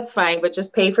 that's fine, but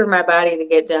just pay for my body to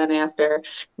get done after.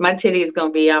 My titty's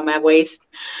going to be on my waist.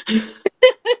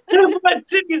 My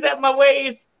titty's at my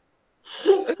waist.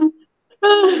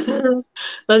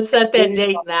 Let's set that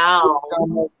date now.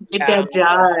 Get that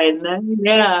done.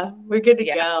 Yeah, we're good to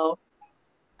go.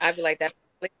 I'd be like, that's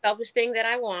the selfish thing that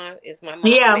I want is my mom.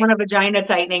 Yeah, I want a vagina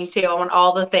tightening too. I want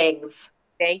all the things.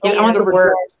 Thank you. I want the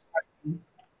words.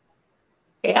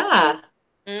 Yeah.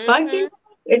 Mm-hmm.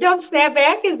 It don't snap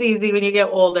back as easy when you get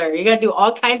older. You got to do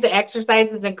all kinds of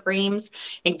exercises and creams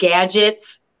and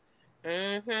gadgets.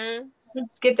 Mm-hmm.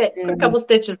 Just get that, put a couple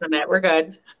stitches in it. We're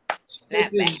good.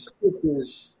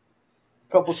 Stitches.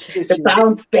 Couple stitches. The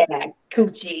bounce back,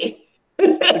 coochie.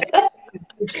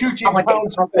 The coochie I want that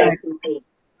bounce pump back. coochie.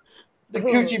 The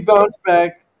coochie bounce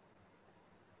back.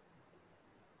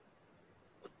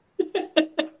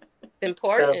 It's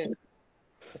important.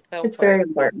 It's very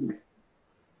important.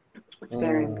 It's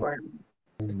very important.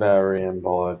 Very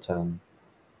important.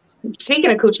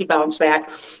 Speaking of coochie bounce back,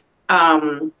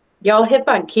 y'all hip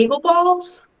on Kegel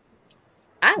balls?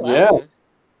 I love them.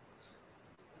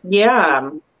 Yeah.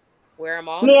 Wear them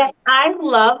all Man, night. I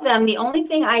love them. The only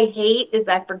thing I hate is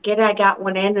I forget I got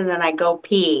one in and then I go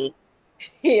pee.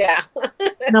 Yeah.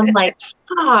 And I'm like,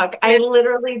 fuck, I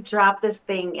literally dropped this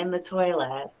thing in the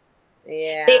toilet.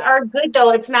 Yeah. They are good though.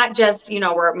 It's not just,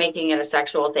 we're making it a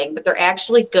sexual thing, but they're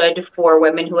actually good for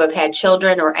women who have had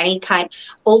children or any kind,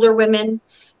 older women,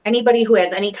 anybody who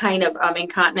has any kind of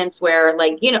incontinence where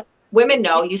women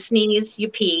know you sneeze, you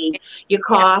pee, you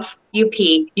cough, you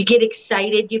pee, you get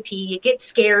excited, you pee, you get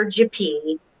scared, you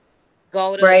pee.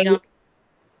 Go to right? jump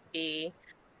pee.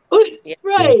 Yeah.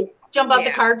 Right. Jump out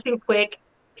the car too quick,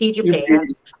 pee your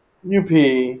pants. You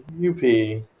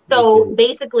pee. So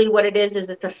basically what it is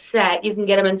it's a set. You can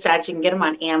get them in sets. You can get them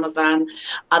on Amazon.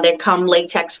 They come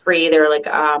latex free. They're like,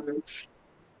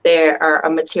 they are a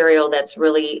material that's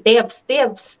really, they have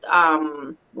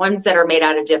ones that are made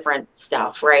out of different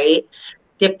stuff, right?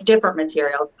 Different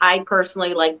materials. I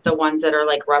personally like the ones that are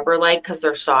like rubber-like because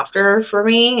they're softer for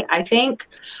me, I think.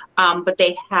 But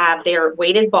they're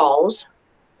weighted balls,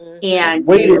 and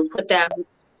you put them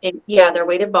in. Yeah, they're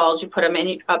weighted balls. You put them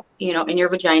in your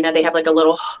vagina. They have like a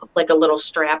little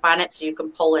strap on it, so you can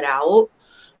pull it out.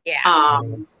 Yeah.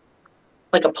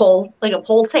 Like a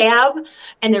pull tab,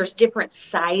 and there's different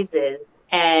sizes,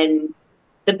 and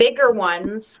the bigger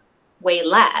ones weigh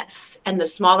less and the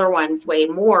smaller ones weigh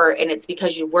more, and it's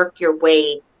because you work your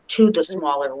way to the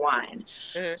smaller one.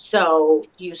 So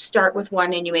you start with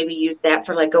one and you maybe use that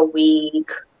for like a week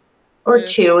or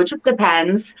two, it just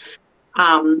depends,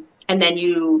 and then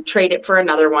you trade it for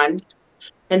another one,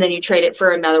 and then you trade it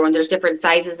for another one. There's different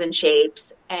sizes and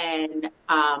shapes, and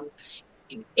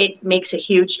it makes a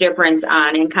huge difference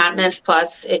on incontinence.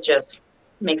 Plus, it just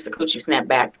makes the coochie snap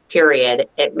back. Period.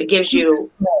 It gives you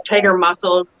tighter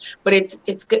muscles, but it's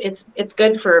good. It's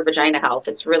good for vagina health.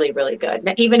 It's really, really good.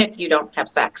 Now, even if you don't have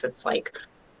sex, it's like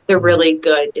they're really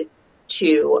good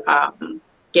to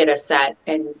get a set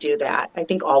and do that. I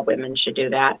think all women should do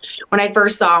that. When I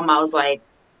first saw them, I was like,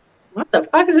 "What the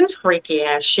fuck is this freaky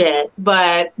ass shit?"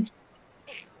 But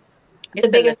the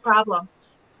biggest problem.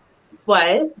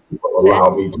 What?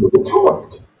 Allow me to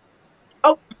report.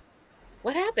 Oh,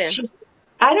 what happened?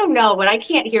 I don't know, but I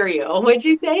can't hear you. What'd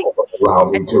you say?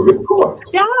 Allow me to report.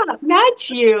 Stop, not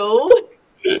you.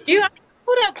 You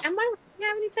hold up. Am I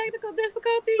having any technical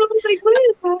difficulties? I was like, what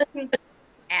is happening?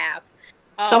 Ass.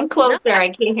 Come closer. I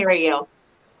can't hear you.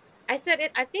 I said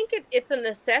it. I think it's a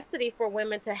necessity for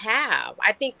women to have.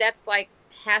 I think that's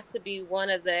has to be one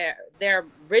of their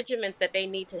regimens that they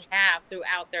need to have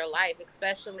throughout their life,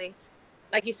 especially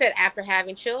like you said, after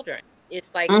having children.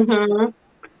 It's like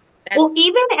well,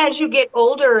 even as you get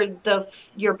older,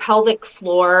 your pelvic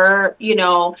floor,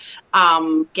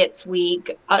 gets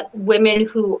weak. Women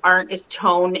who aren't as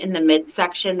toned in the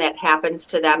midsection, that happens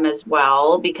to them as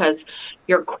well because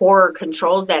your core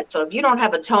controls that. So if you don't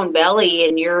have a toned belly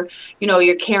and you're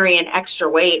carrying extra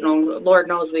weight, and Lord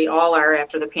knows we all are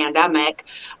after the pandemic,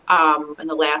 in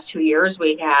the last 2 years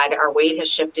our weight has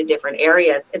shifted different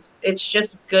areas. It's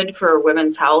just good for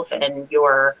women's health and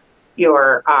your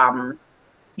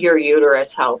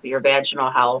uterus health, your vaginal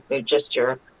health, or just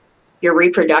your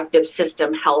reproductive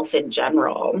system health in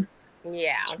general.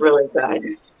 Yeah, it's really good.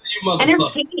 And they're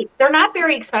cheap. They're not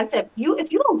very expensive.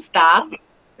 If you don't stop,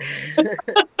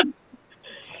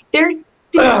 they're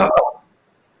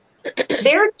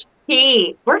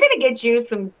cheap. We're gonna get you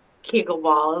some Kegel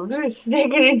balls. We're gonna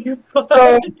stick it in your butt.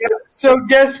 So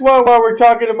guess what? While we're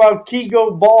talking about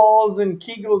Kegel balls and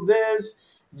Kegel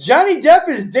this, Johnny Depp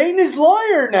is dating his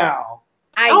lawyer now.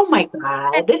 Oh my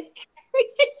God.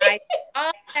 I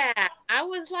saw that. I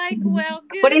was like, well,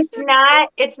 good. But it's not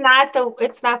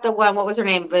the one. What was her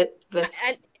name? Camille.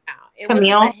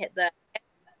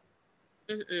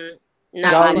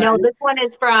 No, this one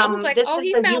is from. I was like, this he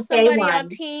is found UK somebody one. on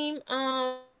team.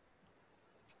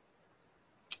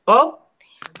 Oh,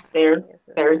 there's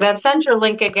that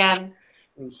CenturyLink again.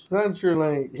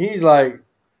 CenturyLink. He's like,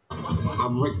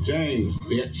 I'm Rick James,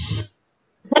 bitch.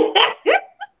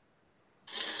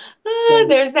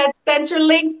 There's that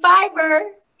CenturyLink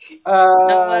fiber.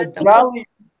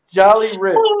 Jolly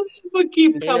Rich. We'll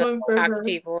keep coming for her.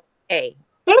 People. Hey.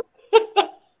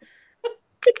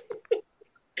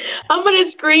 I'm gonna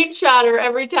screenshot her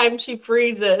every time she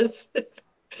freezes.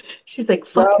 She's like,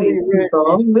 "Fuck these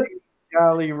people."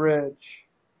 golly, Rich.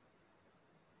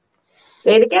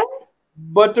 Say it again?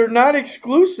 But they're not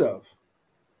exclusive.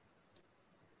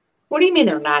 What do you mean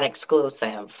they're not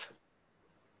exclusive?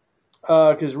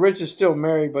 Because Rich is still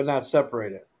married but not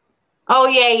separated. Oh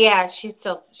yeah. She's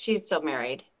still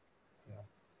married. Yeah.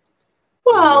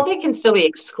 Well, they can still be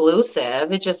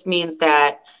exclusive. It just means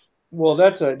that. Well,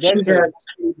 that's an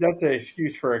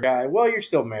excuse for a guy. Well, you're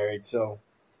still married, so.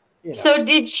 You know. So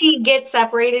did she get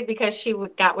separated because she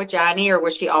got with Johnny, or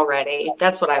was she already?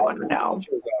 That's what I want to know.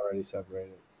 She was already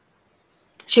separated.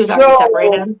 She was already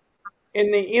separated?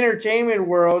 In the entertainment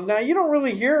world, now you don't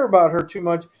really hear about her too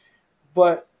much,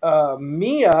 but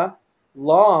Mia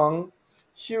Long,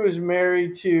 she was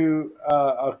married to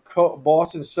a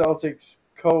Boston Celtics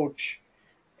coach,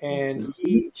 and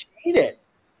he cheated.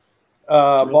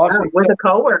 Boston with a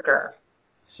coworker.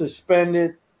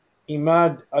 Suspended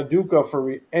Imad Aduka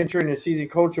for entering the season.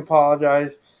 Coach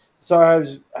apologized. So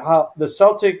how the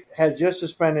Celtic had just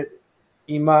suspended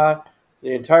Imad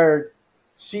the entire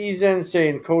season,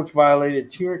 saying coach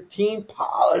violated team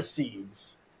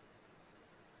policies.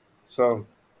 So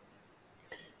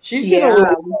she's getting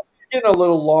a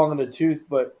little long in the tooth,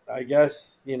 but I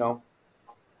guess She long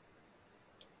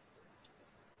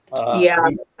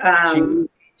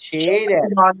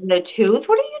in the tooth.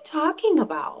 What are you talking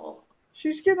about?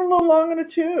 She's getting a little long in the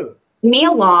tooth.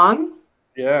 Mia Long?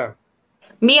 Yeah.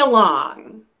 Mia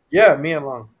Long. Yeah, Mia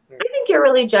Long. I think you're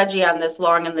really judgy on this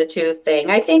long in the tooth thing.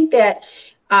 I think that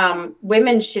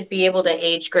women should be able to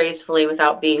age gracefully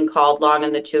without being called long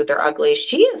in the tooth or ugly.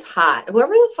 She is hot.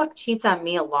 Whoever the fuck cheats on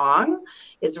Mia Long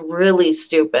is really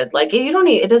stupid. Like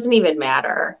it doesn't even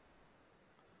matter.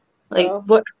 Like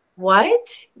what?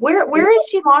 Where is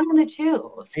she long in the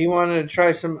tooth? He wanted to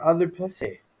try some other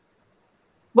pussy.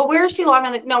 But where is she long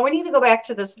in the? No, we need to go back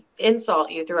to this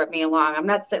insult you threw at Mia Long. I'm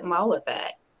not sitting well with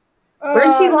it.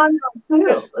 Where's she long in the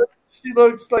tooth? She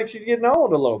looks like she's getting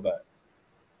old a little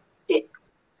bit.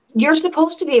 You're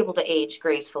supposed to be able to age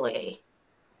gracefully.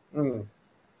 Okay.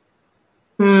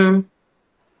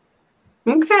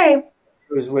 It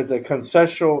was with a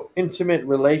consensual, intimate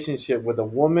relationship with a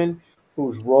woman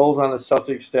whose roles on the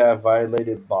Celtics staff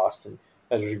violated Boston.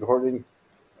 As according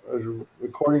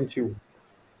to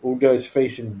Udoka's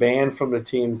facing ban from the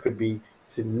team could be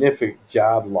significant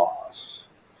job loss.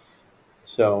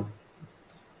 So,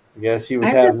 I guess he was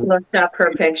just looked up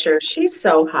her picture. She's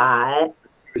so hot.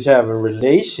 He was having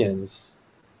relations.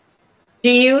 Do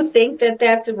you think that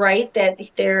that's right? That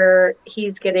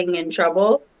he's getting in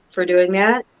trouble for doing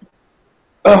that?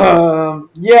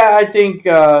 Yeah, I think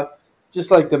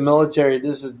just like the military,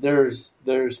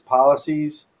 there's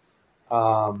policies,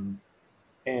 and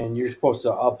you're supposed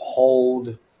to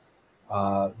uphold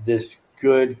this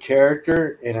good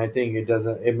character, and I think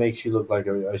it makes you look like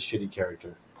a shitty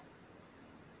character.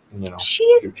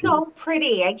 She's so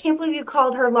pretty. I can't believe you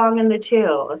called her long in the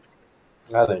tooth.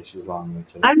 I think she's long in the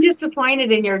tooth. I'm disappointed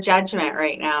in your judgment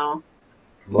right now.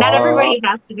 Not everybody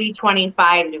has to be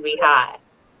 25 to be hot.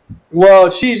 Well,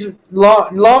 she's long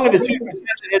in the tooth. She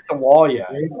hasn't hit the wall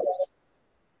yet.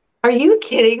 Are you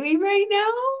kidding me right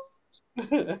now?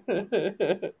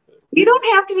 You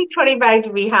don't have to be 25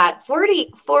 to be hot.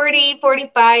 40,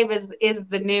 45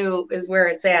 is where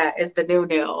it's at, is the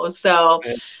new. So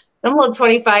them little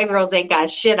 25-year-olds ain't got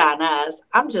shit on us.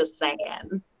 I'm just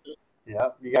saying. Yeah,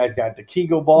 you guys got the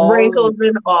Kegel balls. Wrinkles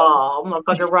and all.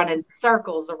 Motherfucker running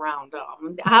circles around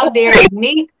them. How dare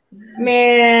you?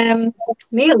 Man,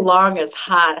 Nia Long is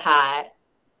hot.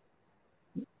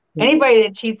 Anybody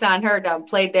that cheats on her done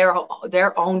played their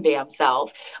own damn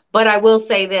self. But I will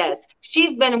say this.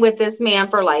 She's been with this man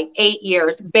for like 8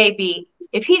 years. Baby,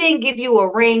 if he didn't give you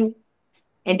a ring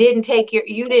and you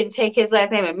didn't take his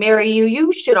last name and marry you,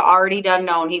 you should have already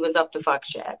known he was up to fuck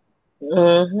shit.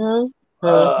 So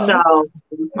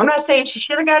I'm not saying she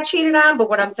should have got cheated on, but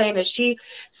what I'm saying is she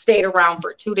stayed around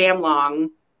for too damn long.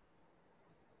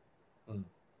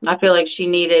 I feel like she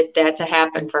needed that to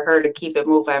happen for her to keep it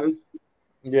moving.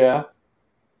 Yeah.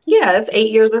 Yeah, it's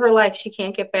 8 years of her life she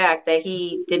can't get back that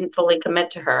he didn't fully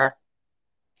commit to her.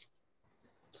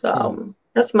 So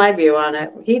that's my view on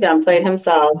it. He done played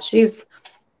himself. She's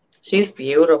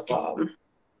beautiful.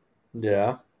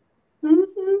 Yeah.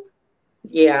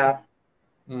 Yeah.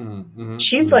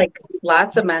 She's like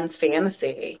lots of men's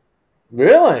fantasy.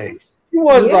 Really? She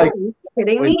was Are you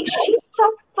kidding me? She's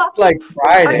so fucking like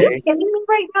Friday. Are you kidding me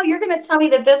right now? You're gonna tell me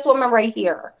that this woman right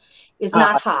here is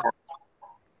not hot.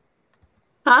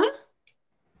 Huh?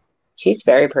 She's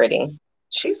very pretty.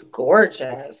 She's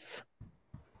gorgeous.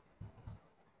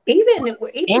 Even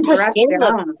and her dressed skin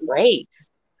down. looks great.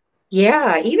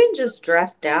 Yeah, even just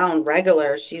dressed down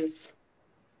regular, she's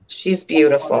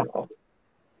beautiful.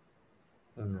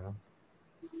 know.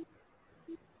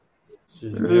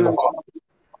 She's beautiful.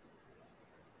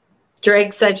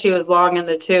 Drake said she was long in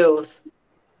the tooth.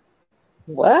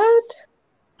 What?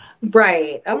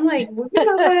 Right. I'm like, well, you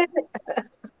know what?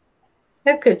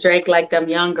 How could Drake like them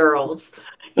young girls?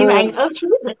 You know, oh, she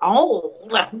was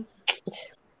old.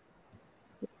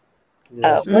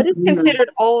 Yes. What is considered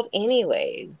old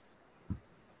anyways?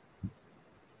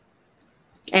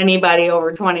 Anybody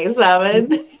over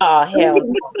 27? Oh hell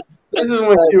no. This is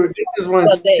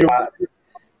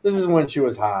when she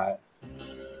was hot.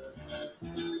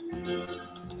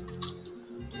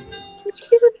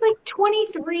 She was like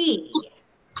 23.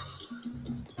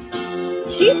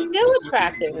 She's still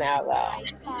attractive now, though.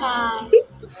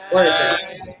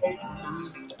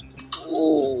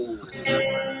 Ooh.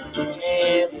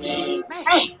 Hey,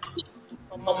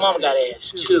 my mama got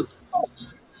ass too.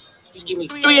 Just give me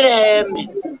 3.5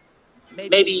 minutes,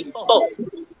 maybe 4.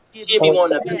 She'll be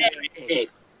wanting to beg.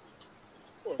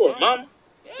 Poor mama.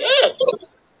 Yeah.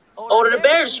 Older the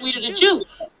berry, sweeter the juice.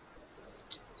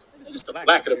 It's the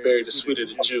blacker the berry, the sweeter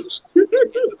the juice.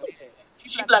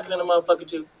 She blacker than a motherfucker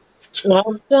too.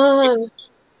 Well done.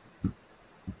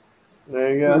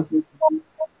 There you go.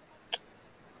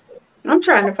 I'm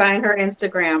trying to find her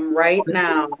Instagram right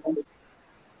now.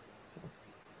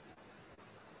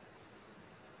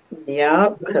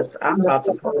 Yep, because I'm about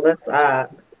to pull this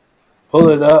up. Pull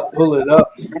it up.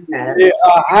 The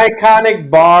iconic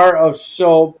bar of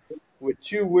soap with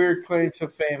 2 weird claims to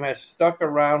fame has stuck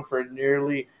around for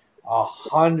nearly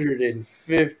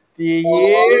 150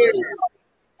 years.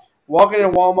 Walking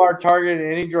in Walmart, Target, and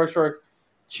any drugstore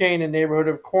chain in the neighborhood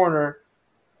of Corner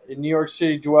in New York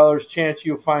City dwellers, chance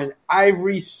you'll find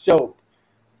Ivory soap.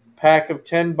 Pack of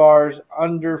 10 bars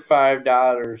under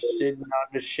 $5 sitting on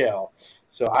the shelf.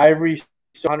 So Ivory,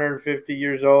 150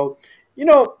 years old. You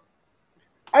know,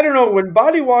 I don't know. When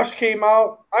Body Wash came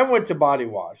out, I went to Body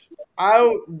Wash.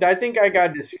 I think I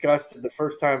got disgusted the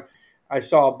first time I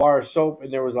saw a bar of soap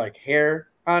and there was like hair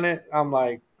on it. I'm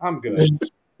like, I'm good.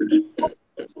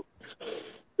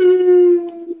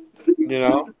 You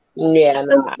know? Yeah,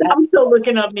 no, I'm still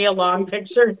looking up Neil Long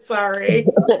pictures. Sorry.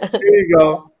 There you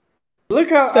go. Look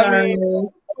how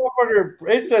motherfucker.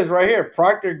 It says right here,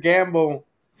 Procter Gamble,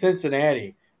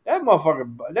 Cincinnati. That motherfucker.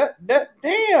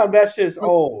 Damn, that shit's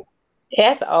old.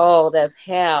 that's old as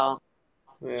hell.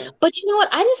 Yeah. But you know what?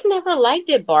 I just never liked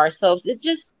it. Bar soaps.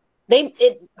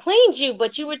 It cleaned you,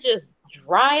 but you were just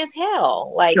dry as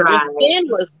hell. Like your skin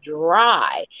was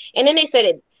dry, and then they said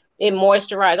it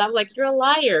moisturized. I was like, you're a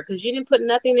liar because you didn't put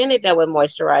nothing in it that would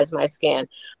moisturize my skin.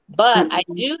 But I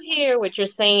do hear what you're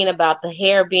saying about the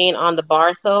hair being on the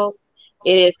bar soap.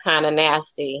 It is kind of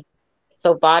nasty.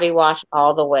 So Body Wash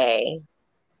all the way.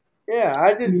 Yeah,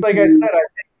 I just like I said, I think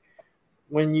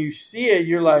when you see it,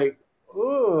 you're like,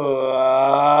 ooh,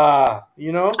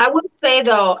 you know. I would say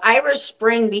though, Irish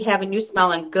Spring be having you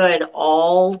smelling good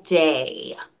all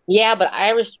day. Yeah, but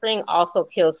Irish Spring also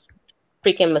kills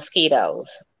freaking mosquitoes.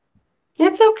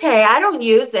 It's okay. I don't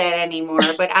use it anymore,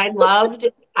 but I loved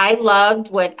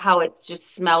how it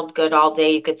just smelled good all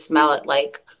day. You could smell it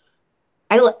like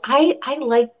I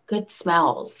like good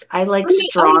smells. I like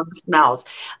strong smells.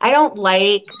 I don't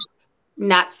like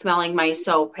not smelling my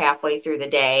soap halfway through the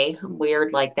day. I'm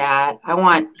weird like that. I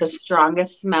want the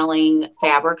strongest smelling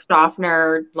fabric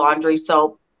softener, laundry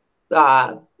soap,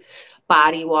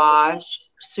 body wash,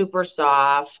 super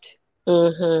soft.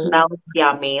 Mm-hmm. Smells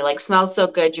yummy. Like smells so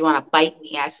good you want to bite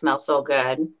me. I smell so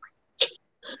good.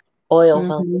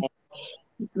 Oil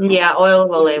Yeah, oil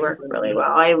of Olay works really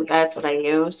well. That's what I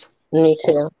use. Me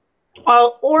too.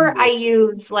 Well, or I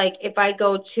use like if I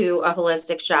go to a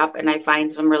holistic shop and I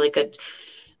find some really good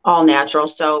all natural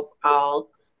soap, I'll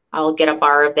get a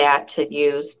bar of that to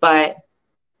use. But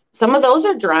some of those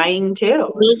are drying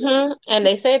too. Mm-hmm. And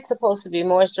they say it's supposed to be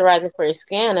moisturizing for your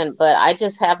skin, but I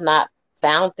just have not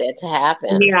found it to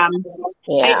happen. Yeah.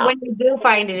 Yeah. When you do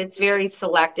find it, it's very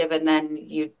selective, and then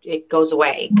it goes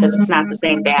away because it's not the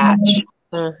same batch.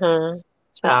 Mm-hmm.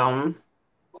 So,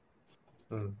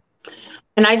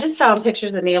 and I just found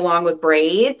pictures of me along with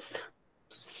braids.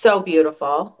 So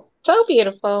beautiful. So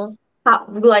beautiful.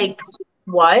 Like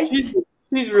what?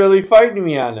 She's really fighting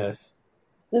me on this.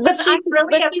 But I'm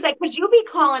really upset because you'll be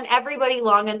calling everybody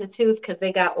long in the tooth because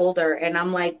they got older, and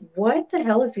I'm like, what the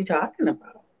hell is he talking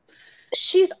about?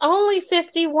 She's only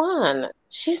 51.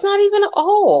 She's not even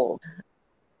old.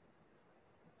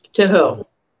 To who?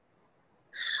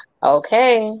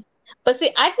 Okay. But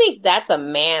see, I think that's a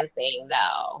man thing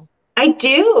though. I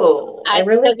do. I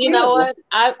really do. You know what?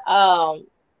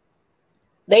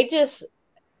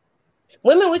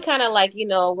 women, we kind of like,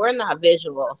 we're not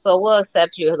visual, so we'll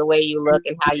accept you the way you look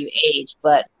and how you age.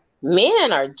 But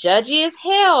men are judgy as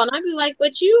hell, and I'd be like,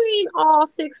 but you ain't all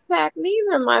 6-pack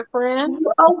neither, my friend.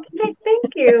 Okay,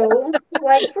 thank you.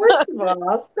 Like, first of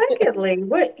all, secondly,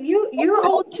 what you're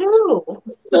old too.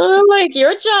 Like,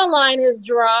 your jawline has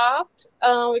dropped.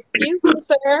 Excuse me,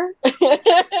 sir. Your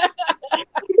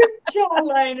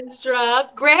jawline is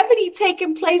dropped. Gravity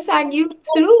taking place on you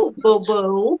too, boo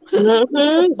boo.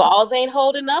 Mm-hmm. Balls ain't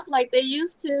holding up like they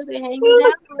used to. They're hanging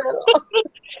down a little.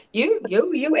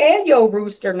 You and your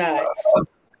rooster nuts.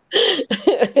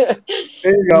 There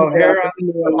you go. Hair on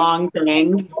the long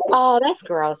thing. Oh, that's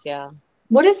gross, yeah.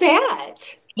 What is that?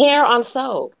 Hair on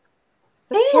soap.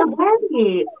 Damn,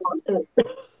 Harry.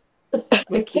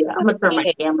 Mickey, I'm gonna turn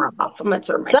my camera off.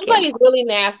 Somebody's really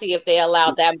nasty if they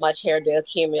allow that much hair to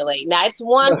accumulate. Now, it's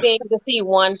one thing to see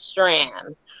one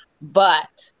strand,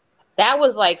 but that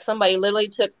was like somebody literally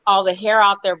took all the hair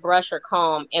out their brush or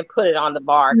comb and put it on the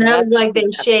bar. That was like they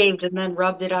shaved and then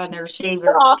rubbed it on their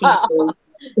shaver pieces.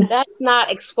 That's not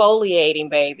exfoliating,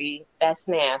 baby. That's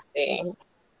nasty.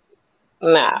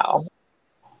 No.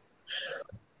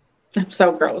 I'm so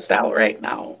grossed out right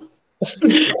now.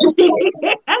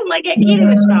 I'm like, I can't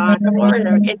even talk. I'm over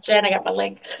in the kitchen. I got my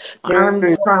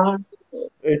arms crossed.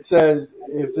 It says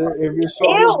if you're so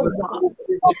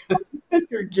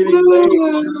you're getting laid.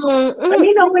 Let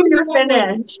me know when you're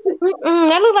finished.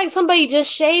 That looked like somebody just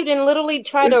shaved and literally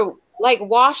tried to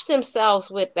wash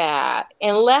themselves with that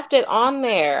and left it on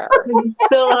there.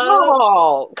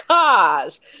 Oh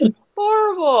gosh,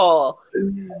 horrible.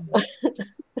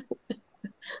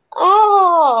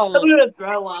 Oh, I'm gonna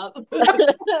throw up.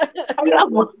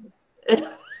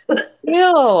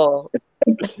 Ew.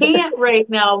 I can't right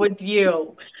now with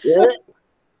you.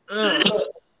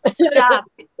 Stop.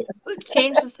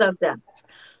 Change the subject.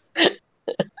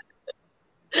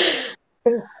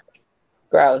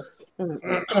 Gross.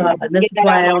 This is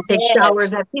why I don't take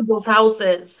showers at people's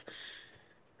houses.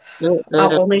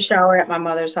 I'll only shower at my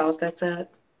mother's house. That's it.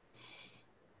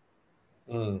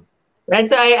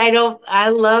 That's I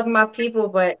love my people,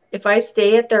 but if I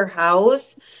stay at their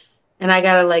house and I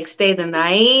gotta stay the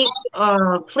night,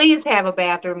 please have a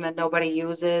bathroom that nobody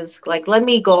uses. Let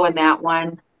me go in that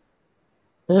one.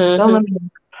 Don't let me,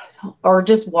 or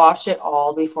just wash it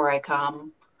all before I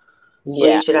come.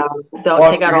 Yeah. Bleach it out.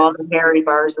 Don't take out all the hairy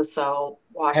bars of soap.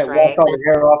 Wash all the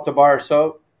hair off the bar of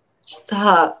soap.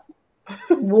 Stop.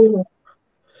 Ew.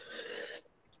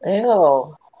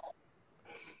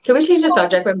 Can we change the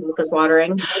subject when milk is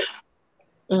watering?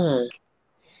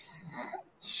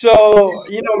 So,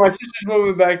 my sister's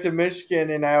moving back to Michigan,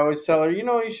 and I always tell her,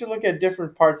 you should look at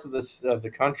different parts of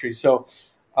the country. So,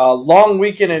 long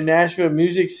weekend in Nashville,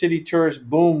 Music City tourist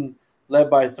boom, led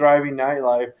by thriving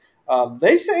nightlife.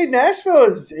 They say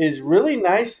Nashville is really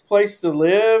nice place to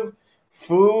live.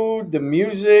 Food, the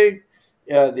music,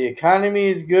 the economy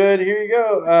is good. Here you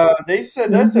go. They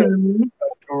said that's a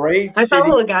great city. I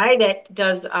follow a guy that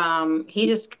does. He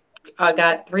just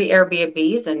got 3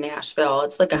 Airbnbs in Nashville.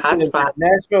 It's like a hot spot.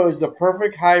 Nashville is the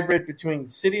perfect hybrid between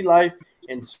city life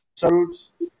and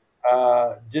roots.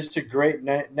 Just a great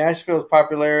Nashville's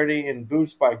popularity and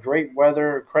boost by great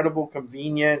weather, incredible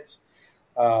convenience,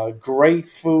 great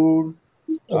food.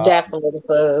 Definitely the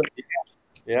food.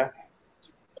 Yeah.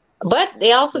 But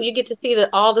they also, you get to see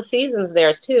all the seasons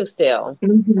there too still.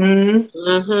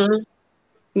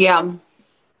 Yeah.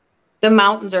 The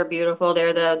mountains are beautiful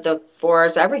there. The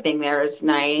forest, everything there is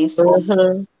nice.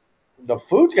 The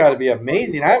food's got to be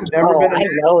amazing. I've never been. I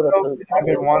know the food. I've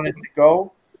been wanting to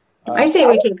go. I say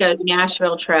we take a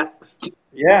Nashville trip.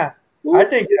 Yeah, I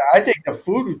think the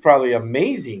food was probably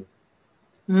amazing.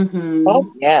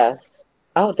 Oh yes.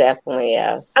 Oh, definitely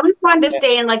yes. I always wanted to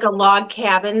stay in a log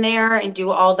cabin there and do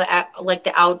all the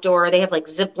the outdoor. They have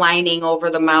zip lining over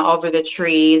the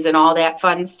trees and all that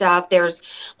fun stuff. There's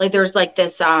this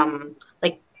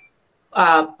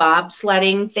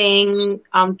bobsledding thing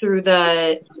through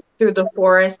the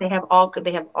forest. They have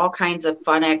all kinds of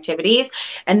fun activities,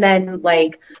 and then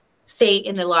stay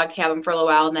in the log cabin for a little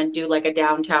while and then do a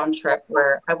downtown trip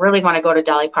where I really want to go to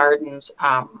Dolly Parton's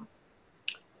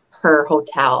her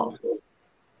hotel.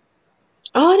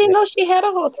 Oh, I didn't know she had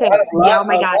a hotel. Yeah, oh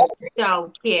my God, it's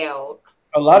so cute.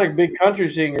 A lot of big country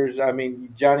singers. I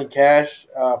mean, Johnny Cash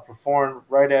performed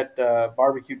right at the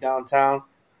barbecue downtown.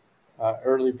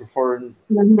 Early performed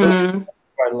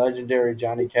by legendary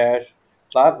Johnny Cash.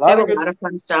 A lot of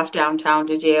fun stuff downtown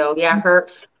to do. Yeah, her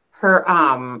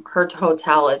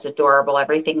hotel is adorable.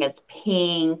 Everything is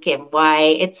pink and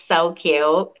white. It's so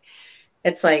cute.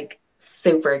 It's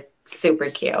super, super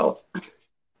cute.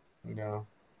 Yeah.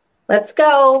 Let's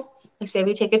go. I say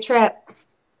we take a trip.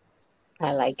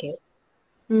 I like it.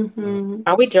 Mm-hmm.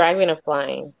 Are we driving or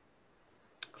flying?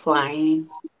 Flying.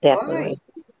 Definitely.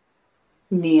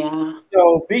 Yeah.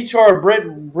 So, Beachor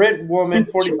Brit woman,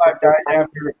 45, dies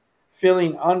after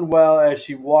feeling unwell as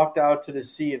she walked out to the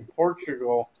sea in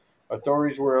Portugal.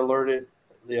 Authorities were alerted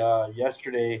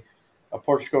yesterday.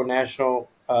 Portugal National,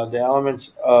 the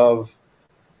elements of.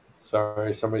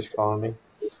 Sorry, somebody's calling me.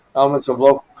 Elements of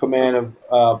local command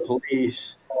of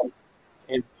police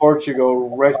in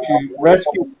Portugal rescue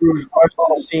crews rushed to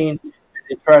the scene.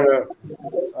 They try to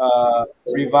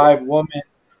revive woman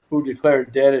who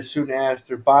declared dead as soon as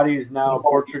their body is now in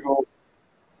Portugal.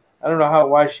 I don't know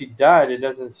why she died. It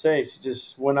doesn't say. She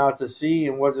just went out to sea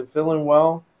and wasn't feeling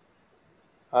well.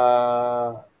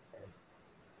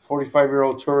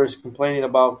 45-year-old tourist complaining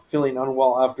about feeling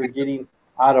unwell after getting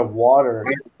out of water.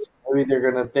 Maybe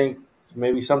they're gonna think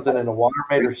maybe something in the water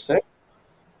made her sick.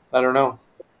 I don't know.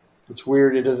 It's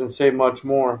weird. It doesn't say much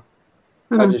more.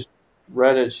 I just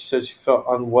read it. She said she felt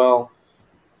unwell.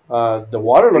 The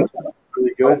water looked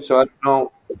really good, so I don't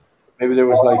know. Maybe there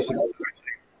was like something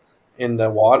in the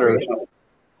water or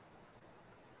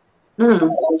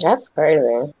something. That's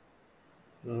crazy.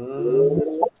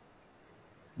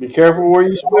 Be careful where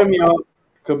you swim, y'all.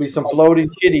 Could be some floating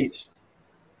kitties.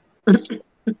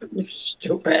 You're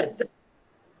stupid.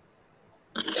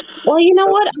 Well, you know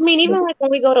what? I mean, even like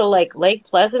when we go to like Lake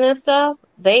Pleasant and stuff,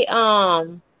 they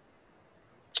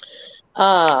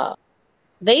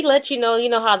let you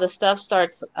know how the stuff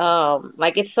starts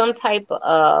like it's some type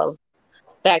of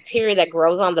bacteria that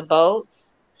grows on the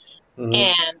boats.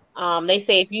 And they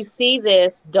say if you see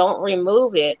this, don't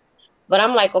remove it. But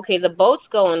I'm like, okay, the boats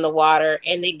go in the water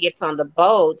and it gets on the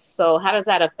boats. So how does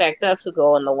that affect us who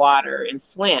go in the water and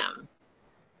swim?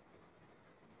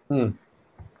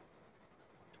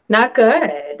 Not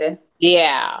good.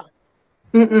 Yeah.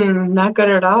 Not good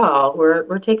at all.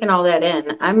 We're taking all that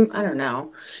in. I don't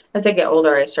know. As I get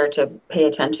older, I start to pay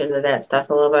attention to that stuff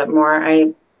a little bit more.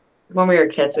 When we were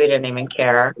kids, we didn't even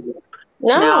care.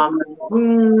 No.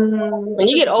 When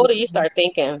you get older, you start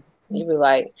thinking. You be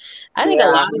like, I think a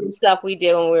lot of the stuff we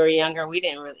did when we were younger, we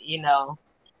didn't really,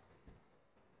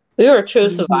 we were true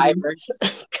survivors.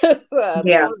 Because some of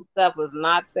the stuff was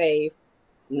not safe,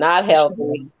 not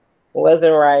healthy,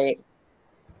 wasn't right.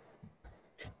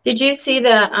 Did you see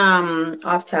the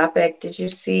off topic? Did you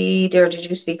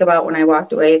speak about when I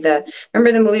walked away?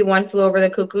 Remember the movie One Flew Over the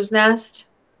Cuckoo's Nest?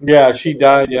 Yeah, she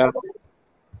died. Yeah.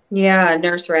 Yeah,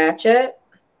 Nurse Ratched.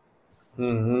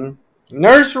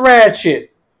 Nurse Ratched.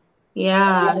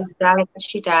 Yeah,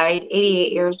 she died.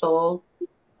 88 years old.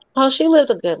 Oh, she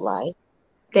lived a good life.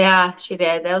 Yeah, she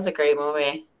did. That was a great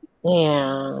movie.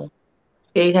 Yeah.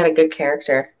 She had a good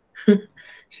character.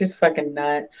 She's fucking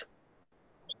nuts.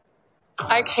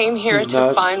 I came here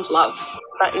to find love,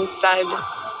 but instead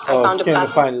I found a came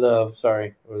best. to find love.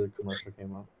 Sorry, or the commercial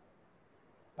came up.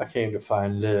 I came to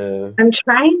find love. I'm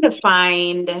trying to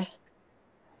find.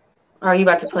 Are you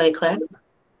about to play a clip?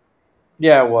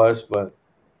 Yeah, it was, but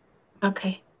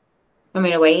okay. Want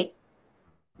me to wait?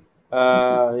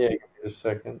 Yeah, give me a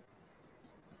second.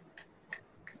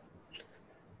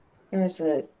 There was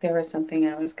something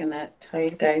I was gonna tell you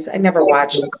guys. I never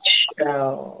watched the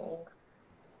show.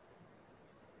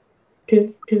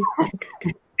 I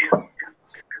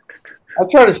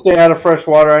try to stay out of fresh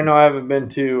water. I know I haven't been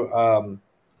to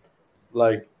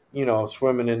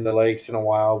swimming in the lakes in a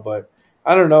while, but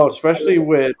I don't know, especially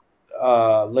with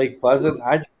Lake Pleasant.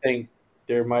 I just think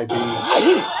there might be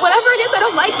Whatever it is, I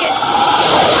don't like it.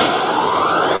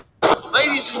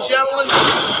 Ladies and gentlemen,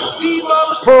 the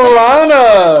most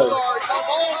piranhas.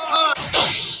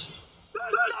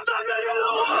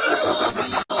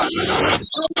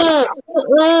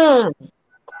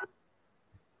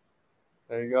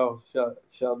 There you go.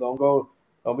 Shell,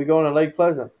 don't be going to Lake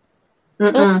Pleasant.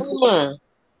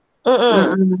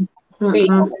 See,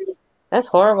 that's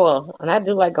horrible. And I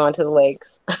do like going to the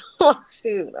lakes.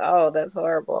 Shoot. Oh, that's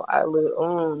horrible.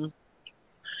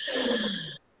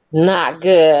 Not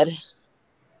good.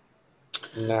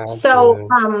 So,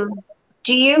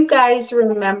 do you guys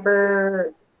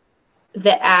remember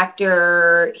the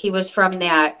actor? He was from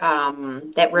that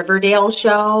Riverdale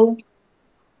show.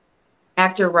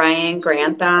 Actor Ryan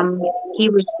Grantham. He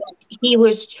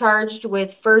was charged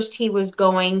with first. He was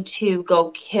going to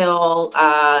go kill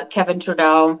Kevin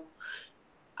Trudeau.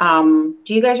 Do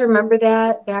you guys remember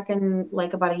that back in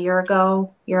like about a year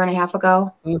and a half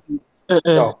ago?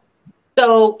 No.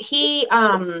 So he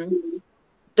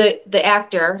the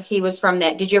actor, he was from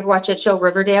that. Did you ever watch that show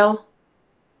Riverdale?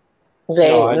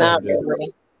 Not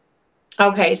really.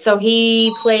 Okay, so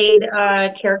he played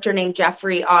a character named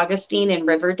Jeffrey Augustine in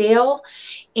Riverdale,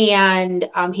 and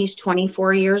he's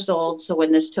 24 years old. So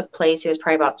when this took place, he was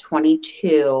probably about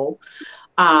 22.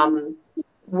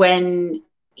 When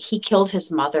he killed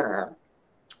his mother.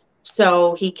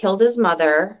 So he killed his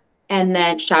mother and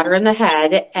then shot her in the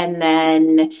head. And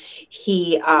then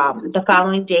he, the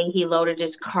following day, he loaded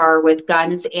his car with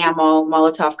guns, ammo,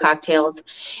 Molotov cocktails,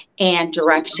 and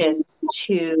directions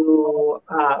to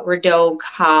Rideau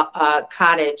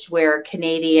Cottage, where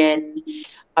Canadian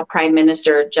Prime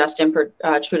Minister Justin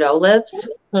Trudeau lives.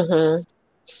 Mm-hmm.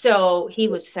 So he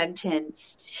was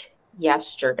sentenced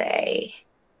yesterday.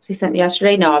 Was he sent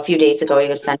yesterday? No, a few days ago he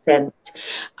was sentenced.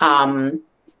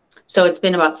 So it's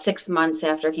been about 6 months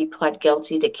after he pled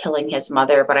guilty to killing his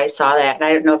mother. But I saw that, and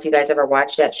I don't know if you guys ever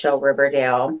watched that show,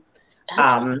 Riverdale.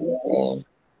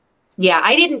 Yeah,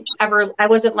 I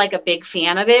wasn't like a big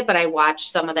fan of it, but I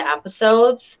watched some of the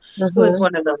episodes. Mm-hmm. It was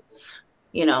one of those,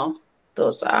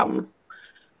 those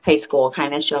high school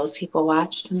kind of shows people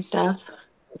watched and stuff.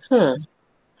 But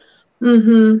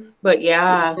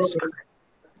yeah,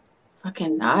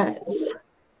 fucking nuts.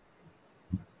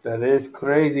 That is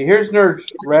crazy. Here's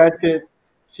Nurse Ratched.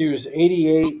 She was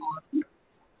 88.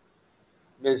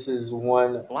 This is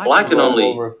one. Well, I can only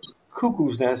over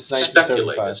Cuckoo's Nest,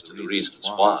 speculate 1975. as to the reasons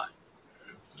why.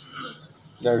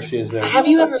 There she is there. Have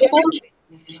you ever speculated,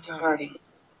 Mr. Hardy,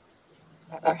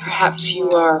 that perhaps you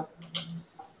are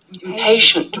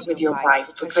impatient with your wife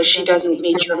because she doesn't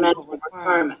meet your mental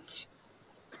requirements?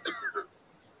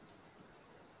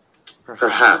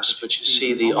 Perhaps, but you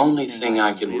see, the only thing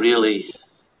I can really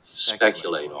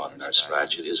speculate on, Nurse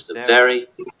Ratched, is the very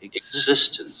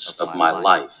existence of my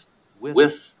life,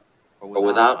 with or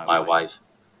without my wife,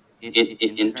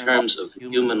 in terms of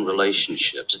human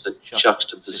relationships, the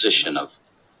juxtaposition of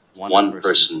one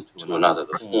person to another,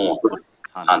 the form,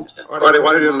 content. Buddy,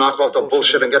 why don't you knock off the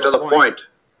bullshit and get to the point?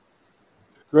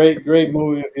 Great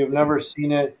movie. If you've never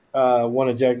seen it, one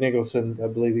of Jack Nicholson, I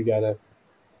believe he got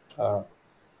a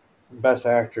Best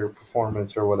Actor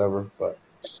performance or whatever. But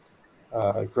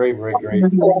great movie.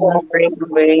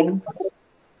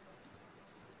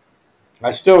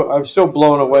 I'm still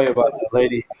blown away about the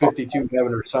lady 52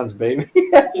 having her son's baby.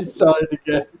 I just saw it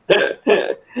again.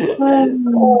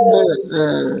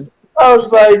 I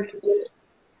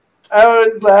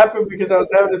was laughing because I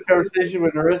was having this conversation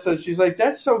with Narissa. She's like,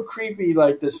 "That's so creepy,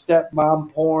 like the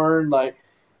stepmom porn." Like,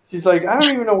 she's like, "I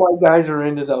don't even know why guys are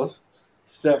into those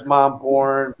stepmom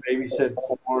porn, babysit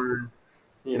porn,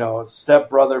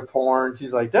 stepbrother porn."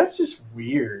 She's like, "That's just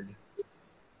weird."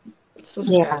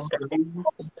 Yeah,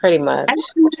 pretty much. I don't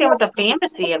understand what the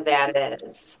fantasy of that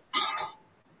is.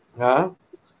 Huh?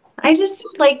 I just,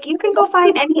 you can go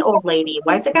find any old lady.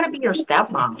 Why is it got to be your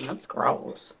stepmom? That's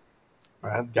gross.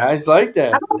 Guys like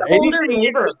that. How about the older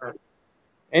neighbor?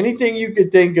 Anything you could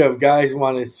think of, guys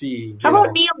want to see. How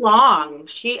about Nia Long?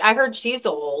 I heard she's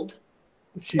old.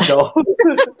 She's old.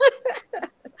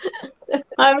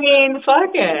 I mean,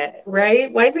 fuck it,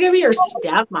 right? Why is it going to be your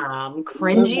stepmom?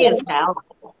 Cringy as hell.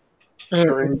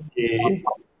 Cringy.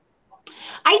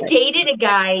 I dated a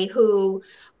guy who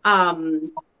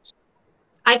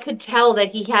I could tell that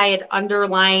he had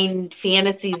underlying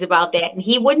fantasies about that, and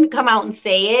he wouldn't come out and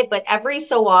say it, but every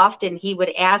so often he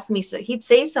would ask me, he'd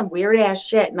say some weird ass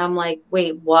shit, and I'm like,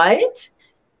 wait, what?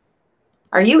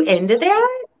 Are you into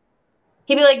that?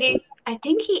 He'd be like, I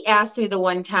think he asked me the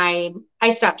one time. I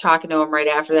stopped talking to him right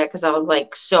after that because I was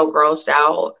so grossed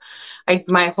out.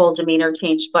 My whole demeanor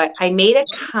changed, but I made a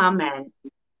comment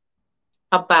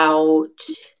about,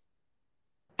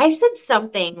 I said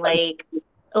something like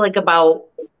about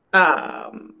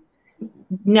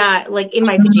not in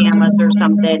my pajamas or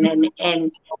something,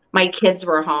 and my kids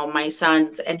were home, my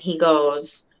sons, and he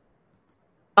goes,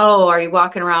 "Oh, are you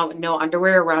walking around with no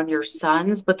underwear around your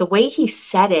sons?" But the way he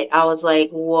said it, I was like,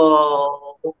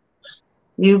 "Whoa,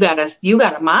 you got a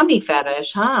mommy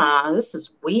fetish, huh? This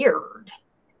is weird."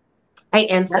 I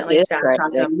instantly stopped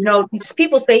talking to him.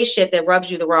 People say shit that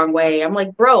rubs you the wrong way. I'm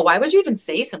like, bro, why would you even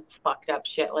say some fucked up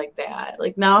shit like that?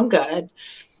 No, I'm good.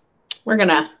 We're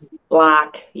gonna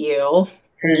block you.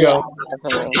 Here you go.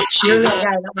 You're the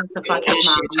guy that wants to fuck his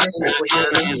mom. This is weird.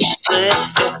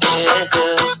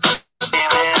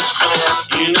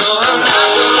 I'm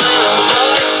not the little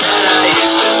boy that I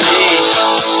used to be.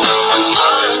 I'm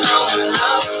all alone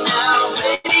now,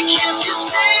 baby, can't you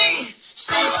see?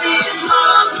 Stacy's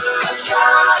mom has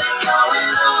got it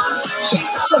going on.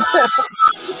 She's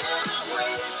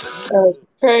all That's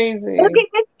crazy. Okay,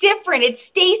 that's different. It's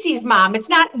Stacy's mom. It's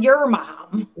not your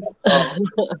mom. Well,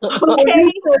 Okay?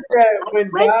 you said that when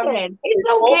Dom Listen, it's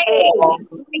played okay. football.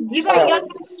 You got young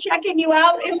kids checking you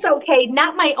out. It's okay.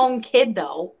 Not my own kid,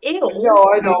 though. Ew.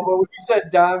 No, I know, but when you said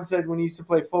Dom said when he used to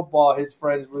play football, his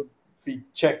friends would be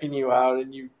checking you out,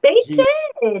 and They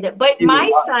did, but he my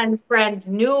was- son's friends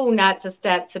knew not to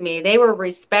step to me. They were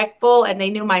respectful, and they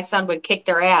knew my son would kick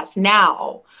their ass.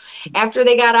 Now, after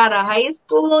they got out of high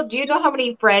school, do you know how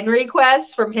many friend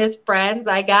requests from his friends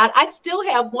I got? I still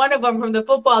have one of them from the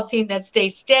football team that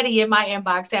stays steady in my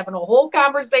inbox, having a whole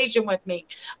conversation with me.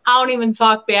 I don't even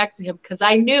talk back to him because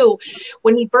I knew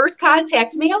when he first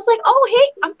contacted me, I was like, oh, hey,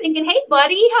 I'm thinking, hey,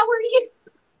 buddy, how are you?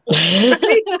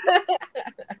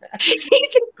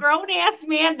 He's a grown-ass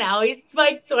man now. He's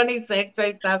like 26,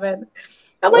 27.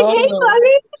 I'm like, hey,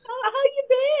 buddy, how you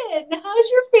been?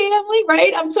 How's your family?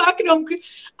 Right? I'm talking to him.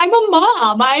 I'm a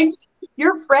mom. I'm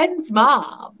your friend's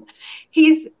mom.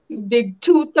 He's the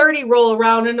 2:30 roll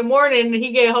around in the morning, and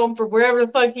he get home from wherever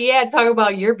the fuck he at, talking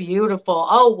about you're beautiful.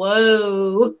 Oh,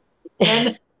 whoa.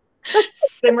 And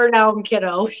simmer down,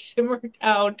 kiddo. Simmer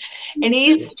down. And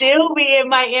he's still be in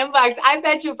my inbox. I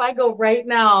bet you if I go right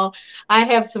now, I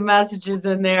have some messages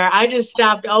in there. I just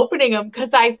stopped opening them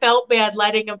because I felt bad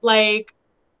letting him, like,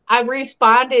 I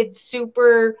responded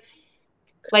super,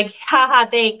 like, haha,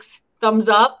 thanks, thumbs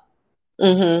up.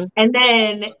 Mm-hmm. And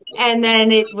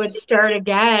then it would start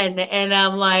again. And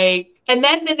I'm like, and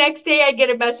then the next day I get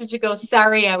a message that goes,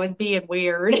 sorry, I was being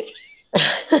weird. He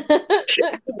does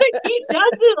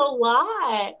it a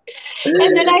lot.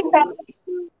 And then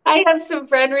I have some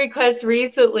friend requests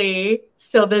recently.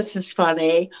 So this is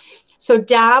funny. So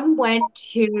Dom went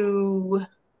to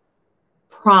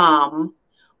prom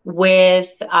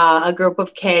with a group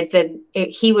of kids, and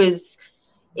he was,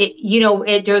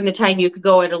 during the time you could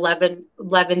go at 11th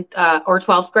or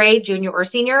 12th grade, junior or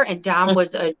senior, and Dom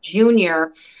was a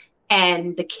junior,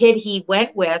 and the kid he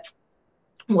went with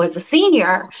was a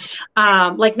senior,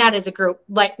 like not as a group,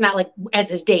 like not like as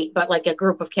his date, but like a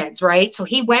group of kids, right? So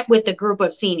he went with a group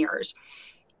of seniors,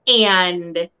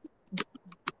 and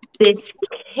this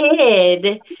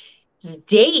kid's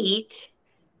date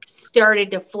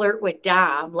started to flirt with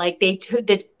Dom. Like they took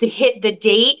the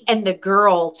date and the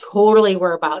girl totally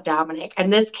were about Dominic,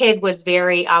 and this kid was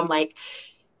very like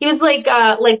he was like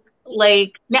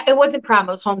no, it wasn't prom,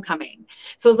 it was homecoming.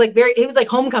 So it was like he was like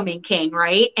homecoming king,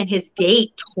 right? And his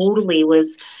date totally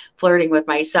was flirting with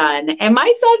my son. And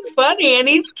my son's funny and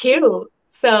he's cute.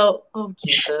 So, oh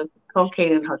Jesus,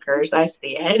 cocaine and hookers, I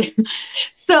see it.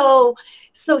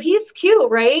 So he's cute,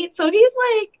 right? So he's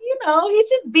like, he's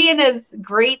just being his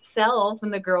great self,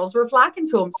 and the girls were flocking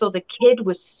to him. So the kid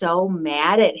was so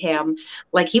mad at him,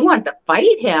 like he wanted to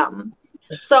fight him.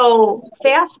 So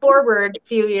fast forward a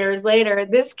few years later,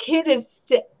 this kid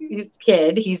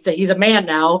he's a man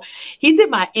now. He's in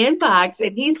my inbox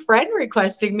and he's friend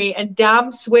requesting me, and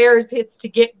Dom swears it's to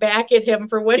get back at him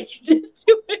for what he did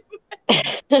to him.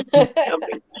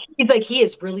 He's like, he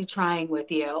is really trying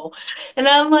with you. And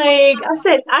I'm like,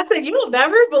 I said, you'll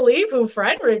never believe who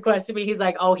friend requested me. He's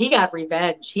like, oh, he got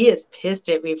revenge. He is pissed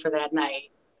at me for that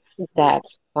night.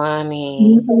 That's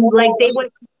funny. Like they would,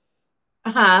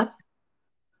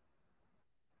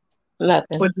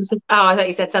 Nothing. Oh, I thought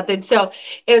you said something. So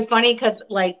it was funny because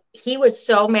like he was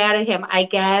so mad at him. I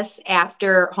guess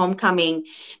after homecoming,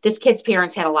 this kid's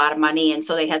parents had a lot of money, and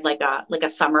so they had like a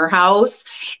summer house,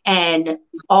 and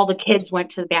all the kids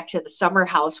went back to the summer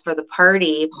house for the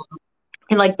party.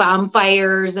 And like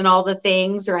bonfires and all the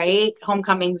things, right?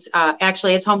 Homecomings.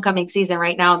 Actually, it's homecoming season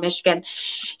right now in Michigan.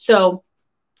 So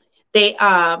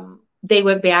they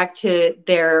went back to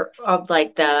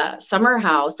the summer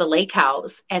house, the lake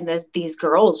house, and these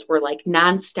girls were like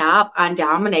nonstop on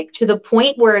Dominic, to the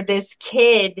point where this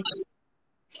kid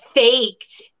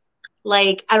faked,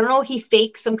 like, I don't know, he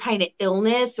faked some kind of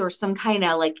illness or some kind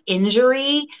of like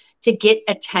injury to get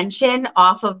attention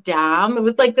off of Dom. It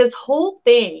was like this whole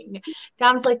thing.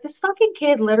 Dom's like, this fucking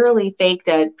kid literally faked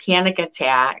a panic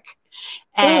attack.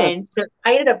 And so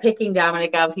I ended up picking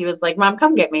Dominic up. He was like, Mom,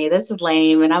 come get me. This is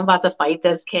lame. And I'm about to fight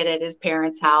this kid at his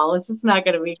parents' house. It's not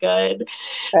going to be good.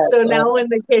 So now when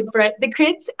the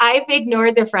kids, I've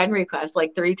ignored the friend request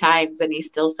like 3 times and he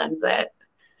still sends it.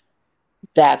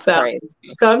 That's great.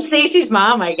 So I'm Stacy's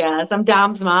mom, I guess. I'm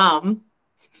Dom's mom.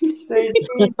 Stacy's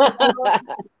mom.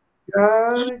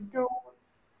 Got it going.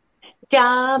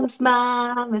 Dom's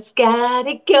mom has got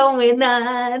it going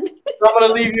on. I'm going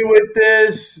to leave you with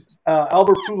this.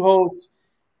 Albert Pujols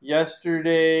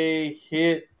yesterday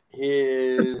hit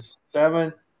his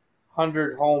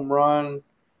 700 home run.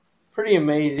 Pretty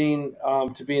amazing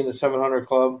to be in the 700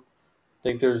 club.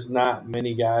 think there's not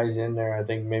many guys in there. I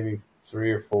think maybe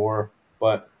 3 or 4,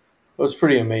 but it was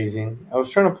pretty amazing. I was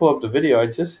trying to pull up the video. I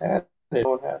just had it.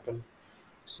 What happened?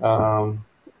 I want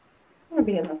to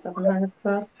be in the 700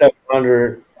 club.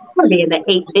 700. I want to be in the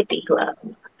 850 club.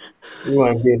 You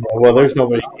want to be in there? Well, there's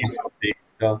nobody 850.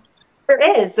 So.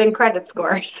 There is in credit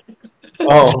scores.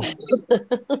 Oh.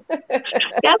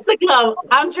 That's the club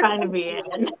I'm trying to be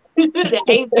in. The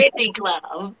 850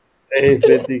 club.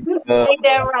 850 club. Ain't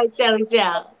that right, Shelly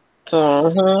Shell?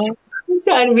 Uh-huh. I'm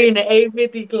trying to be in the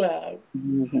 850 club.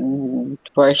 Mm-hmm.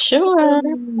 For sure.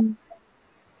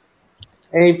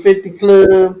 850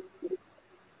 club.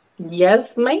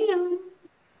 Yes, ma'am.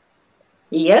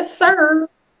 Yes, sir.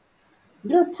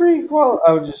 You're pretty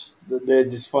qualified. They're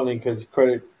just funny because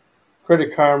Credit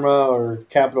Karma or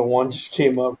Capital One just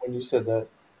came up when you said that.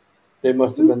 They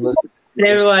must have been listening.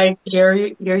 They're like, here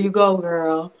you go,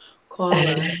 girl. Call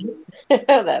us.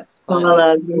 That's funny. Call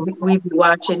us. We be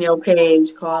watching your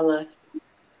page. Call us.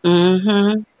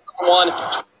 Mm-hmm.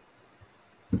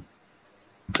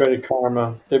 Credit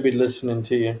Karma. They'll be listening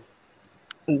to you.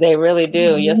 They really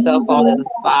do. Your cell phone is a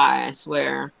spy, I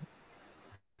swear.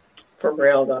 For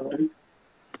real, though.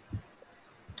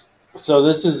 So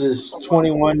this is his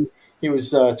 21. He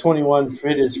was 21,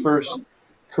 hit his first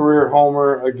career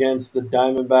homer against the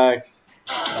Diamondbacks.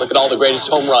 Look at all the greatest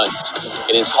home runs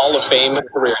in his Hall of Fame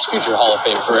career, his future Hall of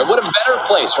Fame career. What a better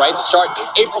place, right, to start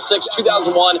April 6,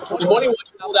 2001.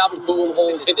 21-year-old Albert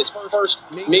Pujols hit his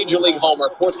first Major League homer,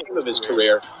 4th game of his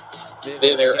career.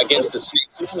 They're against the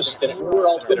Snakes. We're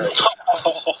all bitter.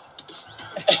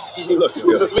 He looks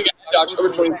good. We got October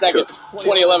 22nd,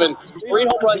 2011. 3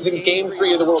 home runs in Game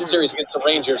 3 of the World Series against the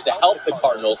Rangers to help the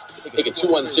Cardinals take a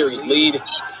 2-1 series lead,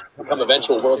 become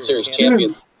eventual World Series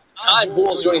champions. Time,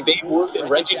 Pujols joining Babe Ruth and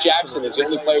Reggie Jackson as the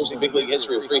only players in big league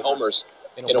history with 3 homers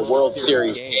in a World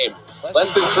Series game.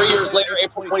 Less than 3 years later,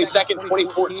 April 22nd,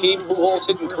 2014, Pujols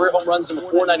hitting career home runs number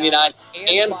 499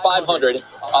 and 500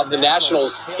 of the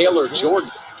Nationals' Taylor Jordan.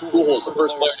 Pujols, the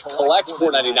first player to collect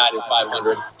 499 and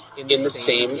 500 in the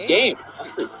same game. That's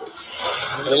pretty cool.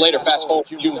 And then later, fast forward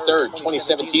to June 3rd,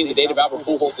 2017, the date of Albert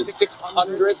Pujols'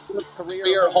 600th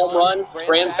career home run,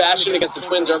 grand fashion against the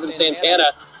Twins' Irvin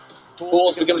Santana.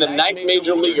 Pujols becoming the 9th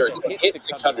major leaguer to hit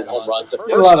 600 home runs, the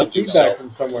There's a lot of first to do feedback so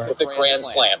from somewhere. with a grand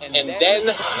slam. And then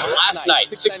last night,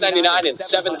 699 and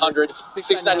 700,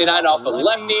 699 off a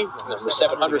lefty, number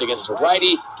 700 against a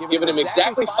righty, giving him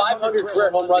exactly 500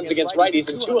 career home runs against righties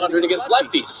and 200 against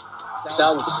lefties.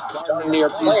 Sounds darn near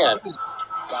planned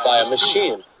by a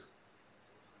machine.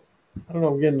 I don't know.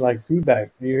 I'm getting like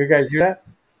feedback. Do you guys hear that?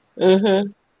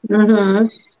 Mm-hmm. Mm-hmm.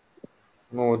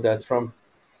 I don't know what that's from.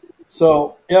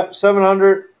 So, yep,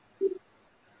 700. A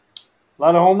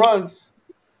lot of home runs.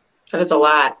 That's a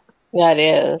lot. That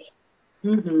is.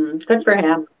 Mm-hmm. Good for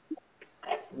him.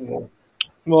 Yeah.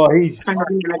 Well, he's trying to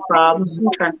be in the club.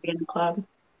 I'm trying to be in the club.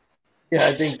 Yeah,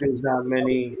 I think there's not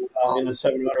many in the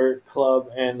 700 club,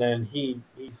 and then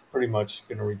he's pretty much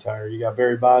going to retire. You got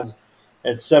Barry Bonds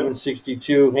at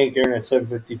 762, Hank Aaron at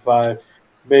 755,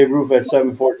 Babe Ruth at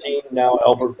 714. Now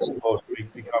Albert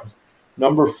Pujols becomes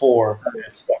number 4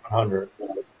 at 700.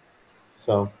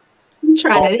 So I'm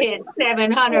trying to hit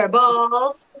 700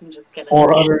 balls. I'm just kidding.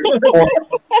 400,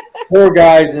 four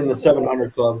guys in the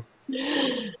 700 club.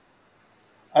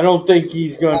 I don't think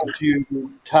he's going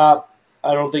to top.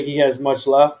 I don't think he has much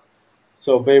left.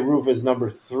 So Babe Ruth is number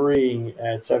 3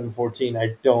 at 714.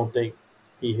 I don't think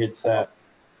he hits that.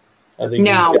 I think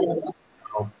no.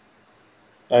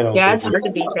 I don't. Yeah, it's hard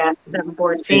to beat that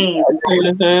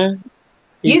 714.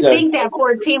 You think that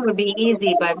 14 would be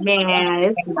easy, but man,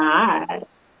 it's not.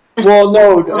 Well,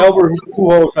 no, Albert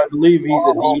Pujols, I believe he's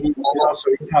a DH now,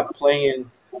 so he's not playing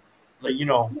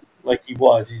like he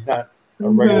was. He's not a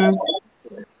regular.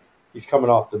 He's coming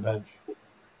off the bench.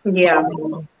 Yeah.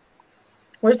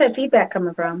 Where's that feedback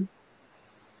coming from?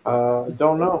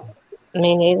 Don't know.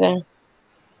 Me neither.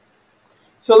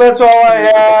 So that's all I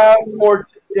have for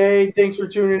today. Thanks for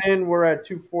tuning in. We're at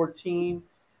 2:14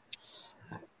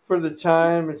 for the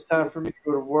time. It's time for me to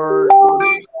go to work.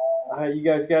 You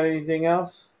guys got anything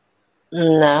else?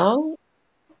 No.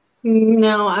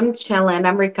 No, I'm chilling.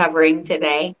 I'm recovering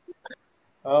today.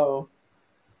 Oh.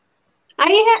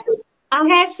 I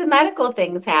had some medical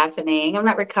things happening. I'm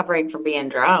not recovering from being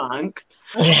drunk.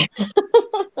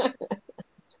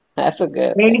 That's a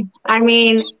good thing. I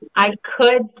mean, I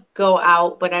could go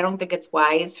out, but I don't think it's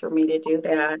wise for me to do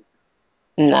that.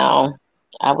 No,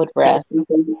 I would rest.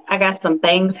 I got some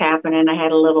things happening. I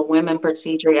had a little women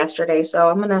procedure yesterday, so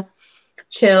I'm going to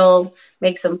chill,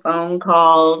 make some phone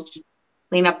calls,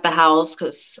 clean up the house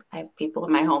because I have people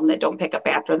in my home that don't pick up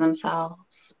after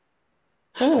themselves.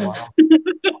 Wow.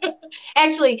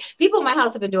 Actually, people in my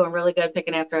house have been doing really good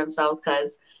picking after themselves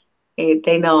because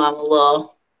they know I'm a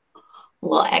little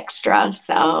extra.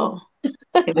 So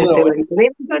they've been doing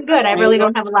good. I really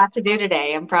don't have a lot to do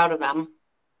today. I'm proud of them.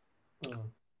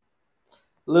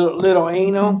 Little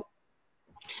anal.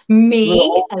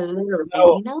 Me? A little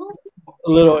anal? A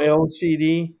little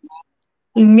LCD.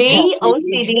 Me?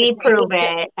 OCD? Prove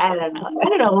it. I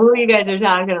don't know who you guys are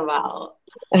talking about.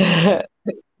 Who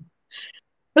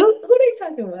are they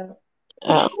talking about?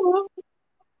 Oh.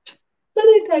 What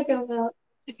are they talking about?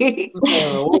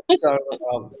 What we talking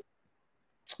about?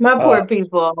 My poor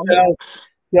people.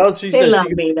 She They said love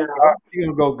she's me, though.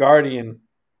 gonna go Guardian.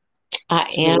 I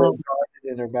am.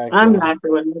 In her backyard. I'm not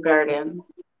doing the garden.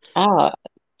 Oh,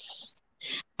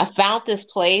 I found this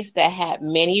place that had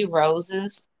mini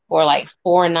roses for like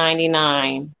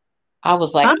 $4.99. I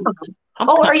was like,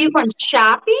 are you going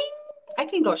shopping? I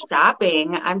can go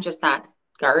shopping. I'm just not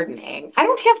gardening. I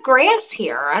don't have grass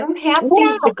here. I don't have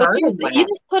things to garden with. You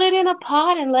just put it in a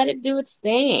pot and let it do its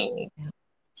thing.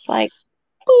 It's like,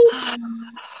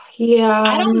 yeah.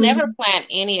 I don't never plant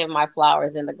any of my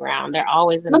flowers in the ground. They're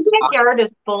always in my a pot. backyard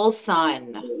is full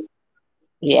sun.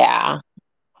 Yeah.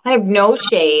 I have no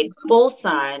shade, full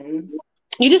sun.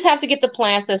 You just have to get the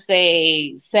plants that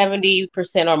say 70%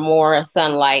 or more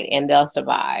sunlight and they'll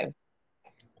survive.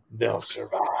 They'll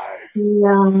survive.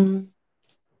 Yeah.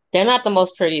 They're not the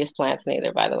most prettiest plants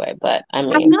neither, by the way, but I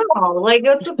mean. I know. Like,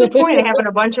 what's the point of having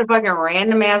a bunch of fucking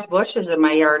random ass bushes in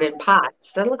my yard in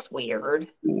pots? That looks weird.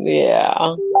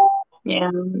 Yeah. Yeah.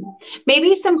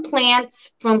 Maybe some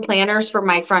plants from planters for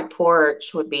my front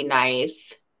porch would be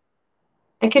nice.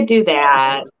 I could do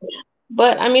that.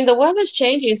 But I mean, the weather's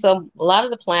changing, so a lot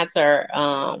of the plants are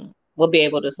will be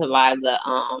able to survive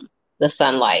the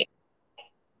sunlight.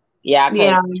 Yeah,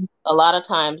 because a lot of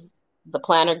times the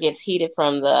planter gets heated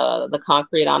from the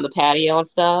concrete on the patio and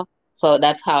stuff, so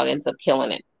that's how it ends up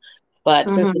killing it. But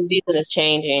since the season is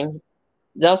changing,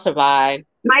 they'll survive.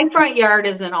 My front yard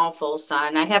isn't all full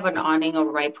sun. I have an awning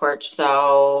over my porch,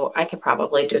 so I could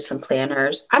probably do some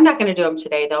planters. I'm not going to do them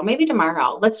today, though. Maybe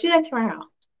tomorrow. Let's do that tomorrow.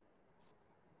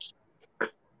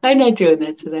 I'm not doing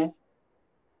that today.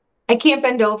 I can't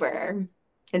bend over.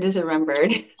 I just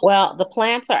remembered. Well, the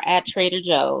plants are at Trader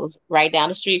Joe's, right down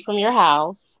the street from your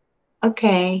house.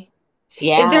 Okay.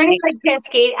 Yeah. Is there any like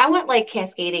cascade? I want like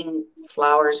cascading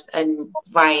flowers and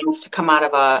vines to come out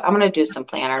of I'm going to do some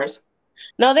planters.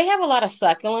 No, they have a lot of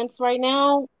succulents right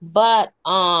now, but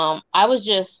I was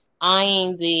just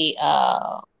eyeing the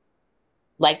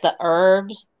like the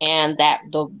herbs and that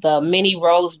the mini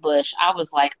rose bush. I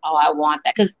was like, oh, I want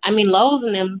that because I mean Lowe's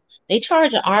and them, they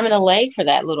charge an arm and a leg for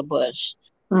that little bush.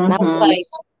 And I was like,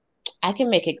 I can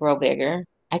make it grow bigger.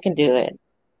 I can do it.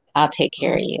 I'll take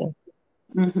care of you.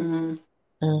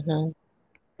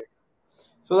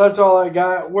 So that's all I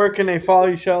got. Where can they follow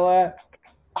you, Shell, at?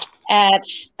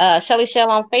 At Shelly Shell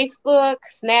on Facebook,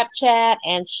 Snapchat,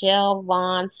 and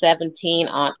ShellVon17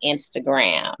 on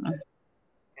Instagram.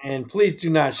 And please do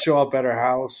not show up at our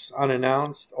house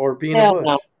unannounced or be in a bush.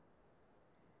 No.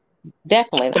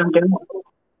 Definitely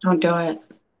Don't do it.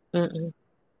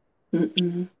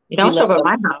 Don't show up at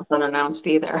my house unannounced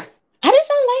either. I just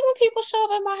don't like when people show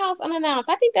up at my house unannounced.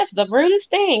 I think that's the rudest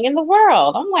thing in the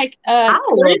world. I'm like, I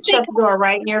would shut the door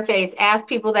right in your face. Ask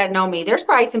people that know me. There's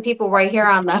probably some people right here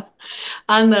on the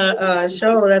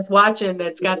show that's watching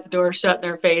that's got the door shut in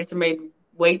their face and may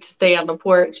wait to stay on the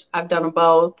porch. I've done them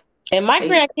both. And my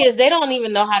grandkids, they don't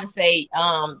even know how to say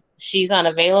she's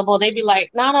unavailable. They'd be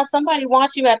like, no, somebody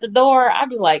wants you at the door. I'd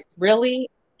be like, really?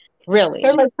 Really?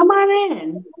 They're like, come on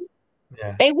in.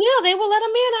 Yeah. They will let them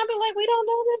in. I'd be like, we don't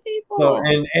know them people. So,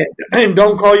 and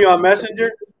don't call you on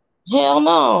Messenger? Hell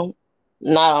no.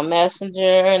 Not on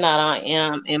Messenger, not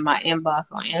on in my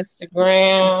inbox on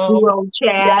Instagram.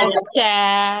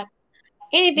 Chat.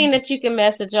 Anything that you can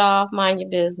message off, mind your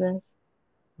business.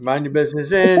 Mind your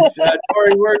business. And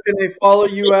Tori, where can they follow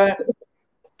you at?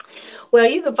 Well,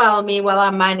 you can follow me while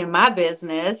I'm minding my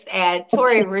business at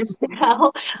Tori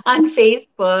Rochelle on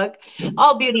Facebook,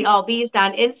 All Beauty, All Beast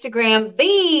on Instagram,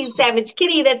 The Savage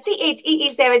Kitty, that's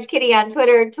CHEE Savage Kitty on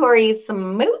Twitter, Tori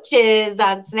Smooches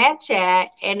on Snapchat.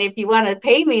 And if you want to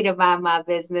pay me to mind my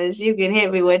business, you can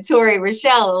hit me with Tori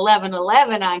Rochelle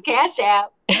 1111 on Cash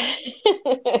App.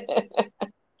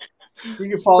 You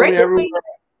can follow me everywhere.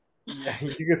 Yeah,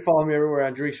 you can follow me everywhere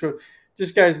on Drink Show.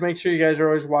 Just guys, make sure you guys are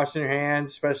always washing your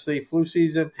hands, especially flu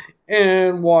season,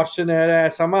 and washing that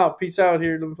ass. I'm out. Peace out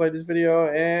here. Let me play this video,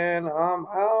 and I'm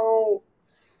out.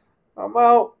 I'm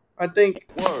out. I think.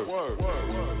 Word.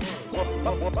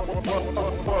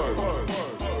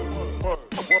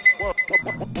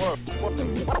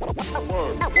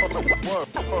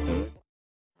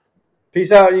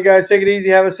 Peace out, you guys. Take it easy.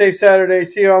 Have a safe Saturday.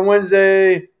 See you on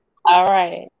Wednesday. All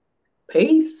right.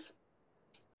 Peace.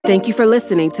 Thank you for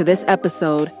listening to this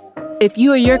episode. If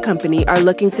you or your company are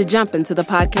looking to jump into the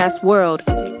podcast world,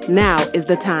 now is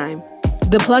the time.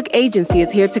 The Plug Agency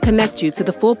is here to connect you to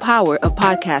the full power of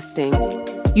podcasting.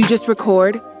 You just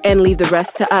record and leave the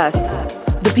rest to us.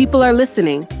 The people are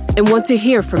listening and want to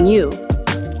hear from you.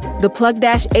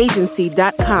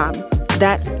 theplug-agency.com.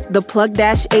 That's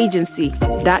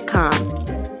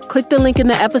theplug-agency.com. Click the link in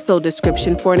the episode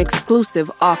description for an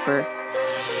exclusive offer.